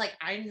Irene's like,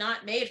 I'm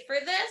not made for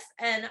this,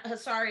 and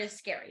Hussar is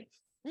scary.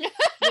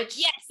 Which,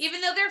 yes,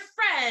 even though they're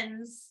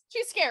friends,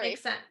 she's scary.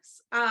 Makes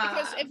sense.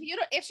 Because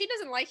if she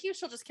doesn't like you,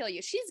 she'll just kill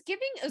you. She's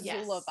giving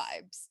Azula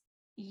vibes.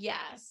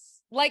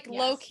 Yes. Like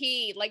low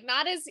key, like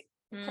not as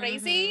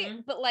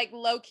crazy, but like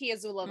low key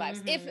Azula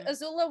vibes. If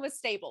Azula was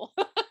stable.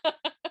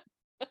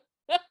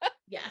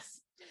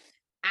 Yes.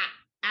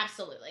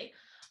 Absolutely.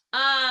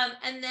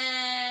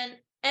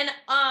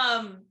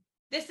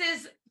 This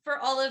is for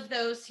all of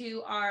those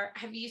who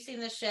have you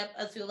seen the ship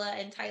Azula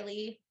and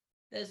Tylee?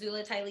 The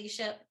Azula Tylee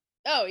ship?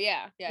 Oh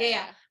yeah.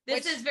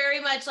 This is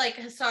very much like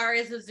Hussar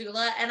is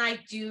Azula, and I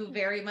do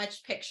very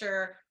much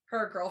picture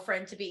her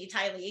girlfriend to be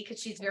Tylee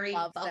because she's very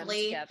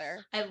bubbly. Them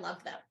together. I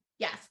love them.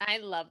 Yes. I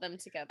love them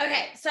together.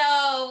 Okay,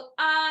 so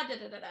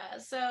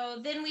so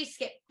then we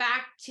skip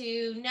back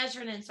to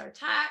Nesryn and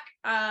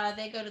Sartak.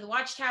 They go to the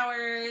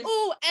watchtowers.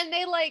 Oh, and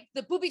they like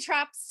the booby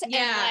traps.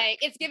 Yeah. And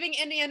like it's giving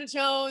Indiana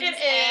Jones. It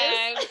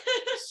is. And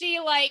she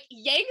like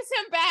yanks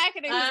him back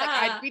and he's like,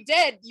 I'd be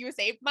dead. You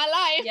saved my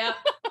life. Yep.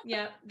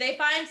 Yep. They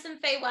find some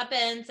Fey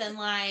weapons and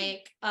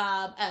like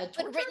a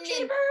torture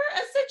chamber,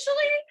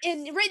 essentially.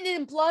 And written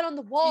in blood on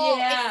the wall.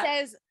 Yeah. It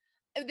says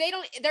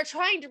they're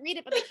trying to read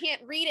it, but they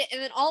can't read it.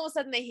 And then all of a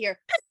sudden they hear,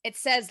 it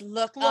says,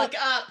 look up.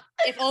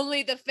 If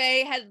only the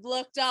Fae had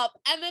looked up.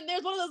 And then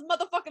there's one of those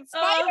motherfucking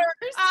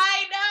spiders.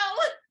 I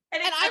know.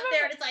 And it's up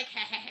there and it's like,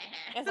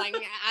 it's like,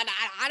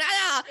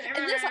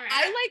 and this,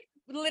 I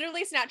like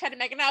literally Snapchatted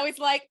Megan and I was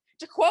like,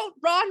 to quote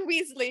Ron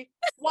Weasley,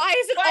 why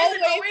is it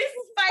always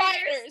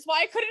spiders?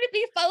 Why couldn't it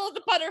be follow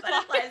the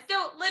butterflies?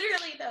 No,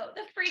 literally though,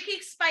 the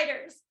freaking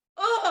spiders.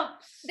 Oh,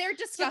 they're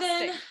disgusting. So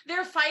then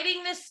they're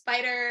fighting this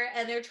spider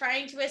and they're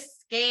trying to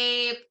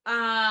escape.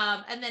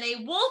 And then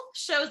a wolf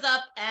shows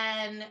up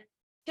and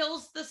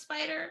kills the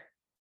spider.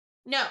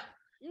 No.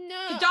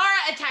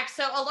 Kadara attacks.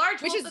 So a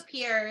large wolf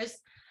appears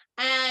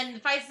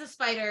and fights the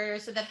spider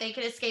so that they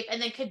can escape.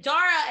 And then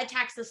Kadara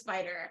attacks the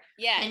spider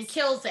and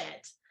kills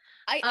it.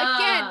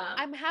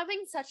 I'm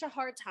having such a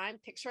hard time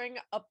picturing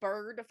a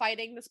bird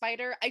fighting the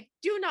spider. I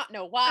do not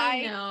know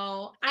why.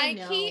 I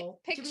know. Keep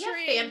picturing. Do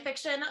we have fan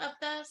fiction of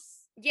this?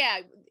 Yeah.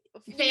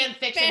 Fan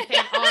fiction,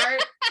 fan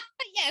art.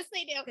 Yes,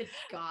 they do. Good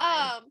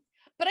God.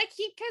 But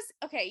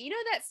okay, you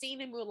know that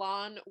scene in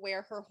Mulan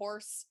where her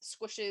horse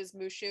squishes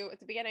Mushu at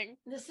the beginning?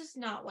 This is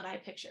not what I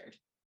pictured.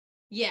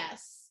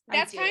 Yes.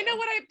 That's kind of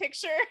what I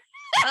picture.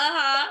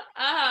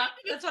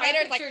 That's what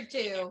I pictured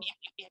too.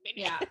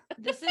 Yeah.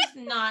 This is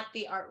not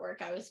the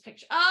artwork I was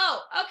picturing.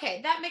 Oh,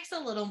 okay. That makes a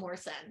little more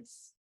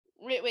sense.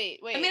 Wait.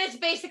 I mean, it's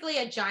basically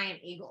a giant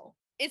eagle.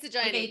 It's a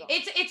giant eagle.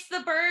 It's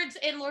the birds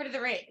in Lord of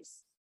the Rings.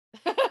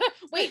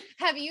 Wait,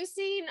 have you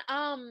seen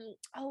fuck.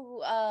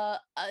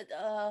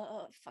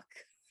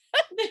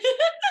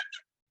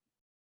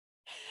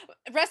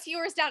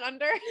 Rescuers Down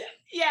Under?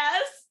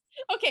 Yes.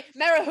 Okay,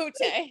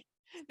 Marahute,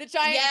 the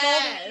giant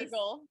golden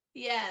eagle.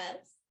 Yes.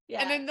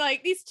 Yeah. And then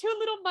like these two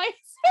little mice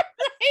are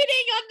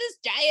riding on this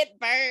giant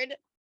bird.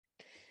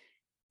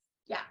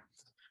 Yeah.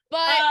 But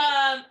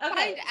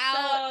find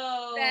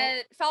out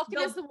that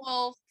Falcon is the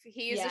wolf.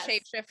 He is a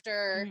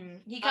shapeshifter. Mm-hmm.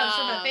 He comes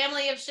from a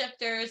family of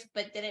shifters,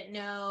 but didn't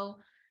know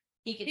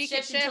he could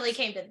shift until he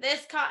came to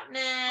this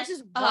continent. Which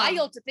is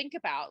wild to think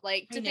about.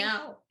 Like to think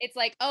it's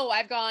like, oh,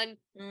 I've gone,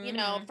 you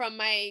know, from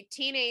my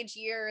teenage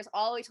years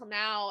all the way till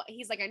now.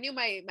 He's like, I knew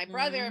my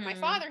brother and my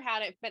father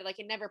had it, but like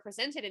it never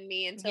presented in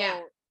me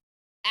until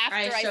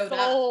after I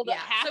sold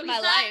half my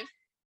life.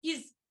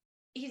 He's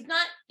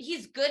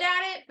good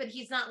at it, but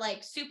he's not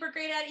like super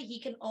great at it. He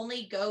can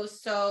only go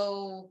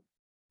so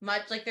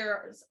much. Like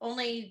there's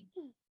only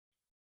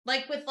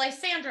like with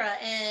Lysandra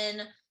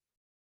and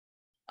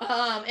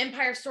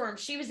Empire Storm,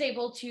 she was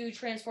able to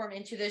transform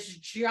into this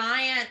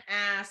giant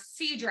ass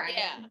sea dragon.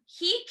 Yeah.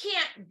 He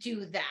can't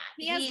do that.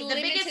 The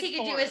biggest he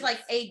could do is like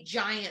a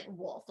giant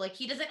wolf. Like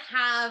he doesn't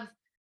have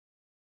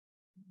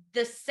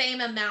the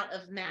same amount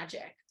of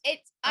magic.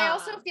 I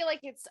also feel like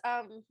it's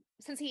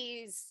since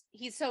he's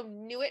so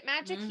new at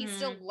magic, he's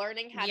still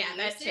learning how to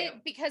use it.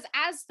 Because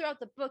as throughout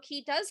the book,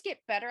 he does get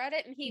better at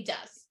it, and he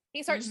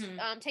starts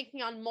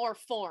taking on more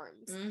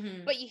forms.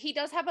 But he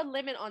does have a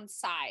limit on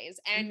size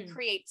and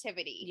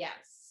creativity.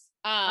 Yes.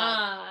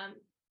 All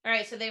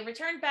right, so they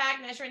return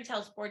back. Nesryn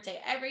tells Borte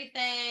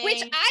everything.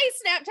 Which I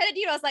Snapchatted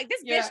you. I was like,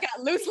 this bitch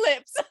got loose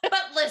lips.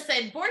 But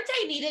listen,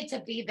 Borte needed to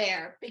be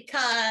there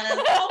because,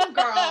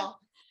 girl,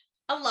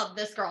 I love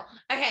this girl.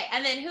 Okay,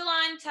 and then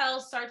Hulan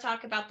tells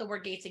Sartak about the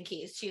word gates and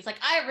keys. She's like,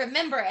 I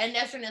remember. And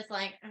Nesryn is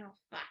like, oh,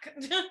 fuck.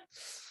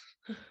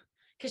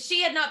 Because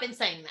she had not been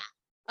saying that.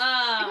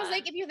 Because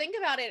like, if you think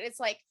about it,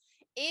 it's like,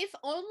 if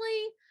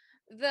only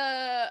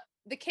the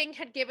king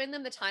had given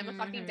them the time of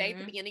fucking day at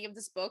the beginning of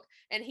this book,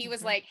 and he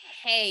was like,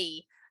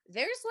 hey,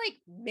 there's like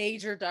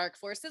major dark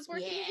forces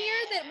working here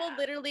that will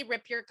literally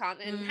rip your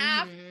continent in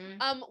half.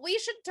 We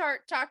should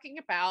start talking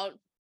about,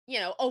 you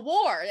know, a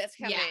war that's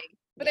coming.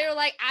 But they were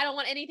like, I don't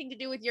want anything to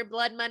do with your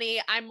blood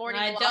money. I'm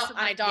mourning the loss of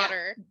my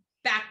daughter.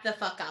 Back the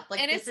fuck up. Like,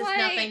 and this is like,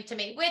 nothing to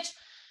me. Which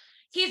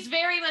he's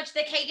very much, the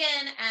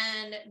Kagan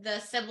and the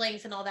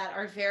siblings and all that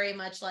are very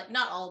much like,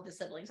 not all of the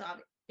siblings,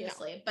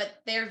 obviously,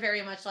 but they're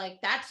very much like,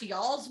 that's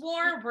y'all's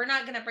war. We're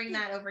not going to bring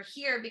that over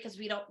here because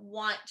we don't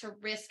want to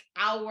risk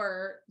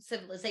our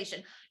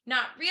civilization.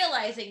 Not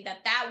realizing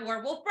that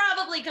war will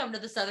probably come to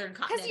the southern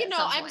continent. Because, you know,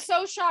 I'm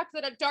so shocked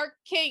that a dark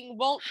king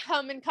won't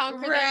come and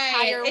conquer the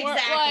entire world.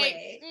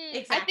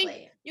 Exactly. I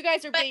think you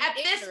guys are being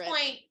ignorant.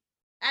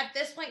 At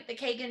this point, the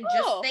Kagan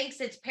just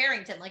thinks it's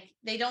Parrington. Like,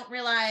 they don't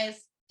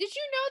realize. Did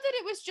you know that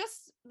it was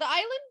just the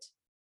island?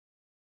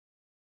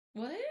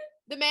 What?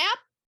 The map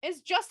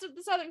is just of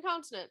the southern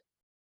continent.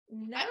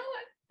 No,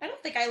 I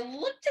don't think I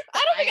looked at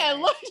I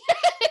looked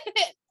at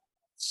it.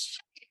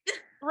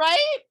 Right?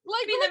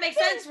 Like, I mean, that makes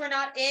sense. We're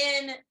not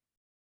in.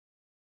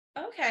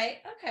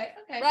 Okay.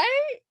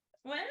 Right?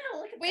 Wow,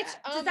 look at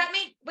that. Does that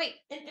mean, wait,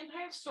 in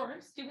Empire of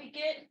Storms, do we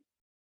get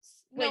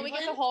No, we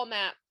get the whole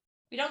map.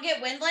 We don't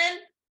get Windland?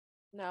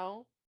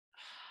 No.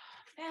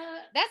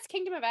 That's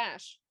Kingdom of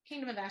Ash.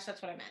 Kingdom of Ash,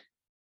 that's what I meant.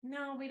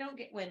 No, we don't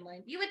get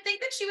Windland. You would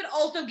think that she would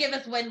also give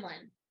us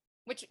Windland.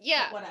 Which,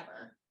 yeah. But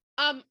whatever.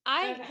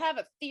 I have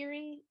a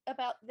theory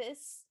about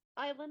this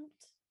island.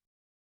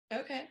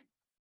 Okay.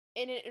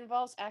 And it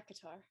involves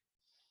Akatar.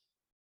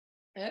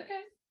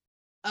 Okay.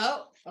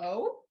 Oh.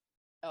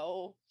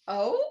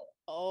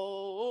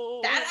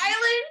 That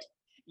island?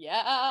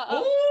 Yeah.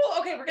 Oh,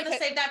 okay. We're gonna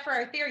save that for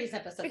our theories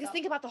episode. Because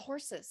think about the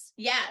horses.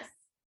 Yes.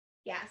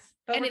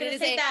 But we're gonna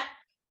save that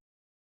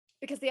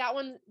because that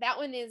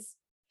one is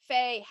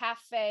Fae,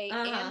 half Fae,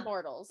 and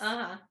mortals.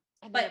 And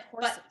they have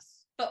horses.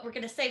 But we're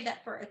gonna save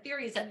that for our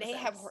theories episode. And they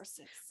have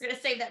horses. We're gonna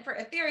save that for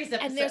a theories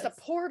episode. And there's a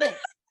portal.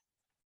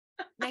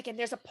 Megan,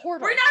 there's a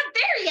portal. We're not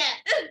there yet.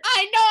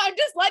 I know. I'm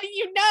just letting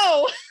you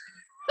know.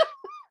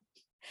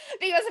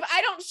 Because if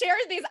I don't share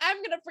these,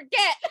 I'm gonna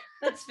forget.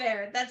 That's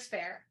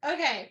fair.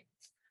 Okay.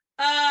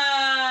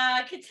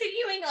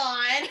 Continuing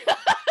on.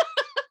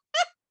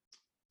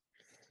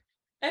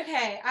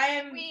 Okay, I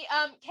am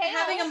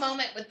having a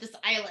moment with this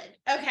island.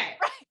 Okay.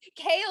 Right.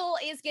 Chaol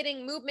is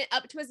getting movement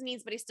up to his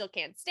knees, but he still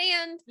can't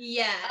stand.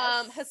 Yes.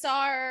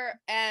 Hussar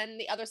and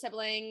the other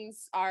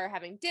siblings are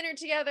having dinner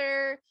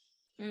together.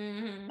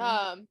 Mm-hmm.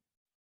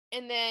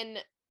 And then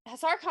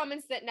Hussar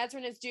comments that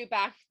Nesryn is due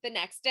back the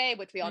next day,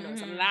 which we all know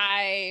is a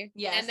lie.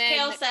 Yes. And then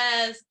Chaol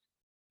says,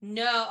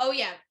 no. Oh,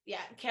 yeah.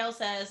 Chaol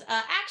says,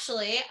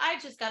 actually, I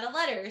just got a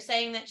letter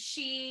saying that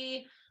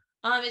she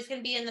is going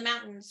to be in the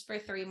mountains for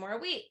 3 more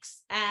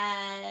weeks.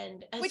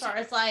 And Hussar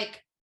is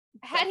like,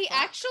 had he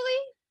actually?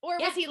 Or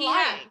was he lying?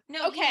 Had.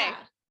 No, okay.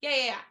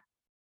 Yeah.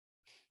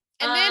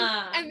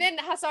 And then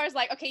Hussar's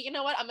like, okay, you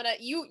know what? I'm gonna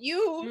you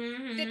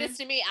did this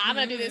to me. I'm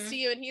gonna do this to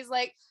you. And she's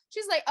like,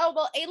 oh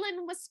well,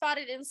 Aelin was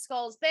spotted in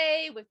Skull's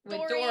Bay with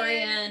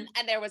Dorian,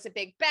 and there was a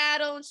big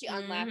battle, and she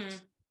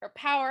unlocked her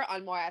power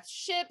on Morath's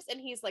ships. And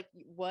he's like,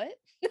 what?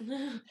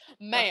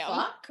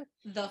 Ma'am.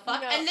 The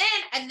fuck? No.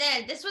 And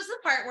then this was the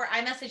part where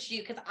I messaged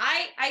you because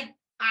I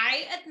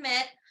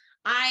admit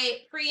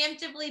I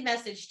preemptively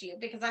messaged you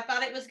because I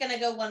thought it was gonna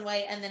go one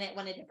way and then it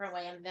went a different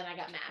way and then I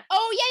got mad.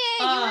 Oh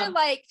yeah. You were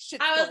like,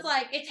 I was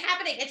like, it's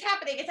happening.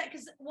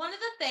 Because one of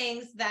the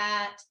things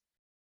that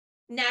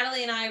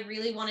Natalie and I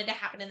really wanted to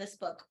happen in this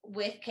book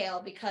with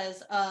Chaol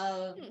because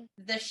of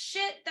the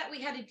shit that we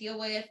had to deal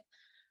with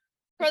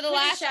for the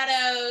last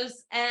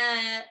shadows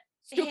and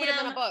stupid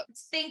amount of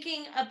books.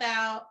 Thinking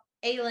about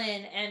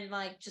Aelin and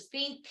like just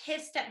being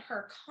pissed at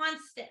her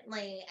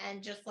constantly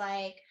and just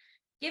like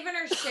giving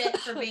her shit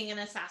for being an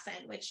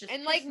assassin, which just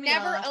and like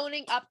never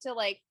owning up to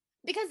like,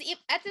 because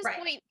at this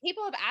point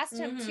people have asked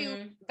him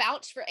to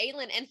vouch for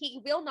Aelin and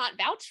he will not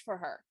vouch for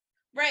her.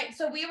 Right.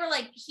 So we were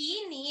like,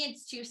 he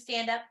needs to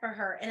stand up for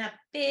her in a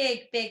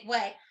big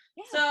way.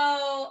 Yeah.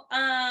 So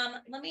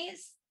let me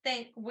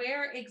think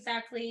where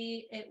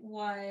exactly it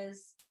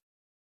was.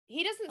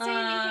 He doesn't say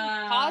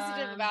anything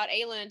positive about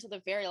Aelin until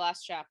the very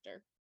last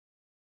chapter.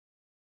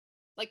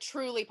 Like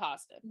truly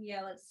positive.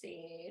 Yeah, let's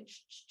see.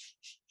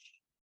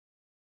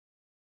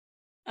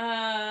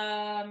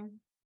 Oh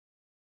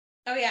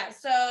yeah,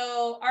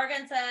 so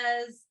Argon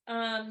says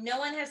no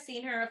one has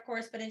seen her, of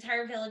course, but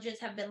entire villages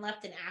have been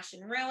left in ash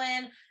and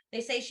ruin.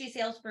 They say she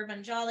sails for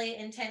Vanjali,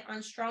 intent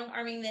on strong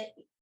arming the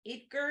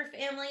Ydger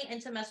family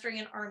into mustering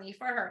an army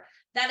for her.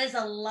 That is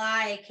a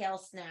lie, Chaol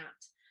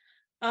snapped.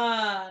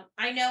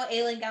 I know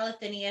Aelin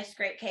Galathinius,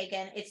 Great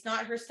Kagan. It's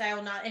not her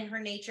style, not in her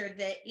nature.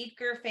 The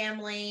Ydger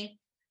family,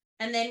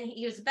 and then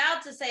he was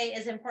about to say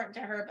is important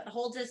to her, but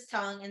holds his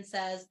tongue and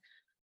says,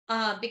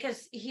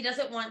 because he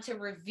doesn't want to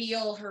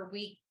reveal her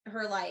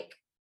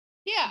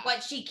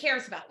what she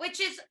cares about, which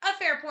is a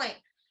fair point.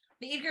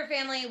 The Ydger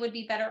family would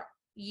be better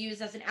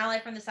used as an ally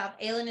from the south.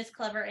 Aelin is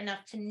clever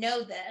enough to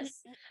know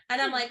this. And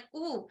I'm like,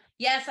 ooh,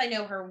 yes, I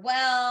know her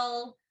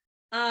well.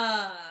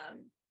 And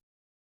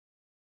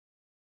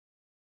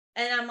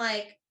I'm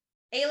like,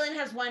 Aelin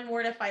has one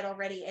more to fight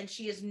already, and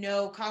she is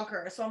no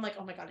conqueror. So I'm like,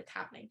 oh my God, it's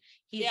happening.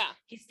 He's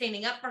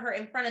standing up for her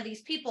in front of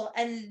these people.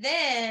 And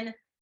then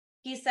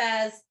he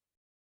says,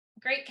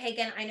 Great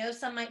Kagan, I know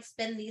some might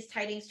spin these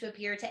tidings to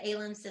appear to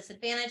Aelin's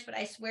disadvantage, but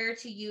I swear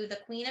to you, the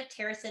Queen of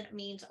Terrasant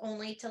means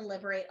only to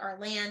liberate our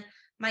land.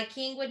 My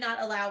king would not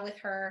ally with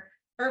her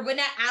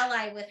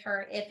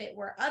if it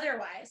were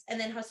otherwise. And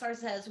then Hussar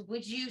says,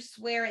 would you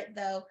swear it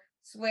though?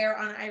 Swear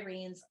on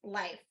Yrene's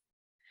life.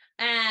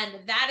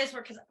 And that is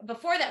where, because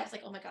before that I was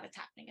like, oh my God, it's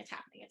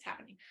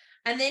happening.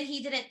 And then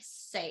he didn't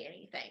say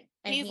anything.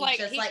 And he was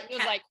kept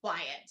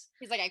quiet.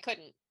 He's like, I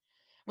couldn't.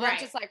 Right. I'm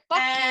just like, fuck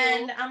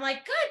and you. I'm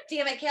like, God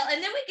damn it, Chaol.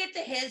 And then we get to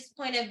his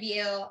point of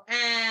view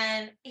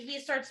and he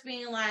starts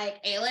being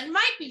like, Aelin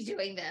might be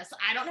doing this.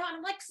 I don't know. And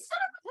I'm like, son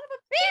of a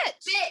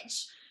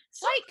bitch.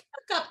 Like,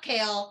 fuck up,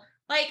 Chaol.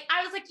 Like,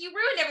 I was like, you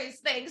ruined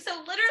everything. So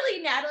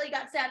literally Natalie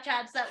got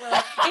Snapchats that were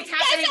like, it's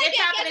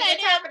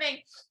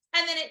happening.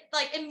 And then it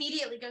like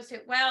immediately goes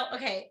to, well,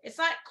 okay, it's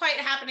not quite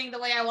happening the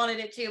way I wanted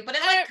it to, but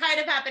it like kind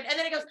of happened. And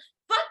then it goes,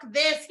 fuck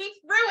this. He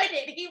ruined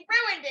it. He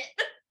ruined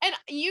it. And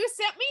you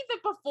sent me the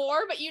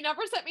before, but you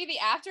never sent me the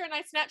after. And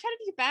I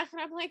Snapchatted you back,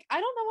 and I'm like,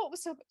 I don't know what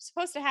was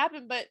supposed to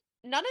happen, but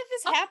none of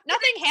this happened.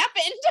 Nothing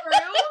happened. True.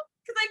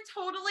 Because I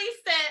totally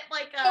sent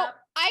like a.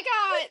 I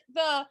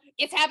got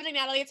it's happening,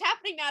 Natalie. It's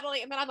happening,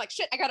 Natalie. And then I'm like,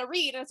 shit, I gotta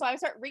read. And so I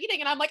start reading,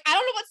 and I'm like, I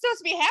don't know what's supposed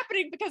to be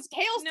happening because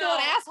Chaol's still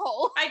an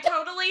asshole. I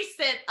totally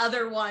sent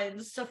other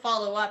ones to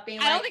follow up, being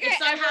like, it's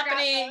not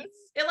happening.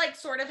 It like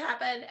sort of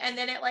happened, and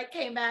then it like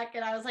came back,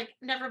 and I was like,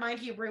 never mind,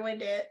 he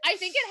ruined it. I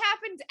think it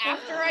happened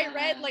after I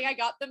read, like I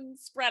got them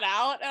spread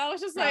out, and I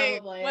was just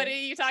like, what are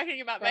you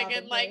talking about,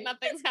 Megan? Like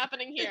nothing's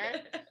happening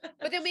here.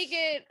 But then we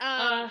get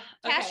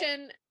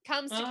Cashin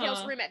comes to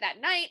Chaol's room at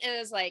that night and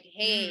is like,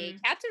 hey,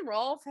 Captain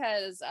Rolfe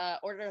has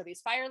ordered these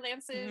fire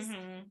lances.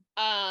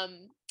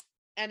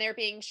 And they're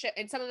being shipped,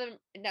 and some of them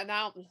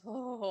now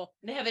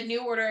they have a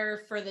new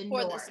order for the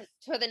north.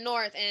 For the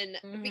north, and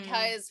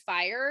because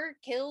fire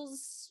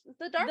kills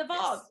the darkness. The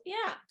fog,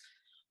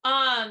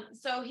 yeah.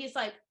 So he's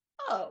like,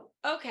 oh,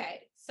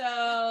 okay.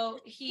 So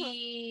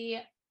he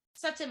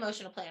sets an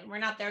emotional plan. We're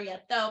not there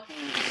yet, though,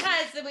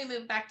 because then we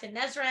move back to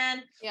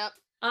Nesryn. Yep.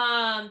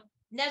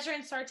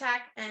 Nesryn,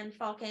 Sartak, and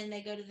Falcon,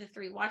 they go to the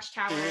 3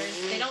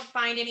 watchtowers. They don't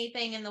find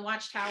anything in the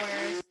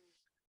watchtowers.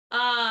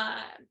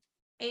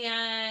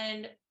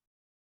 And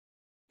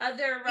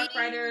other Rough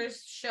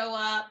Riders show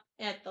up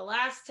at the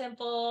last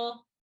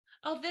temple.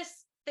 Oh,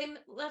 they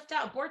left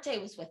out. Borte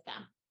was with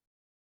them.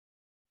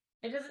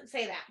 It doesn't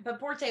say that,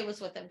 but Borte was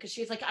with them because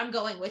she's like, I'm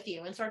going with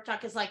you. And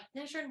Sartak is like,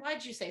 Nesryn,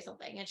 why'd you say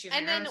something? And she's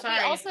like, I'm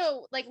sorry. We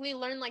also, like, we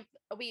learn, like,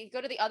 we go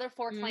to the other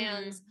 4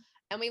 clans,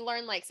 and we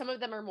learn, like, some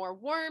of them are more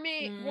warm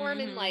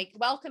and, like,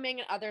 welcoming,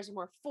 and others are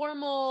more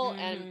formal,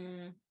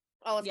 and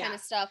all this kind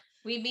of stuff.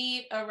 We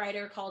meet a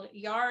writer called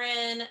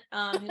Yerne,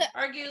 who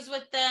argues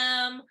with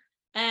them.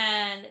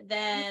 And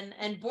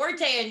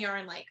Borte and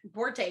Yerne, like,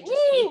 Borte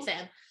just hates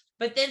him.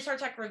 But then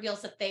Sartak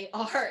reveals that they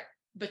are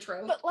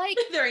betrothed. But like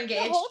they're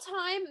engaged. The whole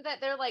time that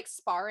they're like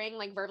sparring,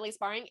 like verbally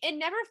sparring, it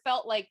never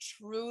felt like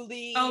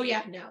truly. Oh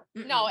yeah, no.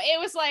 No, it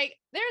was like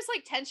there's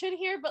like tension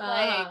here, but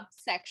like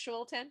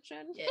sexual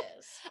tension.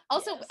 Yes.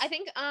 Also, I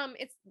think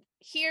it's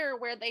here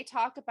where they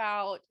talk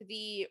about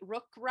the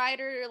Rook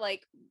Rider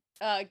like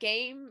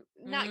game,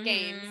 not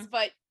games,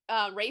 but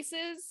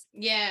races.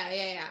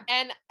 Yeah.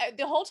 And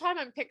the whole time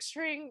I'm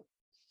picturing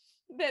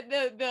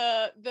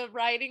the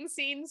writing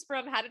scenes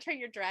from How to Train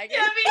Your Dragon.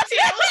 Yeah, me too.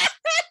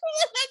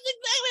 That's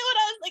exactly what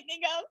I was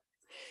thinking of.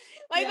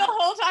 Like the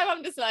whole time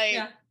I'm just like,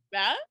 Yeah.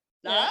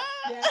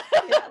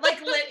 Like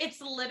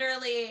it's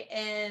literally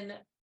in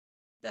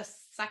the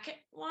second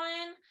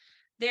one.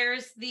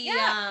 There's the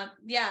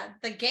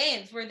the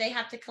games where they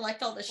have to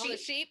collect all the sheep. All the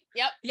sheep.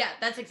 Yep. Yeah,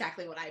 that's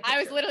exactly what I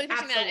was literally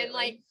thinking that, and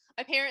like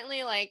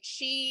apparently like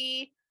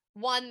she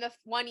won the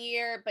 1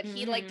 year, but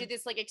he like did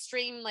this like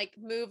extreme like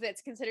move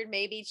that's considered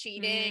maybe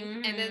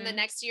cheating, and then the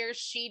next year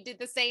she did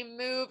the same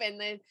move, and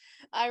then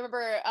I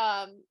remember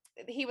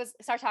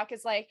Sartak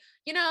is like,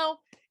 you know,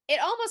 it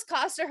almost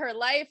cost her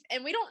life,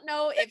 and we don't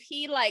know if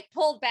he like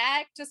pulled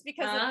back just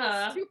because of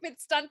the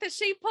stupid stunt that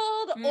she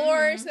pulled,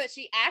 or so that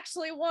she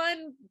actually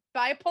won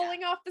by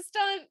pulling off the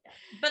stunt.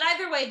 But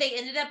either way, they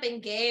ended up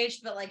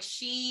engaged, but like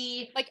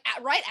she like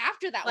right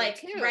after that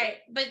like one too. Right,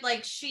 but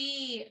like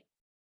she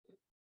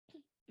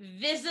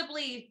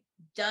visibly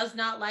does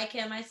not like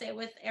him, I say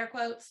with air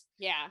quotes.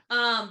 Yeah.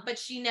 But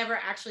she never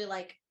actually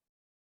like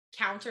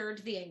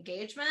countered the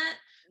engagement.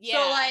 Yeah.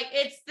 So like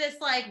it's this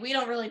like we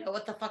don't really know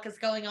what the fuck is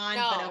going on,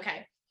 but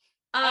okay.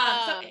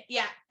 So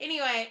yeah.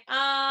 Anyway,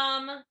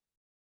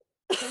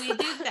 so we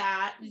do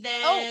that.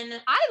 Then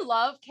I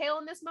love Chaol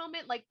in this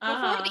moment, like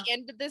before the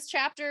end of this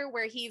chapter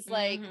where he's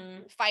like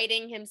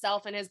fighting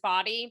himself and his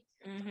body.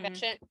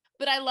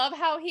 But I love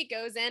how he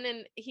goes in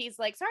and he's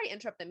like, sorry to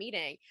interrupt the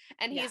meeting.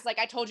 And he's like,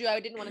 I told you I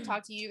didn't want to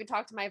talk to you. You can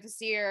talk to my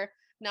vizier,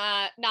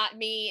 not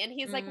me. And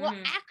he's like, well,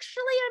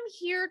 actually, I'm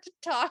here to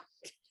talk.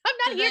 I'm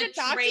not here to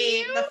talk to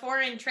you. The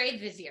foreign trade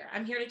vizier.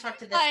 I'm here to talk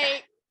to this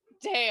guy.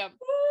 Damn.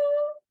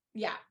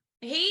 Yeah.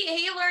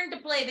 He learned to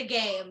play the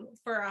game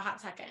for a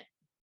hot second.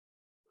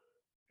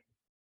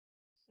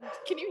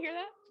 Can you hear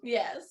that?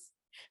 Yes.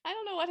 I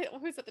don't know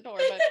who's at the door,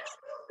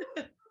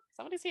 but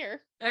somebody's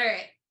here. All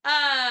right.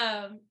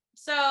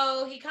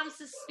 So he comes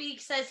to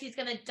speak, says he's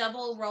going to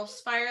double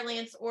Rolfe's Fire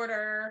Lance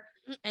order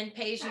and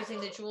pays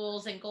using the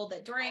jewels and gold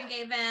that Dorian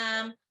gave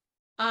him.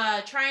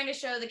 Trying to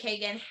show the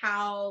Kagan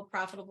how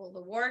profitable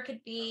the war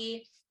could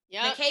be.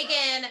 Yep. The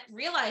Kagan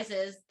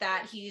realizes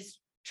that he's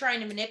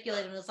trying to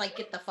manipulate him and is like,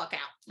 get the fuck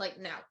out. Like,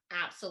 no,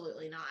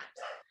 absolutely not.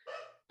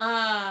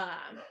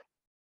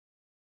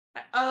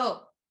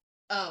 Oh,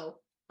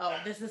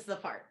 this is the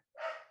part.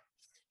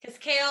 Because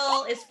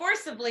Chaol is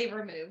forcibly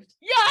removed.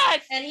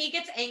 Yes! And he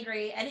gets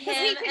angry, and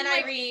him and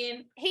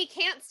Yrene... He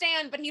can't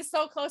stand, but he's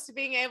so close to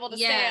being able to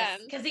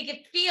stand. Because he can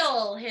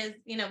feel his,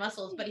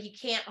 muscles, but he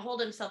can't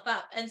hold himself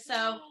up. And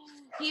so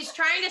he's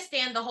trying to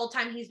stand the whole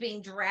time he's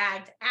being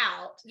dragged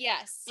out.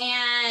 Yes.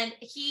 And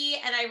he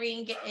and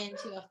Yrene get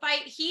into a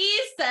fight. He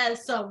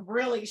says some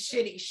really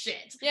shitty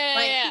shit.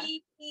 Yeah.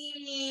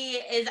 He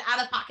is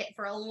out of pocket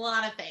for a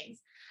lot of things.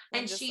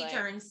 And she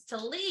turns to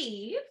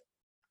leave.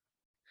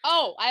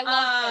 Oh, I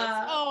love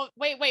this. Oh,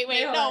 wait.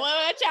 No,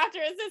 what chapter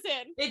is this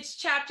in? It's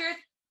chapter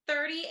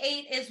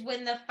 38 is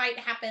when the fight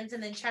happens,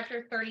 and then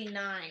chapter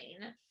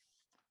 39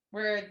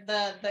 where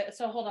the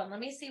so hold on, let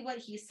me see what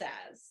he says.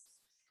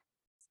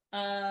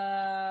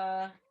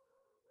 Oh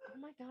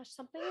my gosh,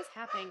 something is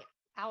happening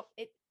out.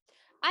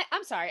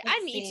 I'm sorry. I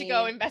need to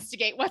go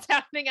investigate what's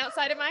happening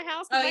outside of my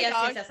house. Oh yes.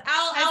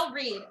 I'll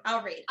read.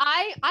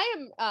 I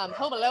am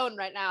home alone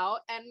right now,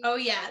 and oh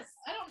yes.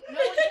 I don't know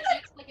what it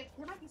looks like.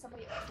 There might be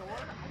somebody at the door.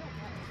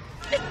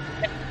 I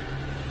don't know.